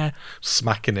one there,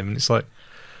 smacking him, and it's like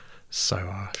so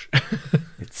harsh.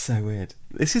 It's so weird.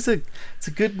 It's a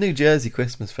good New Jersey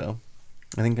Christmas film.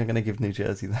 I think I'm going to give New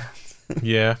Jersey that.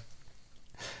 Yeah.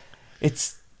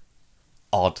 It's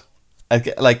odd.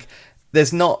 Like,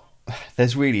 there's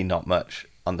really not much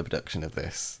on the production of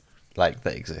this, like,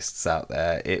 that exists out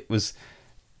there.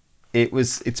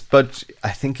 Its budget,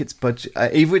 I think its budget,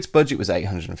 either its budget was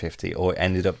 850 or it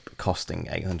ended up costing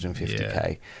 850k.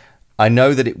 Yeah. I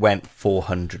know that it went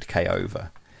 400k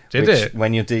over. Did it?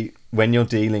 When you're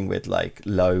dealing with like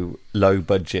low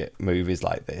budget movies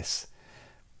like this,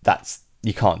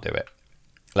 you can't do it.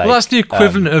 Like, well, that's the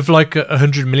equivalent of like a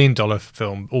 $100 million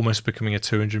film almost becoming a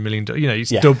 $200 million. You know, it's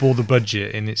double the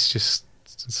budget, and it's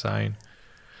insane.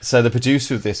 So the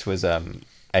producer of this was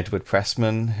Edward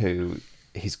Pressman, who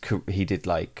he did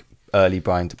like early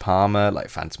Brian De Palma, like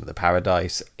Phantom of the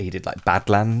Paradise. He did like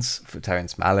Badlands for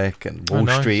Terrence Malick and Wall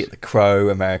Street, The Crow,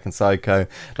 American Psycho.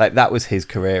 Like that was his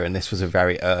career, and this was a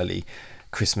very early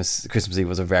Christmas Eve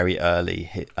was a very early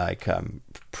hit, like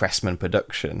Pressman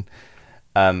production.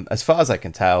 As far as I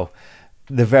can tell,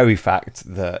 the very fact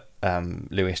that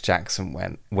Lewis Jackson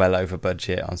went well over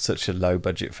budget on such a low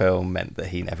budget film meant that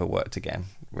he never worked again,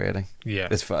 really. Yeah.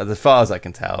 As far as I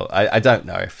can tell, I don't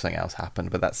know if something else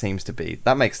happened, but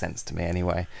that makes sense to me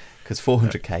anyway, because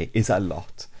 400k is a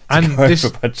lot to go over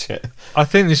budget. I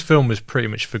think this film was pretty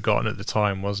much forgotten at the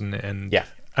time, wasn't it?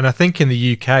 And I think in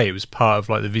the UK it was part of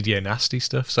like the Video Nasty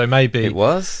stuff. So maybe it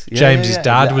was. James's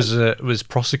dad was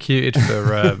prosecuted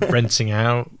for renting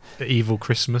out Evil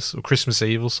Christmas or Christmas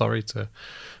Evil, to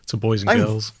boys and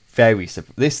girls. Very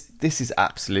this is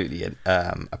absolutely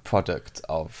a product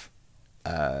of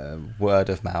word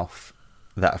of mouth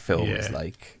that a film is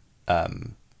like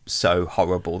so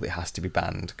horrible that it has to be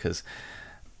banned, because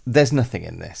there's nothing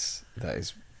in this that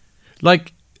is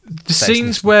like the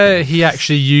scenes where he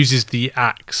actually uses the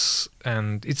axe,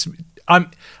 and I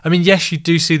mean, yes, you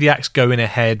do see the axe going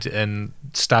ahead and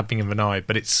stabbing him in the eye,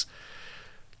 but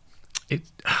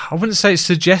I wouldn't say it's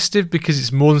suggestive, because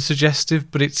it's more than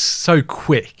suggestive, but it's so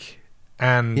quick,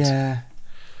 and yeah.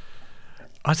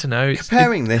 I don't know.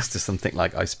 Comparing this to something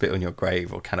like I Spit on Your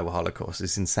Grave or Cannibal Holocaust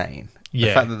is insane. Yeah.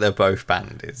 The fact that they're both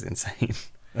banned is insane,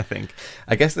 I think.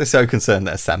 I guess they're so concerned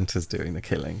that Santa's doing the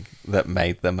killing that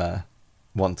made them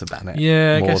want to ban it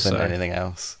more than anything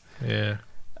else. Yeah.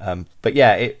 But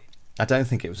yeah, I don't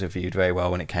think it was reviewed very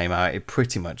well when it came out. It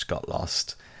pretty much got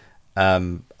lost.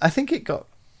 I think it got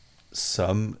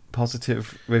some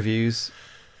positive reviews,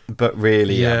 but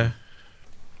really,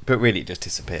 it just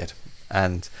disappeared.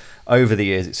 And over the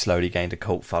years, it slowly gained a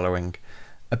cult following.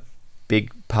 A big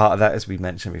part of that, as we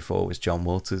mentioned before, was John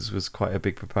Waters was quite a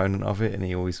big proponent of it, and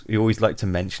he always liked to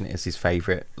mention it as his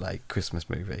favourite Christmas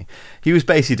movie. He was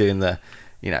basically doing the,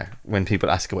 when people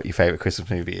ask what your favourite Christmas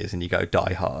movie is, and you go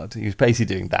Die Hard, he was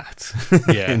basically doing that.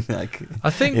 Yeah, in, I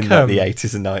think in the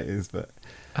 80s and 90s, but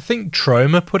I think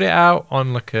Troma put it out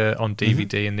on on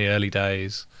DVD in the early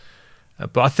days.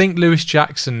 But I think Lewis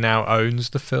Jackson now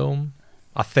owns the film.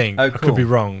 I think. Oh, I cool. could be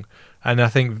wrong. And I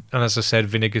think, and as I said,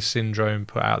 Vinegar Syndrome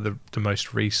put out the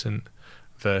most recent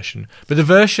version. But the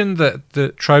version that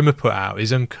Troma put out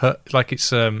is uncut. Like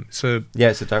it's a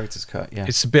director's cut. Yeah,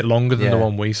 it's a bit longer than the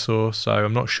one we saw, so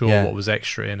I'm not sure what was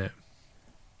extra in it.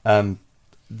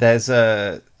 There's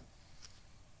a.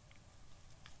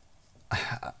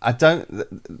 I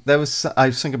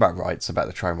was thinking about rights about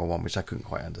the Troma one, which I couldn't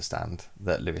quite understand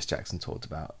that Lewis Jackson talked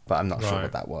about, but I'm not sure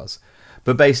what that was.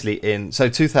 But basically,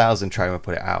 2000 Troma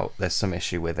put it out. There's some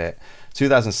issue with it.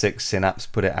 2006 Synapse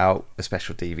put it out, a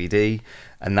special DVD,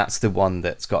 and that's the one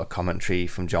that's got a commentary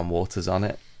from John Waters on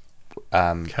it,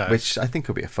 which I think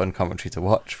would be a fun commentary to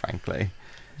watch, frankly.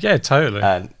 Yeah, totally.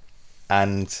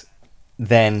 And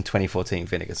then 2014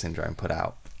 Vinegar Syndrome put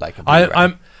out like a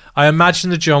Blu-ray. I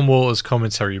imagine the John Waters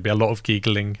commentary would be a lot of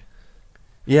giggling.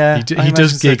 Yeah, he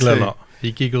does giggle a lot.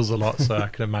 He giggles a lot, so I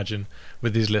can imagine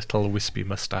with his little wispy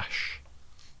moustache.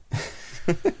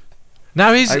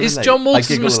 Now, is John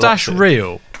Waters' moustache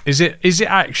real? Is it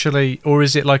actually, or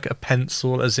is it like a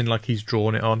pencil, as in like he's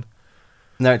drawn it on?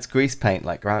 No, it's grease paint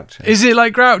like Groucho. Is it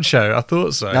like Groucho? I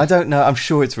thought so. No, I don't know. I'm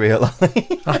sure it's real.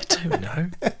 I don't know.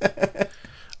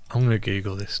 I'm going to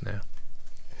Google this now.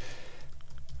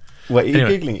 What you're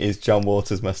Googling, is John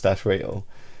Waters' moustache real?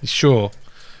 Sure.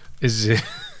 Is it?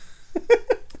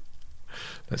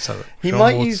 Let's have it. He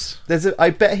might use.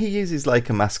 I bet he uses like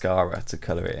a mascara to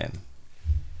colour it in.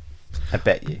 I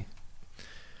bet you.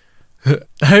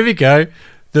 Here we go.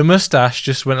 The moustache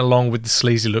just went along with the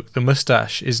sleazy look. The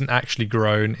moustache isn't actually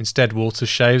grown. Instead, Waters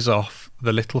shaves off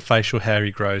the little facial hair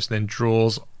he grows, then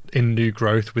draws in new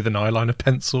growth with an eyeliner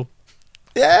pencil.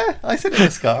 Yeah, I said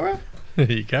mascara.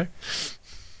 There you go.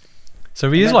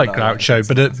 So he is like Groucho,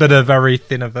 but a very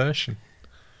thinner version.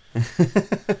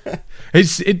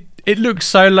 It looks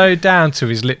so low down to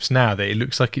his lips now that it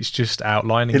looks like it's just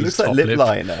outlining. It looks like lip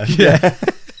liner. Yeah.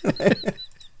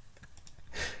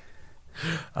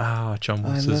 John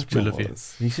Waters, we love you.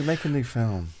 You should make a new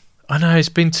film. I know, it's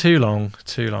been too long.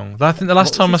 I think the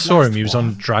last time I saw him, he was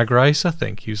on Drag Race. I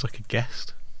think he was like a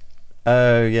guest.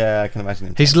 Oh yeah, I can imagine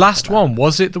him. His last one,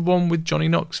 was it the one with Johnny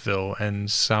Knoxville and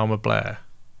Salma Blair?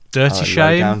 Dirty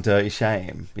Shame. Down Dirty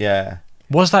Shame. Yeah.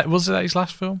 Was that his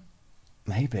last film?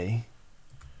 Maybe.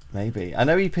 I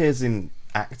know he appears in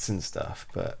acts and stuff,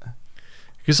 but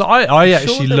because I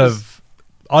actually love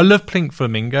Pink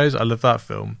Flamingos. I love that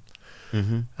film.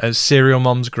 Mm-hmm. Serial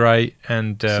Mom's great,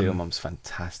 and Serial Mom's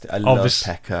fantastic. I love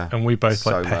Pekka, and we both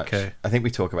so like Pekka. Much. I think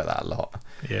we talk about that a lot.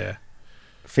 Yeah.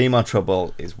 Female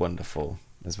Trouble is wonderful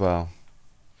as well.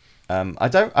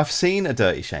 I've seen A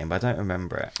Dirty Shame, but I don't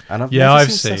remember it. And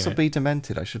I've seen Cecil B.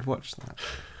 Demented. I should watch that.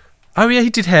 Oh yeah, he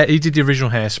did the original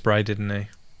Hairspray, didn't he?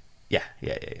 Yeah.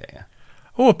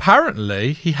 Oh,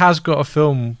 apparently he has got a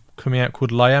film coming out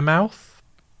called Liarmouth.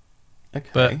 Okay.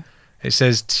 But it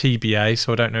says TBA,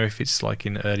 so I don't know if it's like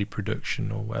in early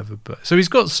production or whatever. But so he's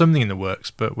got something in the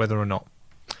works, but whether or not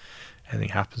anything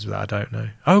happens with that, I don't know.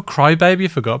 Oh, Crybaby, I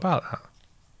forgot about that.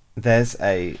 There's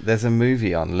a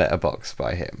movie on Letterboxd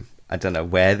by him. I don't know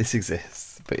where this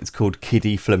exists, but it's called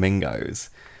Kiddie Flamingos.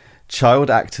 Child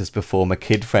actors perform a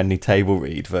kid-friendly table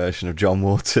read version of John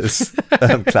Waters'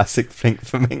 classic Pink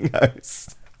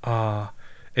Flamingos.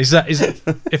 Is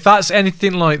if that's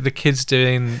anything like the kids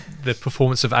doing the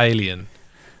performance of Alien,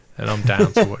 then I'm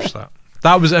down to watch that.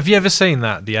 Have you ever seen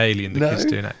that? The Alien, the kids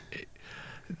doing it.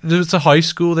 there was a high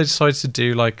school. They decided to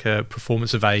do like a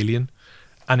performance of Alien,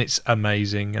 and it's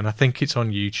amazing. And I think it's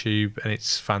on YouTube, and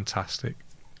it's fantastic.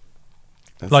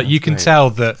 Like you can tell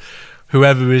that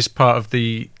whoever is part of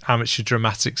the amateur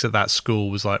dramatics at that school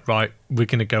was like, right, we're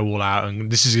going to go all out,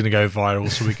 and this is going to go viral,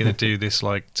 so we're going to do this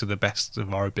like to the best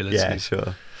of our abilities. Yeah,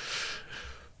 sure.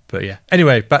 But yeah.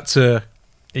 Anyway, back to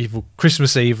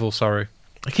Christmas Evil. Sorry,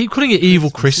 I keep calling it Evil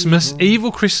Christmas.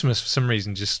 Evil Christmas for some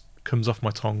reason just comes off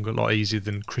my tongue a lot easier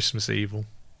than Christmas Evil.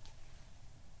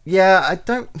 Yeah,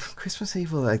 Christmas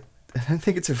Evil. I don't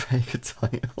think it's a very good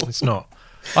title. It's not.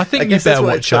 I think you better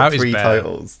watch out. Three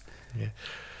titles. Yeah.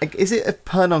 Like, is it a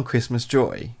pun on Christmas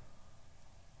Joy?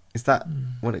 Is that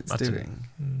what it's doing?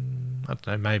 I don't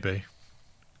know. Maybe.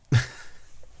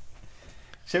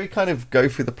 Shall we kind of go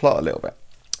through the plot a little bit?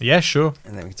 Yeah, sure.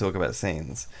 And then we can talk about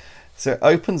scenes. So it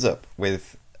opens up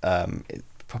with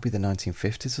probably the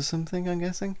 1950s or something, I'm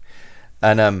guessing.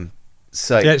 And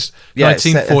so yeah, it's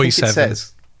 1947.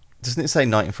 Doesn't it say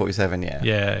 1947? Yeah.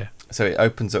 Yeah. So it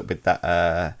opens up with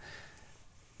that.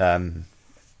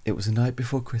 It was the night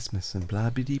before Christmas and blah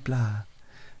blah blah.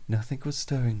 Nothing was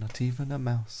stirring, not even a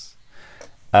mouse.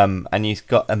 And you've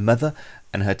got a mother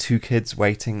and her 2 kids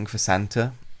waiting for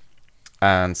Santa.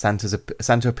 And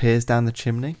Santa appears down the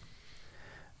chimney.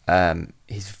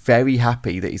 He's very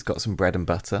happy that he's got some bread and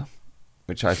butter,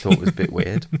 which I thought was a bit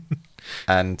weird.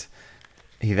 And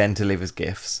he then delivers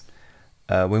gifts.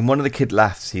 When one of the kids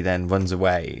laughs, he then runs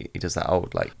away. He does that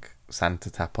old like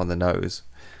Santa tap on the nose.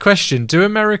 Question: do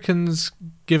Americans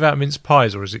give out mince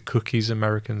pies, or is it cookies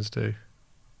Americans do?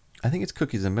 I think it's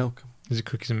cookies and milk. Is it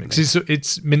cookies and milk? 'Cause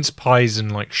it's mince pies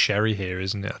and like sherry here,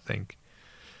 isn't it? I think.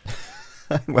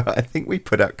 Well, I think we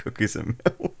put out cookies and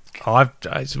milk.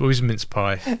 It's always mince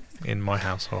pie in my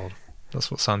household. That's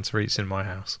what Santa eats in my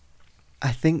house.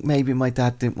 I think maybe my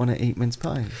dad didn't want to eat mince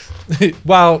pies.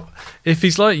 Well, if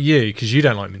he's like you, because you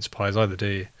don't like mince pies either, do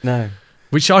you? No.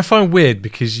 Which I find weird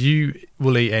because you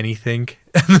will eat anything,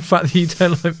 and the fact that you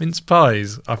don't like mince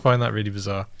pies, I find that really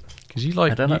bizarre. Because I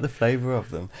don't like the flavour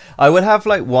of them. I would have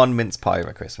like one mince pie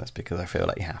at Christmas because I feel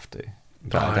like you have to,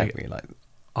 but I don't really like them.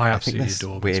 I absolutely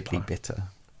adore mince weirdly pie. bitter.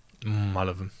 I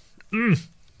love them.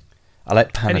 I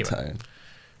like panettone. Anyway,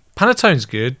 panettone's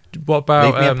good. What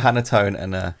about leave me a panettone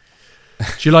and a?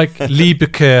 Do you like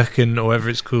Lieberkirchen or whatever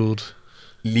it's called?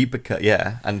 Lieberkirchen,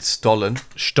 yeah, and Stollen,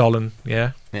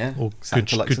 yeah, yeah. Or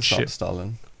Santa likes good a shit.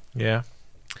 Stollen. Yeah.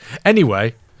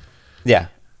 Anyway, yeah.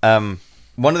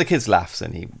 One of the kids laughs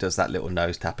and he does that little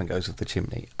nose tap and goes up the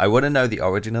chimney. I want to know the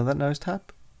origin of that nose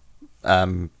tap.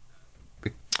 What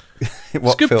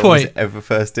good film point. was it ever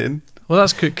first in? Well,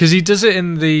 that's good because he does it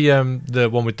in the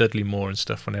one with Dudley Moore and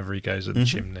stuff. Whenever he goes up the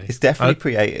chimney, It's definitely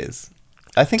pre-80s.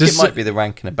 I think it might be the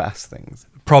Rankin and Bass things.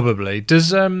 Probably.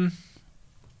 Does Tim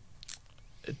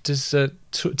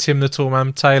the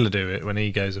Tallman Taylor do it when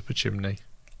he goes up a chimney?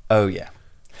 Oh yeah,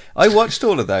 I watched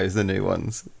all of those, the new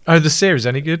ones. Oh, the series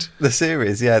any good? The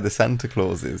series, yeah, the Santa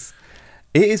Clauses.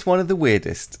 It is one of the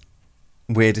weirdest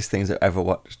things I've ever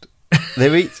watched.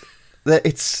 They're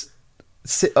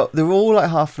all like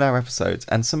half-an-hour episodes,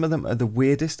 and some of them are the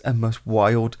weirdest and most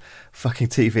wild fucking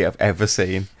TV I've ever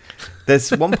seen.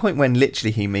 There's one point when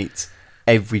literally he meets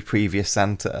every previous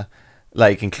Santa,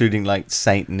 like including like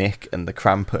Saint Nick and the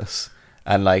Krampus,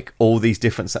 and like all these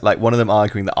different, like one of them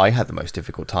arguing that I had the most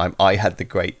difficult time, I had the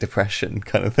Great Depression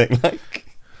kind of thing, like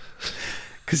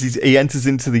because he enters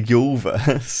into the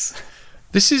Yuleverse.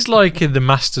 This is like in the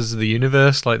Masters of the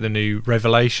Universe, like the new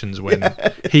Revelations, when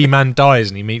He-Man dies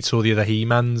and he meets all the other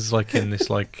He-Mans, like in this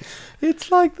like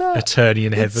it's like that Attorney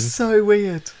in Heaven. It's so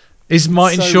weird. Is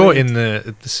Martin Short in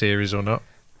the series or not?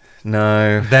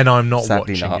 No. Then I'm not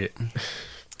sadly watching not.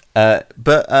 it.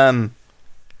 But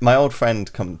my old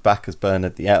friend comes back as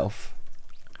Bernard the Elf.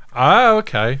 Oh,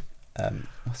 okay.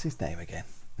 What's his name again?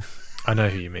 I know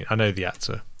who you mean. I know the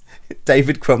actor.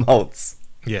 David Krumholtz.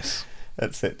 Yes.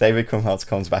 That's it. David Krumholtz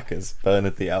comes back as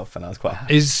Bernard the Elf, and I was quite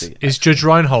happy. Is Judge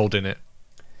Reinhold in it?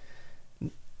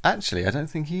 Actually, I don't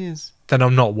think he is. Then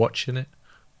I'm not watching it.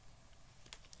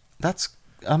 I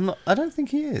don't think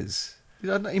he is.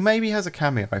 He maybe has a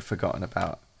cameo I've forgotten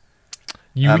about.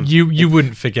 You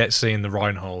wouldn't forget seeing the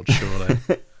Reinhold, surely.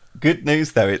 Good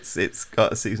news though, it's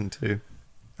got a season 2.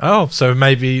 Oh, so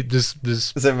maybe there's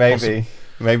so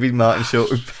maybe Martin Short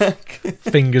will be back.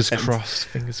 Fingers crossed.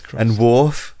 And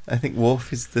Worf, I think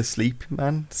Worf is the Sleeping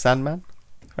Man, Sandman,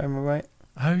 if I remember right.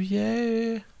 Oh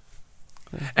yeah.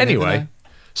 Anyway,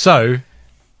 so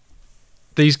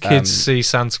these kids see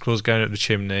Santa Claus going up the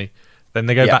chimney, then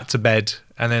they go back to bed,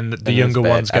 and then the younger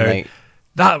ones go,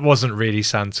 that wasn't really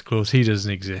Santa Claus. He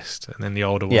doesn't exist. And then the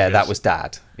older one. Yeah, goes, that was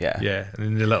Dad. Yeah. Yeah,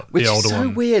 and then Which the older is so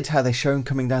one. weird how they show him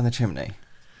coming down the chimney.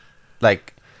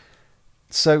 Like,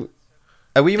 so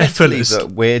are we meant to believe Effortless.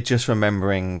 that we're just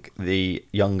remembering the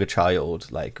younger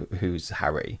child, like who's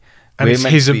Harry? And We're it's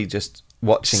meant his, to be just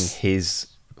watching his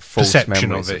false perception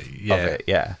memories of it,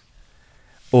 yeah.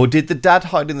 Or did the dad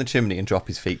hide in the chimney and drop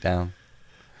his feet down?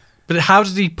 But how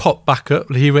did he pop back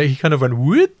up? He kind of went,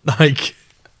 whoop, like...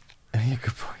 Yeah,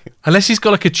 good point. Unless he's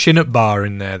got like a chin-up bar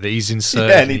in there that he's inserted.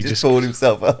 Yeah, and he just pulled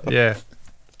himself up. Yeah.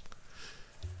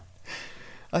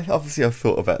 Obviously, I've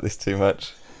thought about this too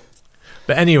much.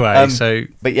 But anyway, so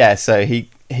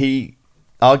he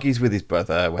argues with his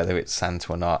brother whether it's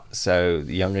Santa or not. So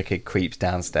the younger kid creeps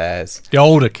downstairs. the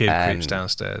older kid and- creeps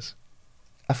downstairs.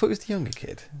 I thought it was the younger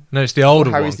kid. No, it's the older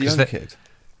one. Harry's the 'cause younger kid.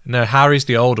 No, Harry's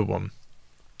the older one.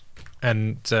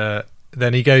 And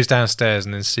then he goes downstairs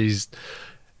and then sees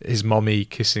his mommy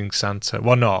kissing Santa.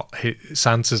 Well, not.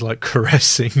 Santa's like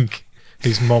caressing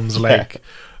his mom's leg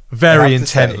very I have to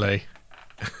say- intently.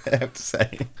 I have to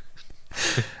say,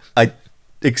 I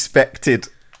expected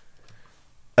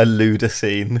a lewder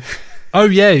scene. Oh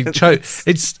yeah,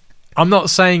 it's. I'm not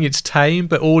saying it's tame,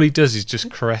 but all he does is just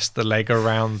caress the leg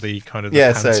around the kind of the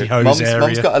Yeah, so pantyhose area.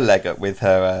 Mom's got a leg up with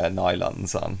her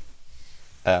nylons on,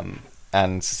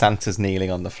 and Santa's kneeling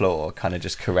on the floor, kind of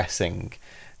just caressing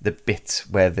the bit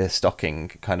where the stocking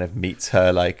kind of meets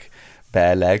her like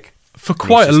bare leg. For And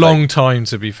quite he's a just, long like, time,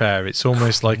 to be fair. It's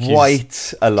almost like he's...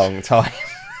 Quite a long time,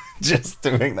 just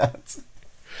doing that.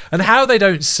 And how they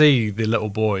don't see the little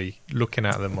boy looking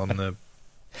at them on the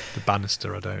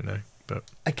banister, I don't know. But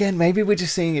Again, maybe we're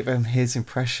just seeing it from his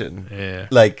impression. yeah.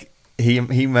 Like he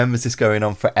remembers this going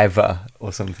on forever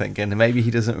or something, and maybe he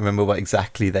doesn't remember what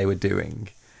exactly they were doing,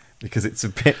 because it's a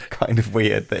bit kind of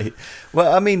weird that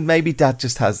well, I mean, maybe Dad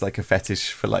just has like a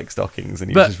fetish for like stockings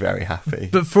and he's just very happy.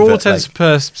 But for all intents like, and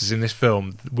purposes in this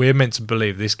film, we're meant to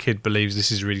believe this kid believes this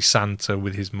is really Santa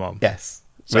with his mom. yes,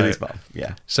 So- with his mum,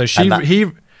 yeah. So And that-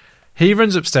 he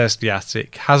runs upstairs to the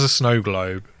attic, has a snow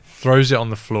globe, throws it on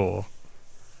the floor,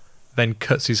 then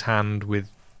cuts his hand with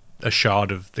a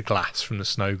shard of the glass from the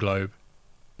snow globe.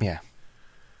 Yeah.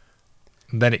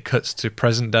 And then it cuts to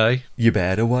present day. You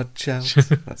better watch out.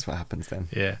 That's what happens then.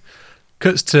 Yeah.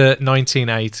 Cuts to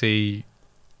 1980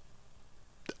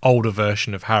 older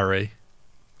version of Harry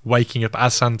waking up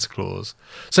as Santa Claus.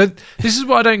 So this is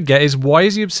what I don't get, is why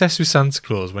is he obsessed with Santa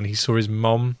Claus when he saw his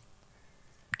mom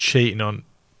cheating on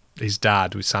his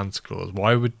dad with Santa Claus?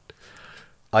 Why would...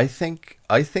 I think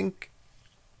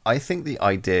the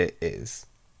idea is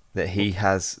that he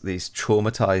has this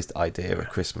traumatized idea of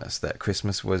Christmas, that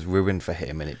Christmas was ruined for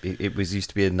him, and it was used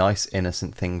to be a nice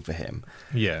innocent thing for him,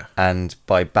 Yeah. and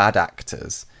by bad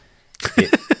actors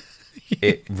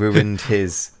it ruined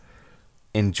his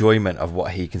enjoyment of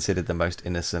what he considered the most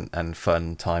innocent and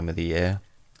fun time of the year.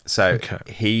 So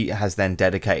he has then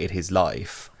dedicated his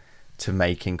life to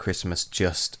making Christmas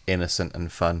just innocent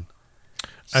and fun.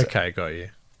 So Okay, got you.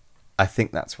 I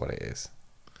think that's what it is.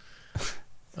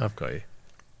 I've got you.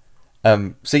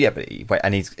 So yeah, but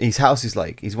and his house is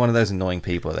like, he's one of those annoying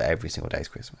people that every single day is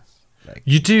Christmas. Like,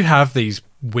 You do have these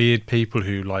weird people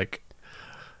who like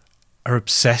are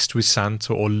obsessed with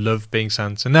Santa or love being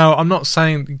Santa. Now, I'm not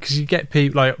saying, because you get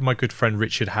people like my good friend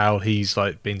Richard Howell, he's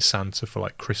like been Santa for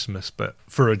like Christmas, but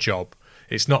for a job.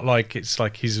 It's not like it's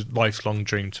like his lifelong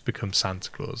dream to become Santa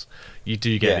Claus. You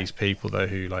do get these people though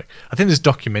who like, I think there's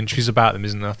documentaries about them,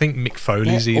 isn't there? I think Mick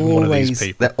Foley's even one of these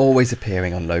people. They're always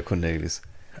appearing on local news.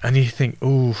 And you think,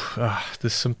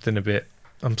 there's something a bit.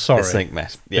 I'm sorry. There's something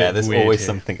yeah, there's weird always here.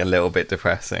 something a little bit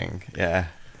depressing. Yeah.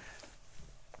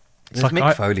 It's The like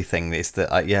Mick Foley thing is that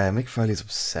Mick Foley's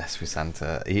obsessed with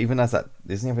Santa. He even has that.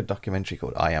 Doesn't he have a documentary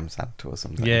called "I Am Santa" or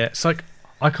something? Yeah, it's like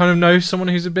I kind of know someone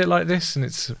who's a bit like this, and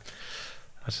it's. I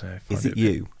don't know. I Is find it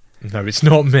you? No, it's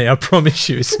not me. I promise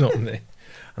you, it's not me.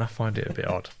 And I find it a bit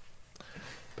odd.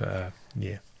 But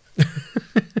yeah.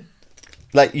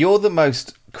 Like, you're the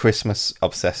most Christmas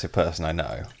obsessive person I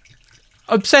know.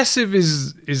 Obsessive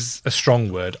is a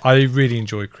strong word. I really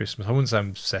enjoy Christmas. I wouldn't say I'm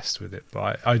obsessed with it,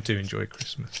 but I do enjoy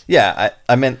Christmas. Yeah,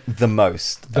 I meant the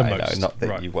most. The I most, know, not that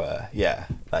right. you were. Yeah,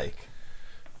 like.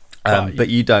 But But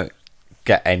you don't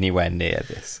get anywhere near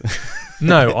this.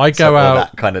 No, I So, go or out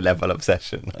that kind of level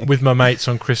obsession. Like. with my mates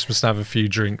on Christmas and have a few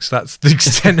drinks. That's the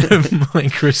extent of my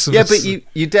Christmas. Yeah, but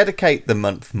you dedicate the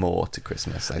month more to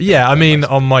Christmas. I think, Yeah, I than mean, most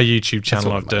on my YouTube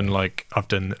channel, what I've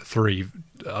done 3.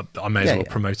 I may as Yeah, well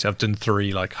yeah. promote it. I've done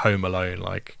 3 like Home Alone,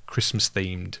 like Christmas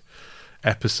themed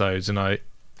episodes, and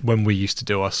when we used to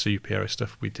do our superhero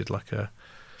stuff, we did like a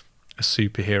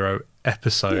superhero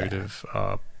episode of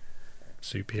our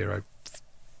superhero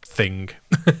thing.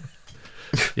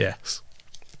 Yes.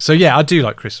 So yeah, I do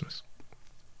like Christmas.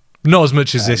 Not as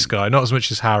much as this guy. Not as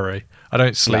much as Harry. I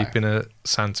don't sleep in a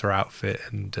Santa outfit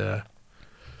and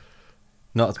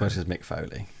not as much as Mick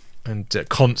Foley. And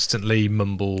constantly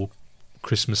mumble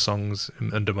Christmas songs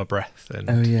under my breath. And,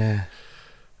 oh yeah.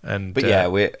 And but yeah,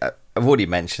 I've already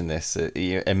mentioned this.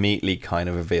 He immediately kind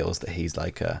of reveals that he's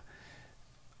like a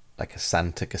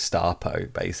Santa Gestapo,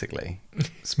 basically,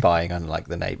 spying on like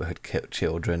the neighborhood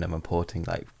children and reporting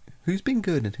like who's been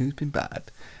good and who's been bad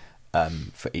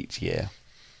for each year.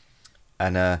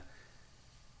 And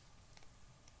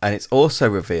it's also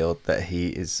revealed that he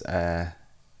is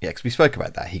because we spoke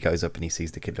about that. He goes up and he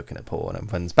sees the kid looking at porn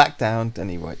and runs back down, and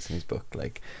he writes in his book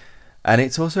like. And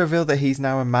it's also revealed that he's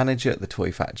now a manager at the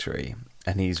toy factory,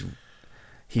 and he's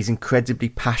incredibly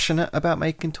passionate about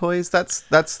making toys. That's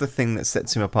the thing that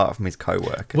sets him apart from his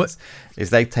co-workers.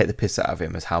 Is they take the piss out of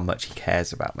him as how much he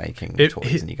cares about making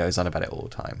toys, and he goes on about it all the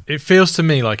time. It feels to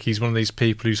me like he's one of these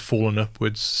people who's fallen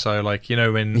upwards. So like, you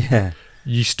know, when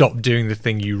you stop doing the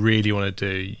thing you really want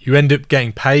to do, you end up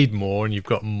getting paid more and you've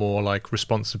got more like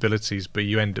responsibilities, but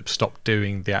you end up stop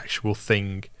doing the actual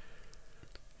thing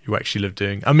you actually love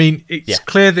doing. I mean, it's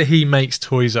clear that he makes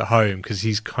toys at home because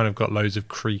he's kind of got loads of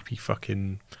creepy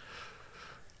fucking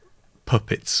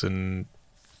puppets and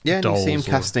dolls. And you see him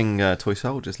casting toy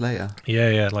soldiers later.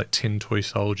 Yeah, like tin toy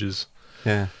soldiers.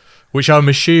 Yeah. Which I'm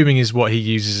assuming is what he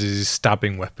uses as his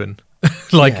stabbing weapon.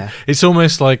 It's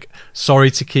almost like, sorry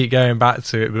to keep going back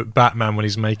to it, but Batman, when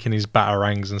he's making his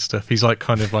batarangs and stuff, he's like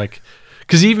kind of like...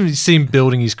 Because even you see him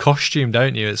building his costume,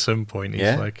 don't you, at some point?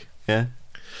 He's like... Yeah.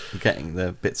 Getting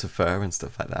the bits of fur and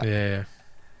stuff like that. Yeah.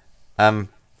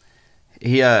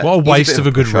 What a waste of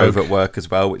a good rogue at work as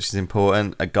well, which is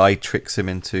important. A guy tricks him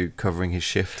into covering his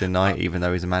shift at night, even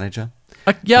though he's a manager.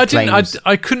 I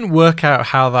couldn't work out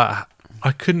how that.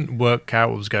 I couldn't work out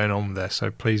what was going on there.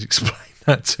 So please explain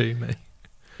that to me.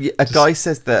 Yeah, a guy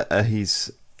says that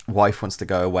his wife wants to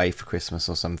go away for Christmas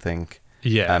or something.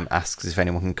 Yeah. Asks if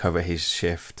anyone can cover his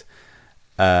shift.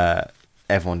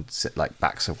 Everyone like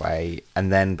backs away,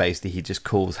 and then basically he just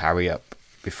calls Harry up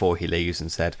before he leaves and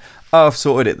said, "Oh, I've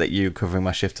sorted it that you covering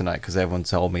my shift tonight because everyone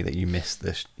told me that you missed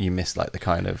like the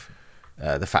kind of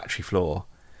the factory floor."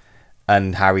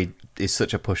 And Harry is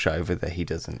such a pushover that he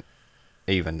doesn't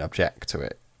even object to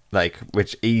it. Like,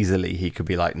 which easily he could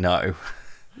be like, no,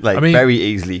 very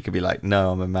easily he could be like,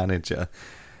 no, I'm a manager.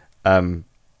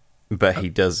 But he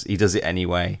does it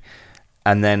anyway,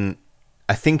 and then.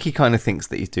 I think he kind of thinks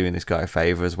that he's doing this guy a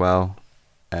favour as well,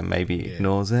 and maybe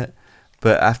ignores it.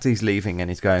 But after he's leaving and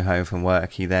he's going home from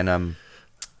work, they're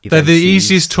the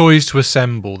easiest toys to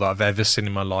assemble that I've ever seen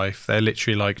in my life. They're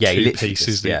literally like two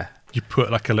pieces. You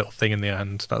put like a little thing in the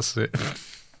end. That's it.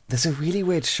 There's a really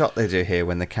weird shot they do here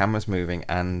when the camera's moving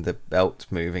and the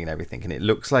belt's moving and everything, and it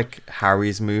looks like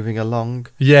Harry's moving along.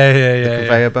 The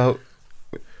conveyor belt.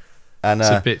 And,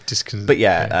 it's a bit disconcerting.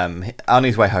 But on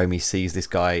his way home, he sees this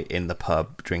guy in the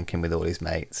pub drinking with all his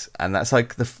mates, and that's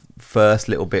like the first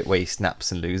little bit where he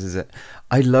snaps and loses it.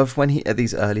 I love when at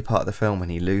these early part of the film when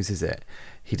he loses it,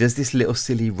 he does this little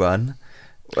silly run.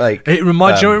 Like it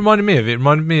reminded me of. It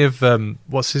reminded me of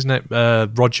what's his name,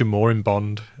 Roger Moore in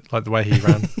Bond, like the way he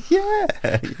ran.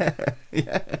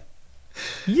 Yeah.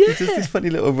 He does this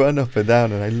funny little run up and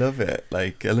down, and I love it.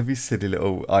 Like I love his silly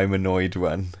little I'm annoyed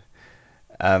run.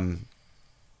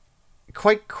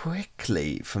 Quite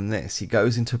quickly from this, he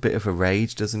goes into a bit of a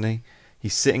rage, doesn't he?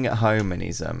 He's sitting at home and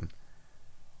he's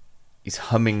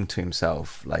humming to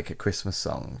himself like a Christmas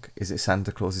song. Is it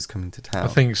Santa Claus is Coming to Town? I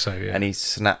think so, yeah. And he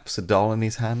snaps a doll in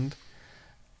his hand.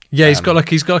 Yeah, he's got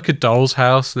like a doll's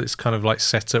house that's kind of like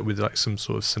set up with like some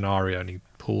sort of scenario, and he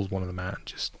pulls one of them out and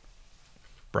just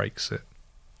breaks it.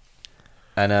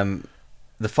 And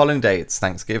the following day, it's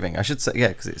Thanksgiving. I should say,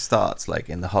 because it starts like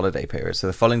in the holiday period. So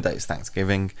the following day is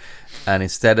Thanksgiving, and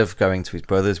instead of going to his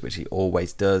brother's, which he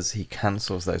always does, he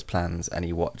cancels those plans and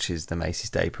he watches the Macy's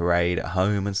Day Parade at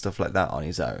home and stuff like that on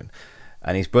his own.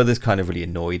 And his brother's kind of really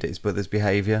annoyed at his brother's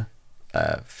behaviour,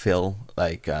 Phil.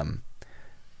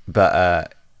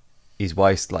 But his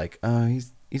wife's like, oh,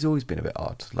 he's always been a bit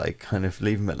odd. Like, kind of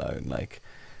leave him alone. Like.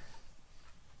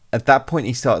 At that point,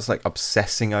 he starts like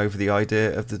obsessing over the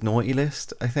idea of the naughty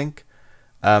list. I think,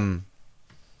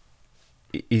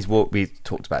 we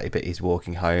talked about it a bit. He's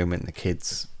walking home, and the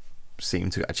kids seem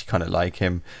to actually kind of like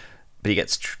him. But he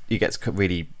gets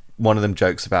really. One of them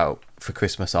jokes about, for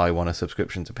Christmas I want a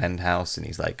subscription to Penthouse, and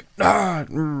he's like,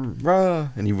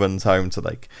 and he runs home to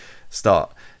like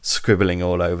start scribbling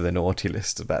all over the naughty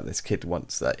list about this kid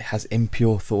that has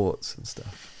impure thoughts and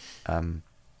stuff.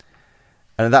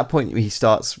 And at that point, he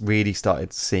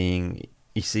started seeing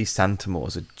you see Santa more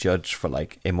as a judge for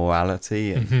like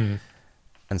immorality and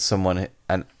someone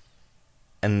and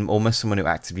almost someone who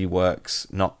actively works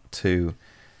not to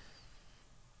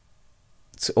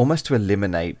almost to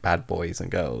eliminate bad boys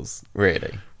and girls,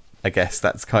 really. I guess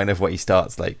that's kind of what he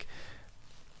starts like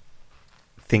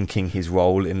thinking his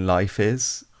role in life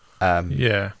is.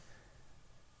 Yeah.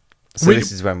 So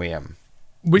this is when we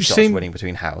which starts scene running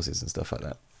between houses and stuff like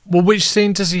that. Well, which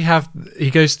scene does he have?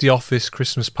 He goes to the office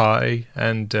Christmas party,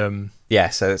 and yeah,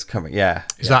 so it's coming. Yeah,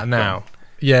 is that now?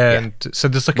 Yeah, and so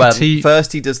there's like well, a tea.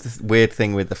 First, he does the weird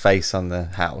thing with the face on the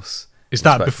house. Is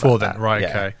that before then? Right. Yeah.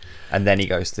 Okay. And then he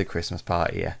goes to the Christmas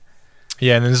party. Yeah.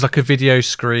 Yeah, and there's like a video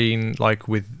screen, like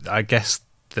with I guess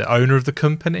the owner of the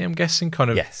company. I'm guessing,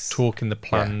 kind of talking the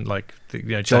plan, like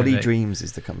Jolly Dreams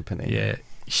is the company. Yeah,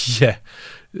 yeah,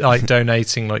 like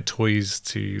donating like toys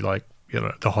to like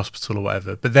the hospital or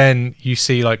whatever. But then you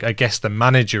see like I guess the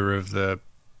manager of the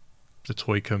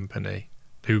toy company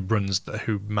who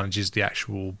manages the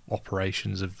actual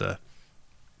operations of the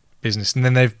business, and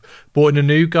then they've brought in a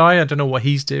new guy. I don't know what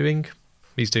he's doing.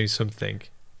 He's doing something.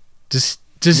 Does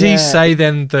he say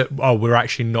then that we're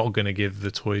actually not going to give the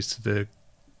toys to the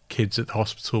kids at the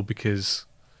hospital because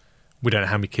we don't know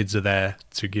how many kids are there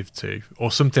to give to, or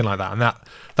something like that? And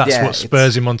that's what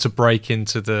spurs him on to break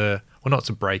into the, well, not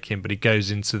to break in, but he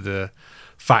goes into the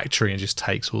factory and just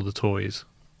takes all the toys.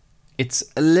 It's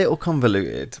a little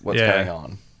convoluted what's going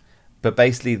on, but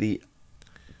basically the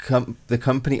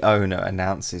company owner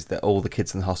announces that all the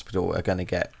kids in the hospital are going to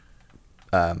get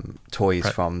toys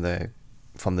from the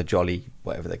Jolly,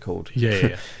 whatever they're called,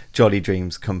 Jolly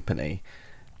Dreams company,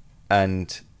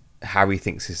 and Harry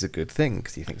thinks it's a good thing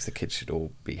because he thinks the kids should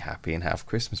all be happy and have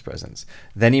Christmas presents.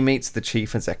 Then he meets the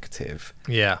chief executive,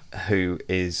 who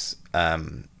is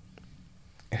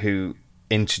who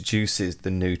introduces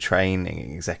the new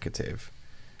training executive,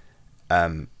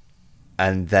 and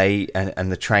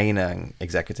the training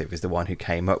executive is the one who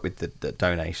came up with the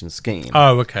donation scheme.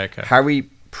 Oh, okay. Harry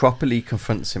properly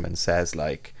confronts him and says,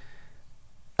 like,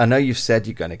 I know you've said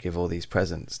you're going to give all these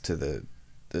presents to the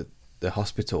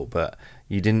hospital, but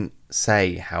you didn't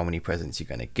say how many presents you're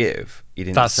going to give. You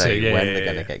didn't say when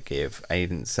they're going to give, and you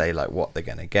didn't say like what they're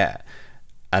going to get.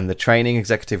 And the training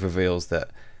executive reveals that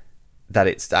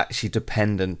it's actually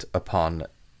dependent upon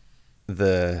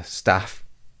the staff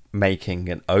making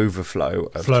an overflow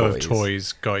of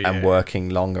toys and working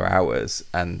longer hours,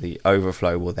 and the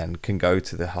overflow can go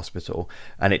to the hospital,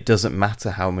 and it doesn't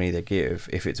matter how many they give.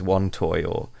 If it's 1 toy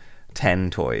or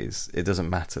 10 toys, it doesn't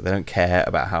matter. They don't care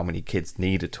about how many kids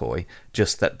need a toy,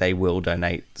 just that they will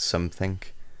donate something.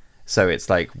 So it's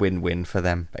like win-win for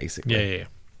them, basically. Yeah.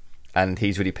 And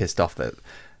he's really pissed off that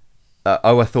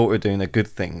I thought we were doing a good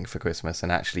thing for Christmas,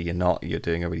 and actually you're not. You're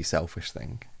doing a really selfish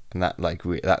thing. And that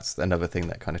that's another thing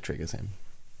that kind of triggers him,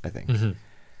 I think. Mm-hmm.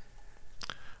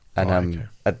 And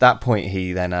at that point,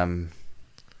 he then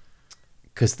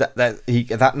because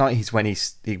that night he's when he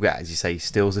as you say, he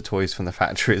steals the toys from the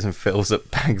factories and fills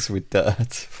up bags with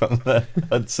dirt from the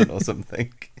Hudson or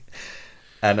something.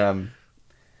 And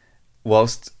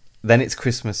whilst then it's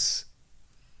Christmas.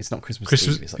 It's not Christmas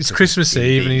Eve. It's Christmas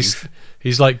Eve, and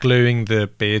he's like gluing the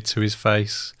beard to his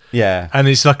face. Yeah, and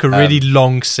it's like a really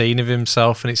long scene of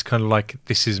himself, and it's kind of like,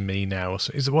 this is me now. Or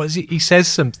so, what is he? He says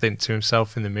something to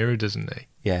himself in the mirror, doesn't he?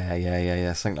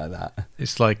 Yeah, something like that.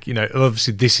 It's like,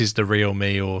 obviously this is the real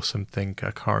me or something. I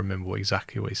can't remember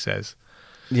exactly what he says.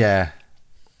 Yeah,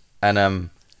 and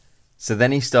so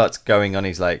then he starts going on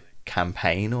his like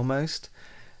campaign almost.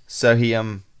 So he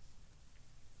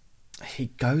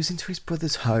goes into his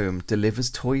brother's home, delivers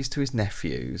toys to his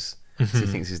nephews. So he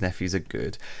thinks his nephews are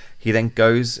good. He then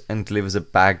goes and delivers a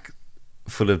bag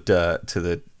full of dirt to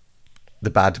the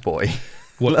bad boy.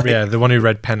 The one who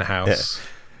read Penthouse.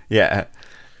 Yeah.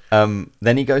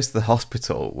 Then he goes to the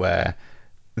hospital where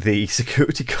the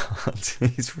security guard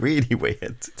is really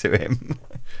weird to him.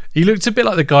 He looked a bit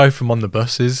like the guy from On the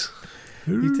Buses.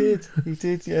 He did,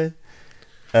 yeah.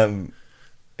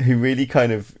 Who really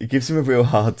kind of, it gives him a real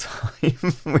hard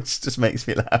time, which just makes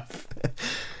me laugh.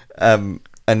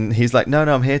 And he's like, no,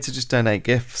 I'm here to just donate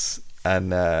gifts.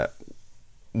 And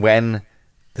when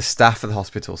the staff of the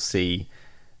hospital see,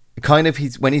 when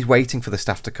he's waiting for the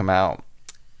staff to come out,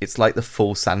 it's like the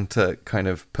full Santa kind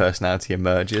of personality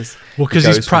emerges. Well, because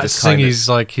he's practicing his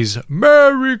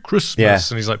Merry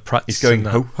Christmas, and he's like practicing. He's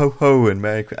going ho ho ho and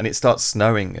Merry Christmas, and it starts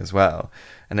snowing as well.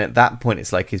 And at that point,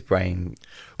 it's like his brain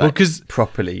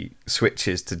properly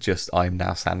switches to just, I'm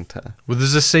now Santa. Well,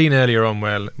 there's a scene earlier on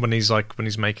where when he's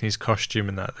making his costume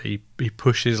and that he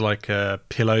pushes like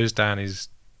pillows down his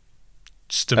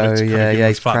stomach to kind of give him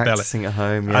his fat practicing belly. At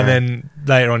home, and then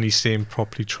later on you see him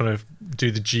properly trying to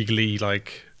do the jiggly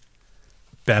like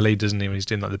belly, doesn't he? When he's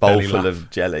doing like the bowl belly full laugh. of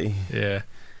jelly. Yeah.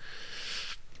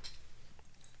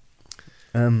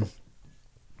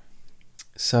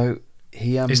 So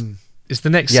he It's the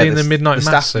next scene, the midnight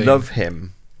the mass staff scene. love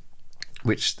him,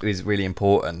 which is really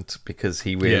important because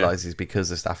he realizes because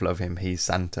the staff love him, he's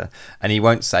Santa, and he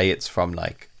won't say it's from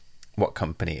like what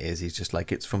company it is. He's just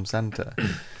like, it's from Santa.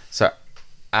 So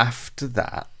after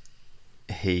that,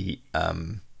 he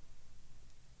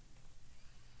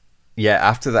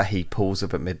he pulls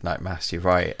up at midnight mass. You're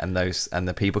right, and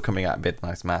the people coming out at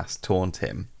midnight mass taunt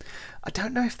him. I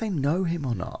don't know if they know him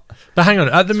or not. But hang on,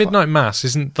 at the midnight mass,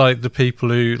 isn't like the people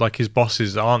who like his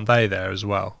bosses, aren't they there as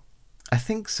well? I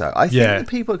think so. I think the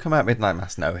people who come out at midnight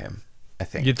mass know him. I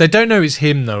think Yeah, they don't know it's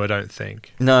him though. I don't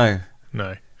think. no,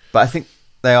 No. but I think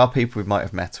they are people we might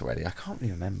have met already. I can't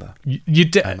really remember. You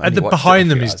only at the watched it behind a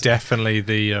them few is hours. definitely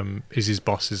the is his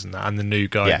bosses and that, and the new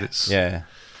guy that's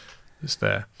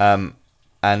there.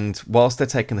 And whilst they're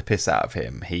taking the piss out of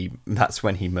him, that's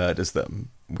when he murders them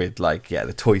with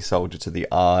the toy soldier to the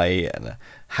eye and a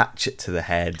hatchet to the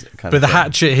head. But the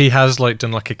hatchet he has like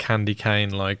done like a candy cane,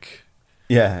 like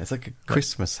it's like a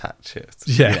Christmas hatchet.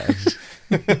 yeah.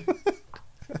 You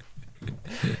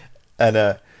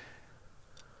know?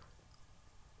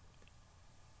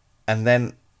 and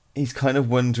then he's kind of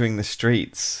wandering the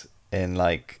streets in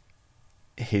like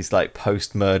his like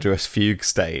post-murderous fugue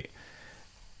state.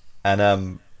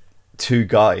 And two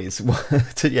guys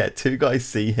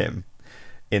see him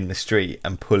in the street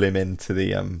and pull him into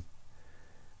the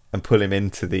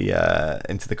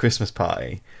Christmas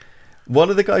party.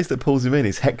 One of the guys that pulls him in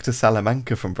is Hector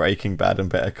Salamanca from Breaking Bad and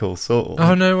Better Call Saul.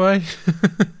 Oh no way.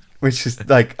 Which is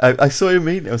like, I saw him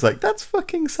eat, I was like, that's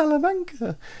fucking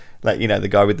Salamanca, like, you know, the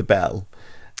guy with the bell.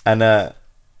 And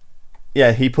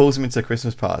he pulls him into a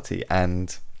Christmas party,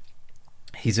 and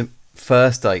he's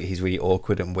first like he's really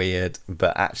awkward and weird,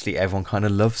 but actually everyone kind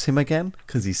of loves him again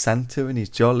because he's Santa and he's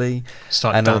jolly.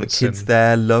 Start all the dancing. kids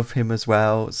there love him as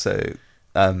well. So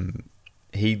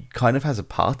he kind of has a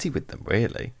party with them,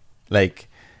 really. Like,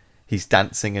 he's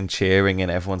dancing and cheering and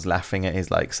everyone's laughing at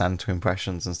his like Santa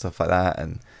impressions and stuff like that.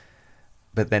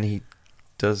 But then he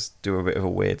does do a bit of a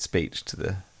weird speech to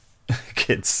the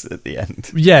kids at the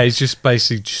end. Yeah, he's just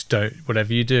basically don't,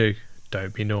 whatever you do,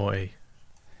 don't be naughty.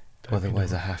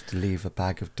 Otherwise, I have to leave a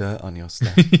bag of dirt on your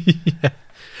stuff.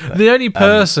 The only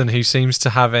person who seems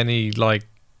to have any like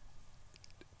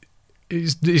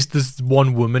is this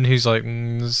one woman who's like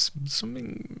there's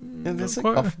something. Yeah, there's not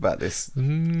something quite off about this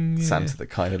yeah. Santa that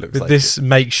kind of looks with like this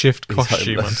makeshift he's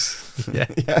costume on. homeless.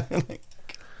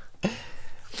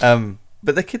 Yeah.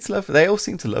 But the kids they all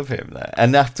seem to love him there.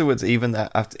 And afterwards, even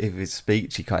after his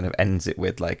speech, he kind of ends it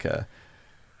with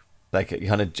he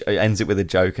kind of ends it with a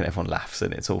joke, and everyone laughs,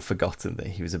 and it's all forgotten that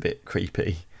he was a bit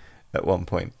creepy at one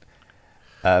point.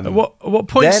 At what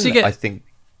point does he get? I think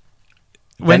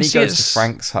when then he goes gets to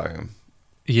Frank's home,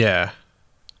 yeah,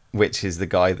 which is the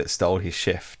guy that stole his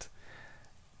shift.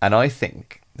 And I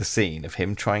think the scene of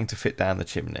him trying to fit down the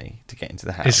chimney to get into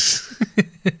the house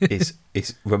is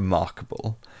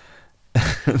remarkable.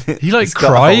 He like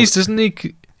cries, doesn't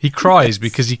he? He cries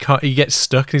because he can't. He gets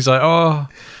stuck, and he's like, oh.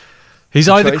 He's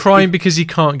either crying because he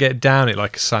can't get down it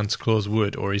like a Santa Claus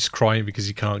would, or he's crying because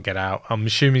he can't get out. I'm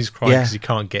assuming he's crying because he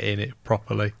can't get in it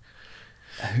properly.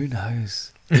 Who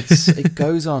knows? It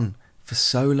goes on for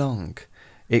so long.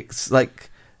 It's like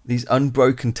these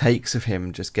unbroken takes of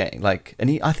him just getting like,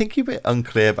 and I think he's a bit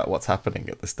unclear about what's happening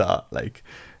at the start. Like,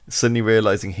 suddenly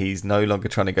realizing he's no longer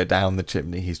trying to go down the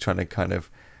chimney; he's trying to kind of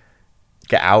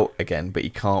get out again, but he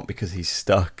can't because he's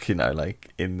stuck, you know,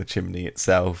 like in the chimney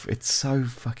itself. It's so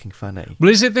fucking funny. Well,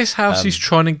 is it this house he's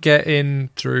trying to get in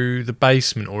through the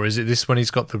basement, or is it this when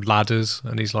he's got the ladders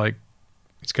and he's going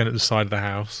at the side of the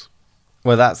house?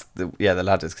 Well, that's the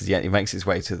ladders, because he makes his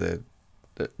way to the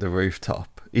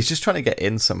rooftop. He's just trying to get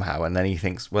in somehow, and then he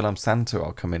thinks, well, I'm Santa,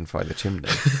 I'll come in via the chimney.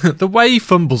 The way he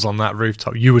fumbles on that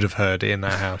rooftop, you would have heard it in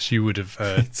that house. You would have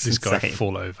heard this guy insane.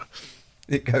 fall over.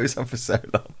 It goes on for so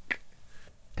long.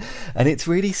 And it's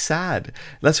really sad.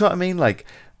 That's what I mean. Like,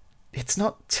 it's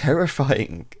not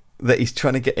terrifying that he's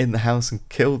trying to get in the house and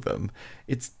kill them.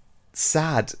 It's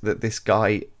sad that this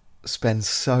guy spends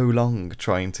so long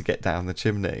trying to get down the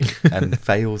chimney and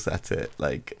fails at it.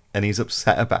 Like, and he's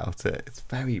upset about it. It's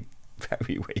very,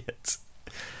 very weird.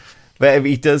 But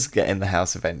he does get in the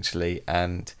house eventually,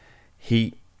 and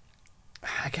I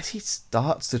guess he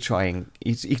starts to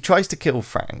he tries to kill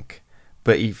Frank,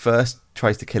 but he first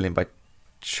tries to kill him by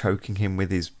choking him with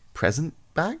his present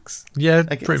bags. Yeah,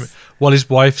 pretty much. While his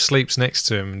wife sleeps next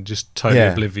to him and just totally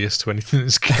oblivious to anything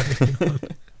that's going on.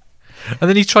 And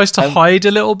then he tries to hide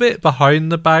a little bit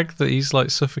behind the bag that he's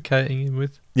like suffocating him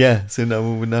with. Yeah, so no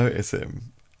one would notice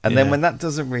him. And then when that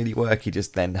doesn't really work, he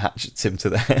just then hatchets him to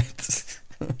the head.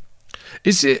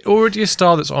 Is it already a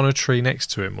star that's on a tree next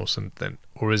to him or something?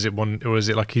 Or is it one? Or is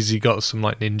it like, has he got some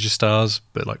like ninja stars,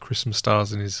 but like Christmas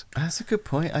stars in his? That's a good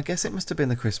point. I guess it must have been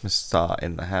the Christmas star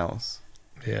in the house.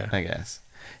 Yeah, I guess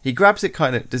he grabs it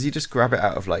kind of. Does he just grab it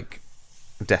out of like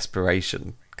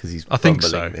desperation because he's? I think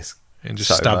so. This and just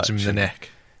so stabs him much in the and neck.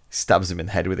 Stabs him in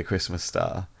the head with a Christmas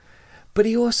star. But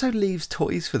he also leaves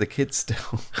toys for the kids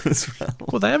still as well.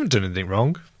 Well, they haven't done anything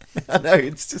wrong. I know,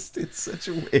 it's such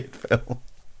a weird film.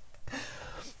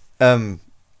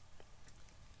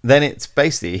 Then it's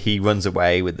basically he runs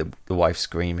away with the wife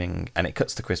screaming, and it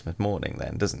cuts to Christmas morning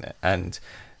then, doesn't it? And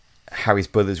Harry's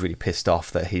brother's really pissed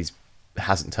off that he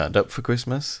hasn't turned up for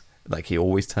Christmas. Like, he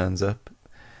always turns up.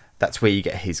 That's where you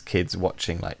get his kids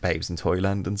watching like Babes in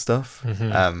Toyland and stuff.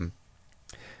 Mm-hmm.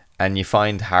 And you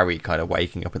find Harry kind of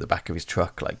waking up at the back of his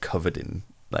truck, like covered in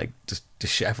like just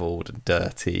dishevelled and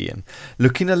dirty, and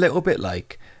looking a little bit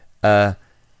like,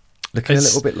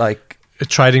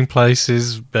 Trading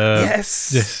Places. Yes,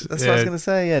 that's what I was going to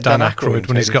say. Yeah, Dan Aykroyd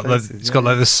when he's got got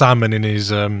like the salmon in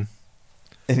his in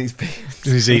his beard,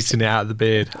 and he's eating it out of the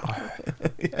beard.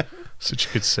 Yeah. Such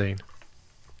a good scene.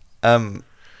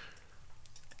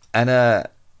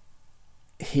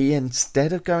 He,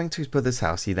 instead of going to his brother's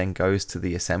house, he then goes to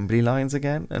the assembly lines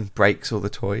again and breaks all the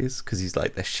toys because he's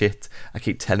like, they're shit. I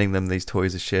keep telling them these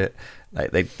toys are shit. Like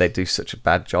they do such a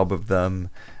bad job of them.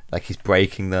 Like, he's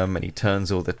breaking them, and he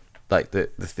turns all the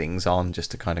things on just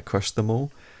to kind of crush them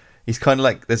all. He's kind of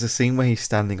like, there's a scene where he's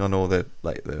standing on all the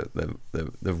like the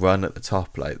run at the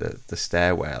top, like the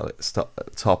stairwell at the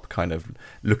top, kind of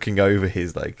looking over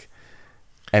his like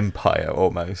empire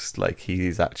almost, like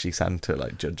he's actually Santa,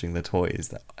 like judging the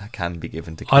toys that can be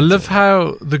given to kids. I love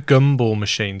how the gumball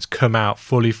machines come out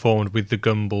fully formed with the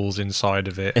gumballs inside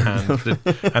of it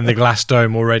and the glass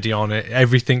dome already on it.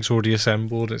 Everything's already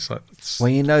assembled. It's like, well,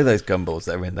 you know, those gumballs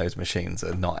that are in those machines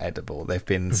are not edible. They've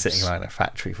been sitting around a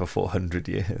factory for 400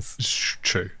 years.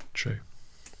 True.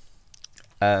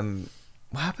 What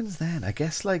happens then? I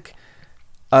guess like,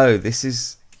 oh, this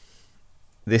is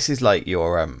like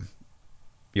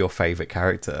your favourite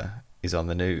character is on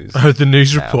the news. Oh, the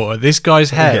news now. reporter. This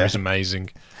guy's hair is amazing.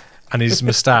 And his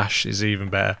moustache is even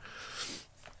better.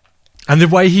 And the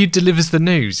way he delivers the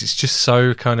news, it's just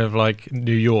so kind of like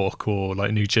New York or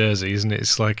like New Jersey, isn't it?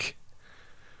 It's like...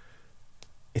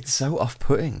 It's so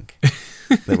off-putting,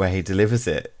 the way he delivers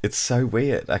it. It's so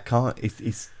weird. I can't...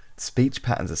 His speech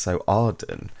patterns are so odd,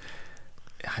 and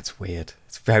it's weird.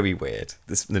 It's very weird,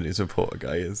 the news reporter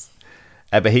guy is.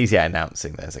 But he's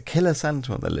announcing there's a killer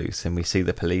Santa on the loose, and we see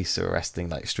the police are arresting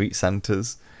like street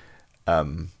Santas,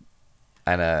 and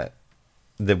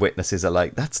the witnesses are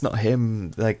like, "That's not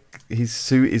him. Like, his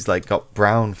suit is like got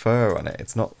brown fur on it.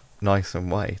 It's not nice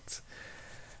and white."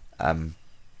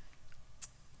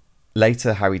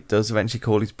 Later, Harry does eventually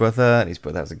call his brother, and his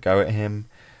brother has a go at him.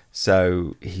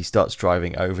 So he starts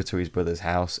driving over to his brother's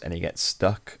house, and he gets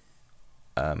stuck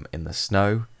in the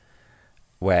snow,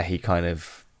 where he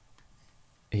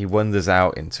wanders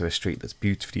out into a street that's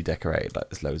beautifully decorated. Like,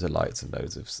 there's loads of lights and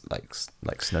loads of like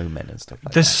snowmen and stuff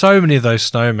like that. There's so many of those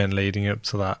snowmen leading up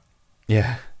to that.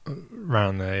 Yeah.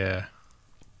 Around there,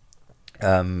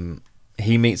 yeah.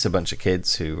 He meets a bunch of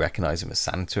kids who recognise him as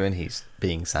Santa, and he's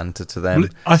being Santa to them.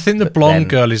 I think the blonde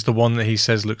girl is the one that he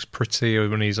says looks pretty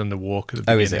when he's on the walk at the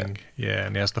beginning. Is it? Yeah,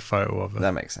 and he has the photo of her.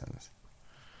 That makes sense.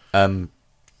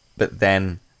 But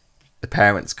then the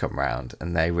parents come round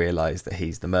and they realise that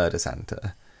he's the murder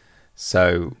Santa.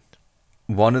 So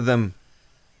one of them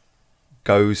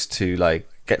goes to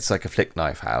gets a flick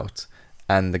knife out,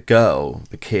 and the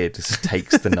kid just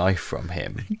takes the knife from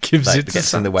him,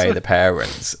 gets in the way of the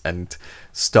parents and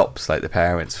stops the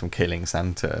parents from killing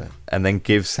Santa, and then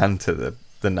gives Santa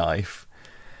the knife.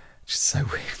 Which is so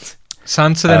weird.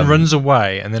 Santa then runs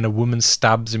away, and then a woman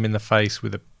stabs him in the face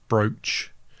with a brooch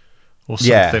or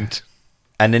something. Yeah.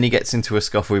 And then he gets into a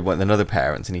scuffle with one of the other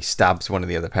parents, and he stabs one of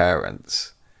the other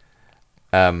parents.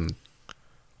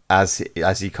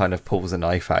 As he kind of pulls the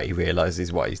knife out, he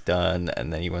realizes what he's done,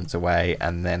 and then he runs away.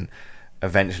 And then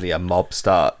eventually a mob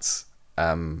starts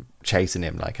chasing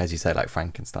him, as you say, like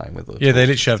Frankenstein with all the they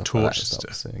literally have torches.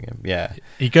 Yeah,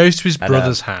 he goes to his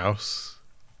brother's house.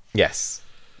 Yes,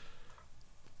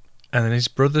 and then his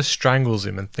brother strangles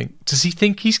him. And does he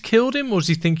think he's killed him, or does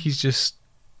he think he's just?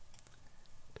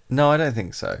 No, I don't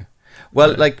think so.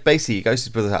 Well, basically, he goes to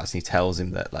his brother's house and he tells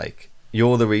him that,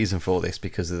 you're the reason for all this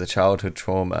because of the childhood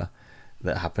trauma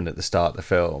that happened at the start of the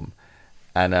film.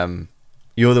 And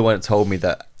you're the one that told me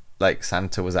that, like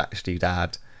Santa was actually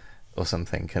dad or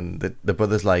something, and the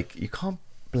brother's like, you can't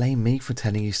blame me for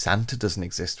telling you Santa doesn't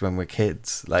exist when we're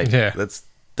kids. Like, that's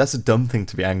a dumb thing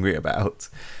to be angry about.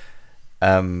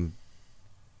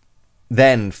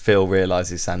 Then Phil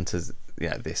realizes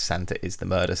this Santa is the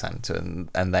murder Santa,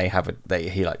 and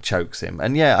he like chokes him,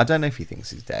 and I don't know if he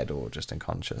thinks he's dead or just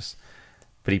unconscious,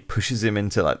 but he pushes him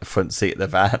into like the front seat of the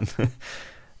van.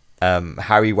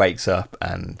 Harry wakes up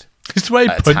and it's the way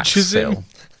he punches him.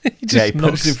 He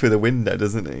punches him through the window,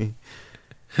 doesn't he?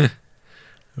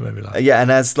 Maybe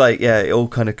and as it all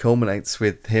kind of culminates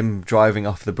with him driving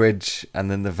off the bridge,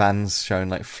 and then the van's shown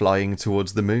like flying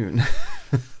towards the moon.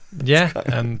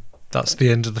 And that's the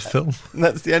end of the film.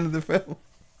 That's the end of the film.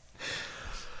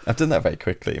 I've done that very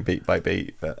quickly, beat by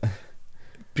beat, but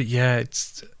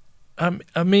it's.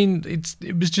 I mean,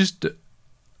 it was just.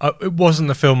 It wasn't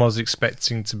the film I was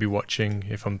expecting to be watching,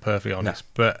 if I'm perfectly honest. No.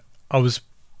 But I was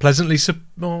pleasantly. I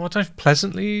don't know if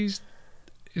pleasantly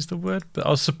is the word, but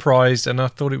I was surprised, and I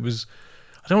thought it was.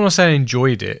 I don't want to say I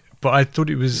enjoyed it, but I thought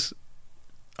it was.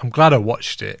 I'm glad I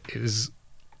watched it. It was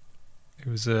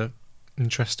a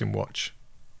interesting watch.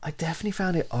 I definitely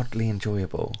found it oddly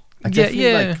enjoyable. Like,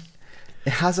 it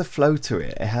has a flow to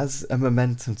it. It has a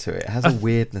momentum to it. It has a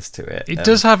weirdness to it. It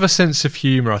does have a sense of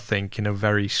humour, I think, in a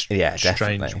very strange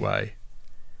definitely. way.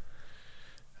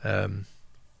 And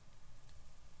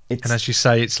as you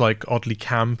say, it's like oddly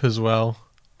camp as well.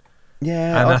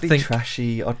 Yeah, and oddly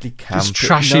trashy, oddly camp. It's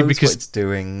trashy it knows because what it's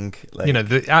doing. Like,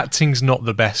 the acting's not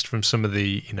the best from some of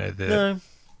the the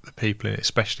people in it,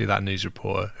 especially that news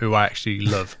reporter who I actually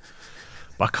love.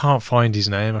 But I can't find his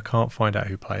name. I can't find out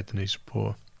who played the news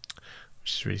reporter,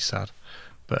 which is really sad.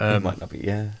 But it might not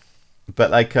be.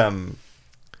 But like the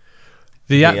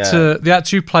actor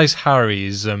who plays Harry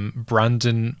is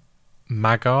Brandon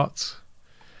Maggart.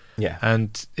 Yeah,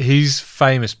 and he's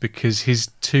famous because his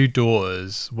two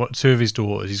of his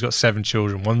daughters, he's got 7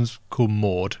 children. One's called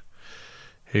Maud,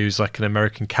 who's like an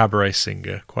American cabaret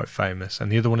singer, quite famous,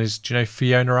 and the other one is, do you know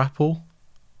Fiona Apple?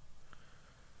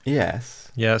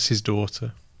 Yes. Yeah, that's his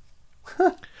daughter.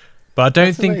 But I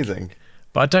don't think. Amazing.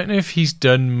 But I don't know if he's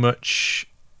done much.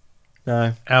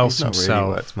 No, else he's not himself.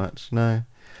 Really worked much. No,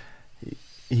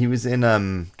 he was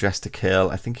in Dressed to Kill.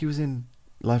 I think he was in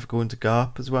Life According to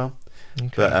Garp as well. Okay.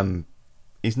 But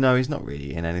he's not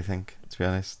really in anything, to be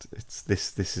honest. It's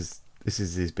this is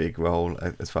his big role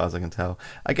as far as I can tell.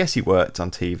 I guess he worked on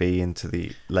TV into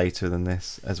the later than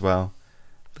this as well.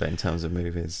 But in terms of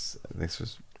movies, this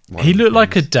was. He looked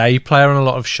like a day player on a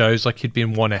lot of shows, like he'd be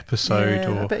in one episode.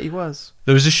 Yeah, I bet he was.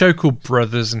 There was a show called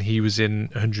Brothers, and he was in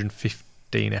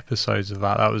 115 episodes of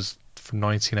that. That was from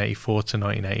 1984 to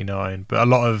 1989. But a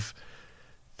lot of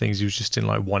things, he was just in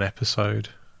like one episode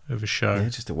of a show. Yeah,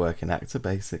 just a working actor,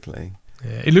 basically.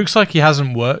 Yeah, it looks like he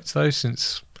hasn't worked though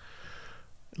since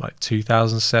like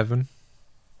 2007.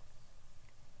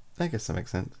 I guess that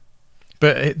makes sense.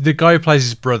 But the guy who plays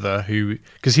his brother,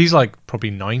 because he's like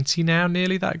probably 90 now,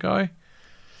 nearly, that guy.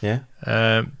 Yeah.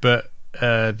 But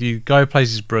the guy who plays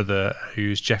his brother,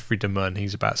 who's Jeffrey DeMunn,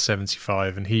 he's about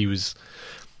 75, and he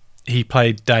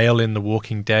played Dale in the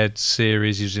Walking Dead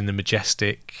series. He was in The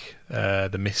Majestic,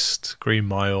 The Mist, Green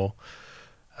Mile.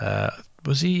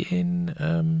 Was he in? I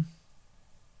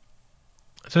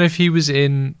don't know if he was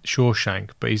in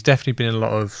Shawshank, but he's definitely been in a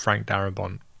lot of Frank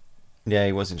Darabont. Yeah,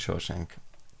 he was in Shawshank.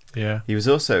 Yeah, he was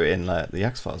also in the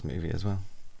X-Files movie as well.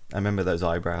 I remember those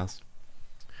eyebrows.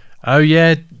 Oh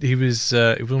yeah, he was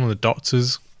one of the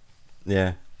doctors.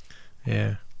 Yeah.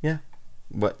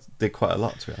 What did quite a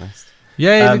lot, to be honest.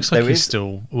 Yeah, it looks like he's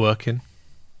still working.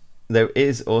 There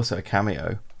is also a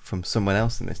cameo from someone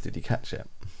else in this. Did you catch it?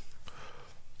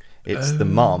 It's the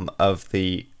mom of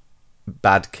the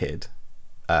bad kid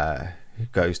who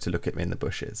goes to look at me in the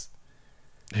bushes.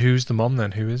 Who's the mom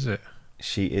then? Who is it?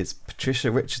 She is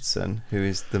Patricia Richardson, who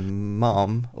is the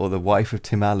mom or the wife of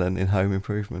Tim Allen in Home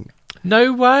Improvement.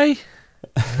 No way.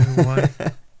 So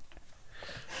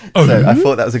I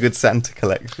thought that was a good Santa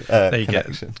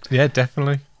connection. Yeah,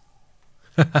 definitely.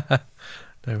 No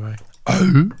way.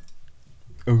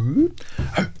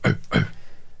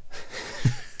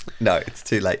 No, it's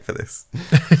too late for this.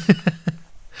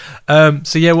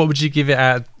 So yeah, what would you give it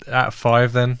out of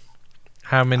 5 then?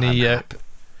 How many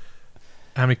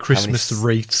Christmas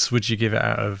wreaths would you give it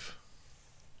out of,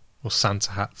 or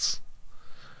Santa hats?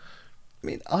 I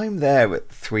mean, I'm there at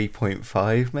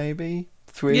 3.5, maybe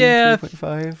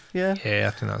 3.5. Yeah,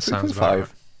 I think that sounds about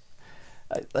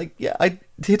right. I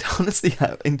did honestly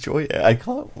enjoy it. I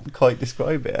can't quite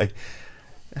describe it.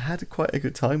 I had quite a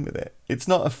good time with it. It's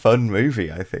not a fun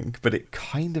movie, I think, but it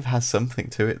kind of has something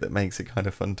to it that makes it kind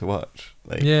of fun to watch.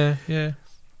 Yeah.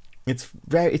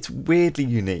 It's weirdly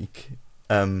unique.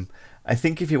 I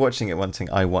think if you're watching it wanting,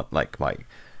 I want like my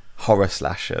horror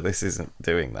slasher, this isn't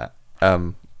doing that.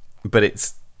 But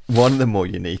it's one of the more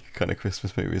unique kind of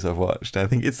Christmas movies I've watched. I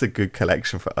think it's a good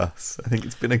collection for us. I think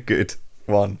it's been a good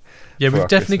one. Yeah, for we've our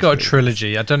definitely Christmas got a movies.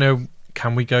 trilogy. I don't know,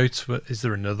 can we go to it? Is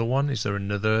there another one? Is there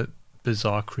another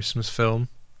bizarre Christmas film?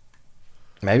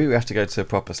 Maybe we have to go to a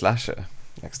proper slasher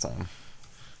next time.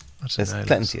 I don't There's know,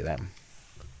 plenty of them.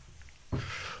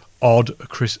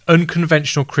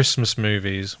 Unconventional Christmas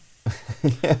movies.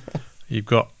 You've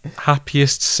got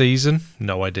Happiest Season,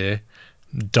 no idea.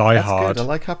 Die That's Hard, good. I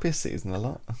like Happiest Season a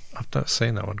lot. I've not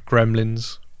seen that one.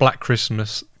 Gremlins, Black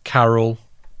Christmas, Carol,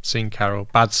 seen Carol,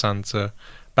 Bad Santa,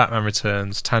 Batman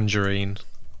Returns, Tangerine.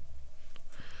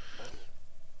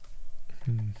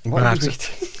 What Might are have you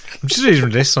to- reading? I'm just reading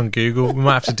this on Google. We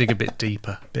might have to dig a bit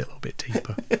deeper, a little bit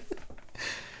deeper.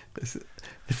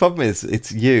 The problem is,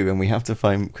 it's you, and we have to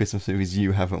find Christmas movies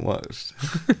you haven't watched.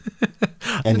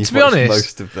 And you've To be watched honest,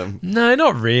 most of them. No,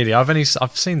 not really.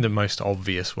 I've seen the most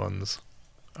obvious ones.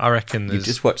 I reckon You there's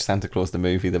just watched Santa Claus the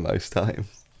movie the most times.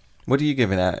 What are you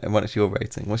giving out, and what's your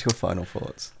rating? What's your final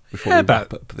thoughts before Yeah, we wrap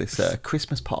about- up this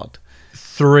Christmas pod?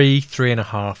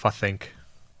 3.5, I think.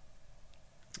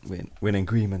 We're in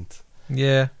agreement.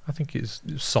 Yeah, I think it's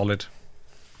solid.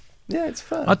 Yeah, it's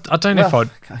fun. I don't know if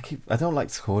I don't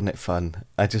like calling it fun.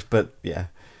 But yeah.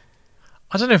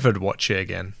 I don't know if I'd watch it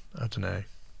again. I don't know.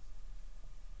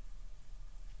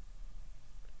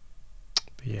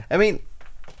 But yeah. I mean,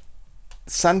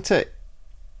 Santa,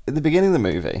 at the beginning of the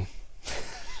movie,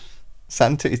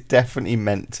 Santa is definitely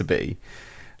meant to be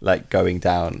like going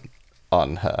down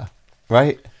on her,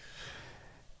 right?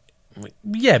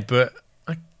 Yeah, but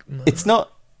It's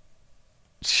not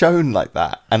shown like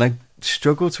that, and I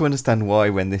struggle to understand why,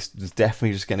 when this was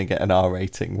definitely just going to get an R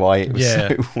rating, why it was Yeah.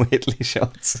 so weirdly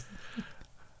shot.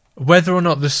 whether or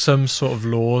not there's some sort of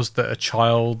laws that a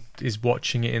child is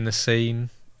watching it in the scene,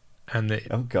 and that,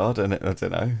 Oh God, I don't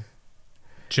know.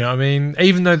 do you know what I mean?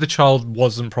 Even though the child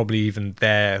wasn't probably even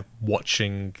there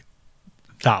watching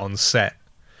that on set,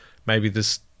 maybe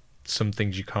there's some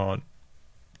things you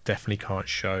definitely can't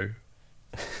show.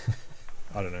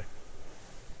 I don't know.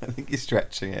 I think you're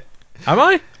stretching it. Am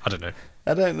I? I don't know.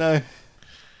 I don't know.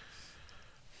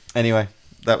 Anyway,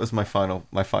 that was my final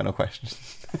question.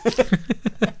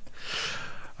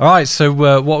 All right, so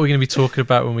what are we going to be talking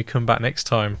about when we come back next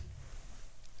time?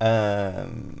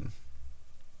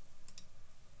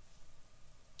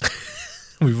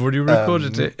 We've already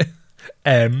recorded it.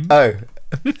 Oh.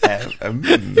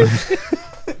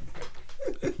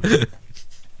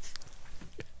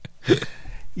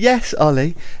 Yes,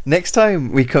 Ollie. Next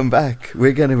time we come back,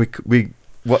 we're going to be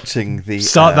watching the...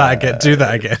 Start that again. Do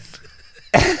that again.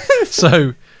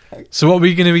 So what are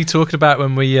we going to be talking about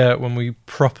when we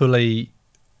properly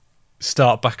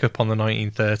start back up on the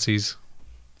 1930s?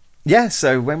 Yeah,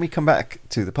 so when we come back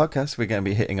to the podcast, we're going to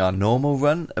be hitting our normal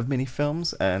run of mini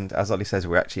films, and as Ollie says,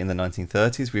 we're actually in the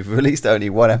 1930s. We've released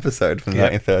only one episode from the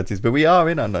 1930s, but we are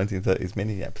in our 1930s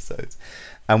mini episodes,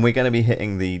 and we're going to be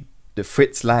hitting the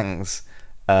Fritz Lang's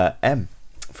M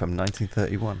from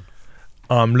 1931.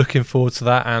 I'm looking forward to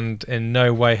that, and in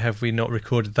no way have we not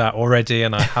recorded that already,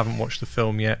 and I haven't watched the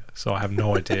film yet, so I have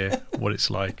no idea what it's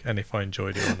like and if I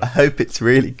enjoyed it or I not. hope it's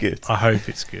really good. I hope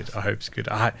it's good.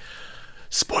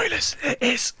 Spoilers. It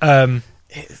is.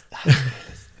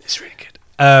 It's really good.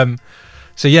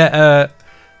 So yeah,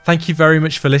 thank you very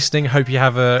much for listening. Hope you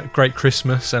have a great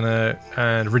Christmas and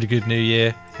a really good New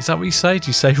Year. Is that what you say? Do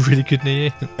you say really good New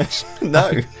Year?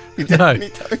 No, we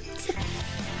definitely don't.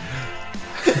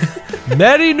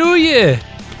 Merry New Year,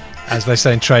 as they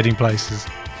say in Trading Places.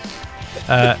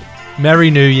 Merry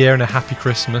New Year and a happy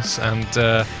Christmas, and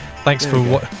thanks for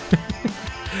what.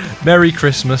 Merry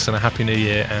Christmas and a Happy New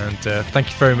Year, and thank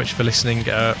you very much for listening.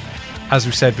 As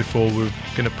we said before, we're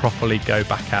going to properly go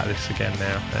back at this again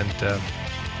now, and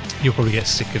you'll probably get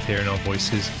sick of hearing our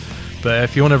voices. But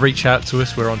if you want to reach out to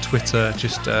us, we're on Twitter.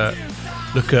 Just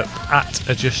look up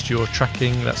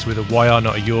 @AdjustYourTracking. That's with a YR,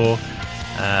 not a your.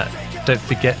 Don't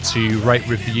forget to rate,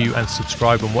 review, and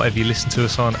subscribe on whatever you listen to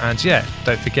us on. And yeah,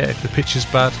 don't forget, if the picture's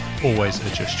bad, always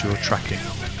adjust your tracking.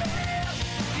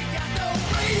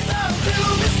 Reason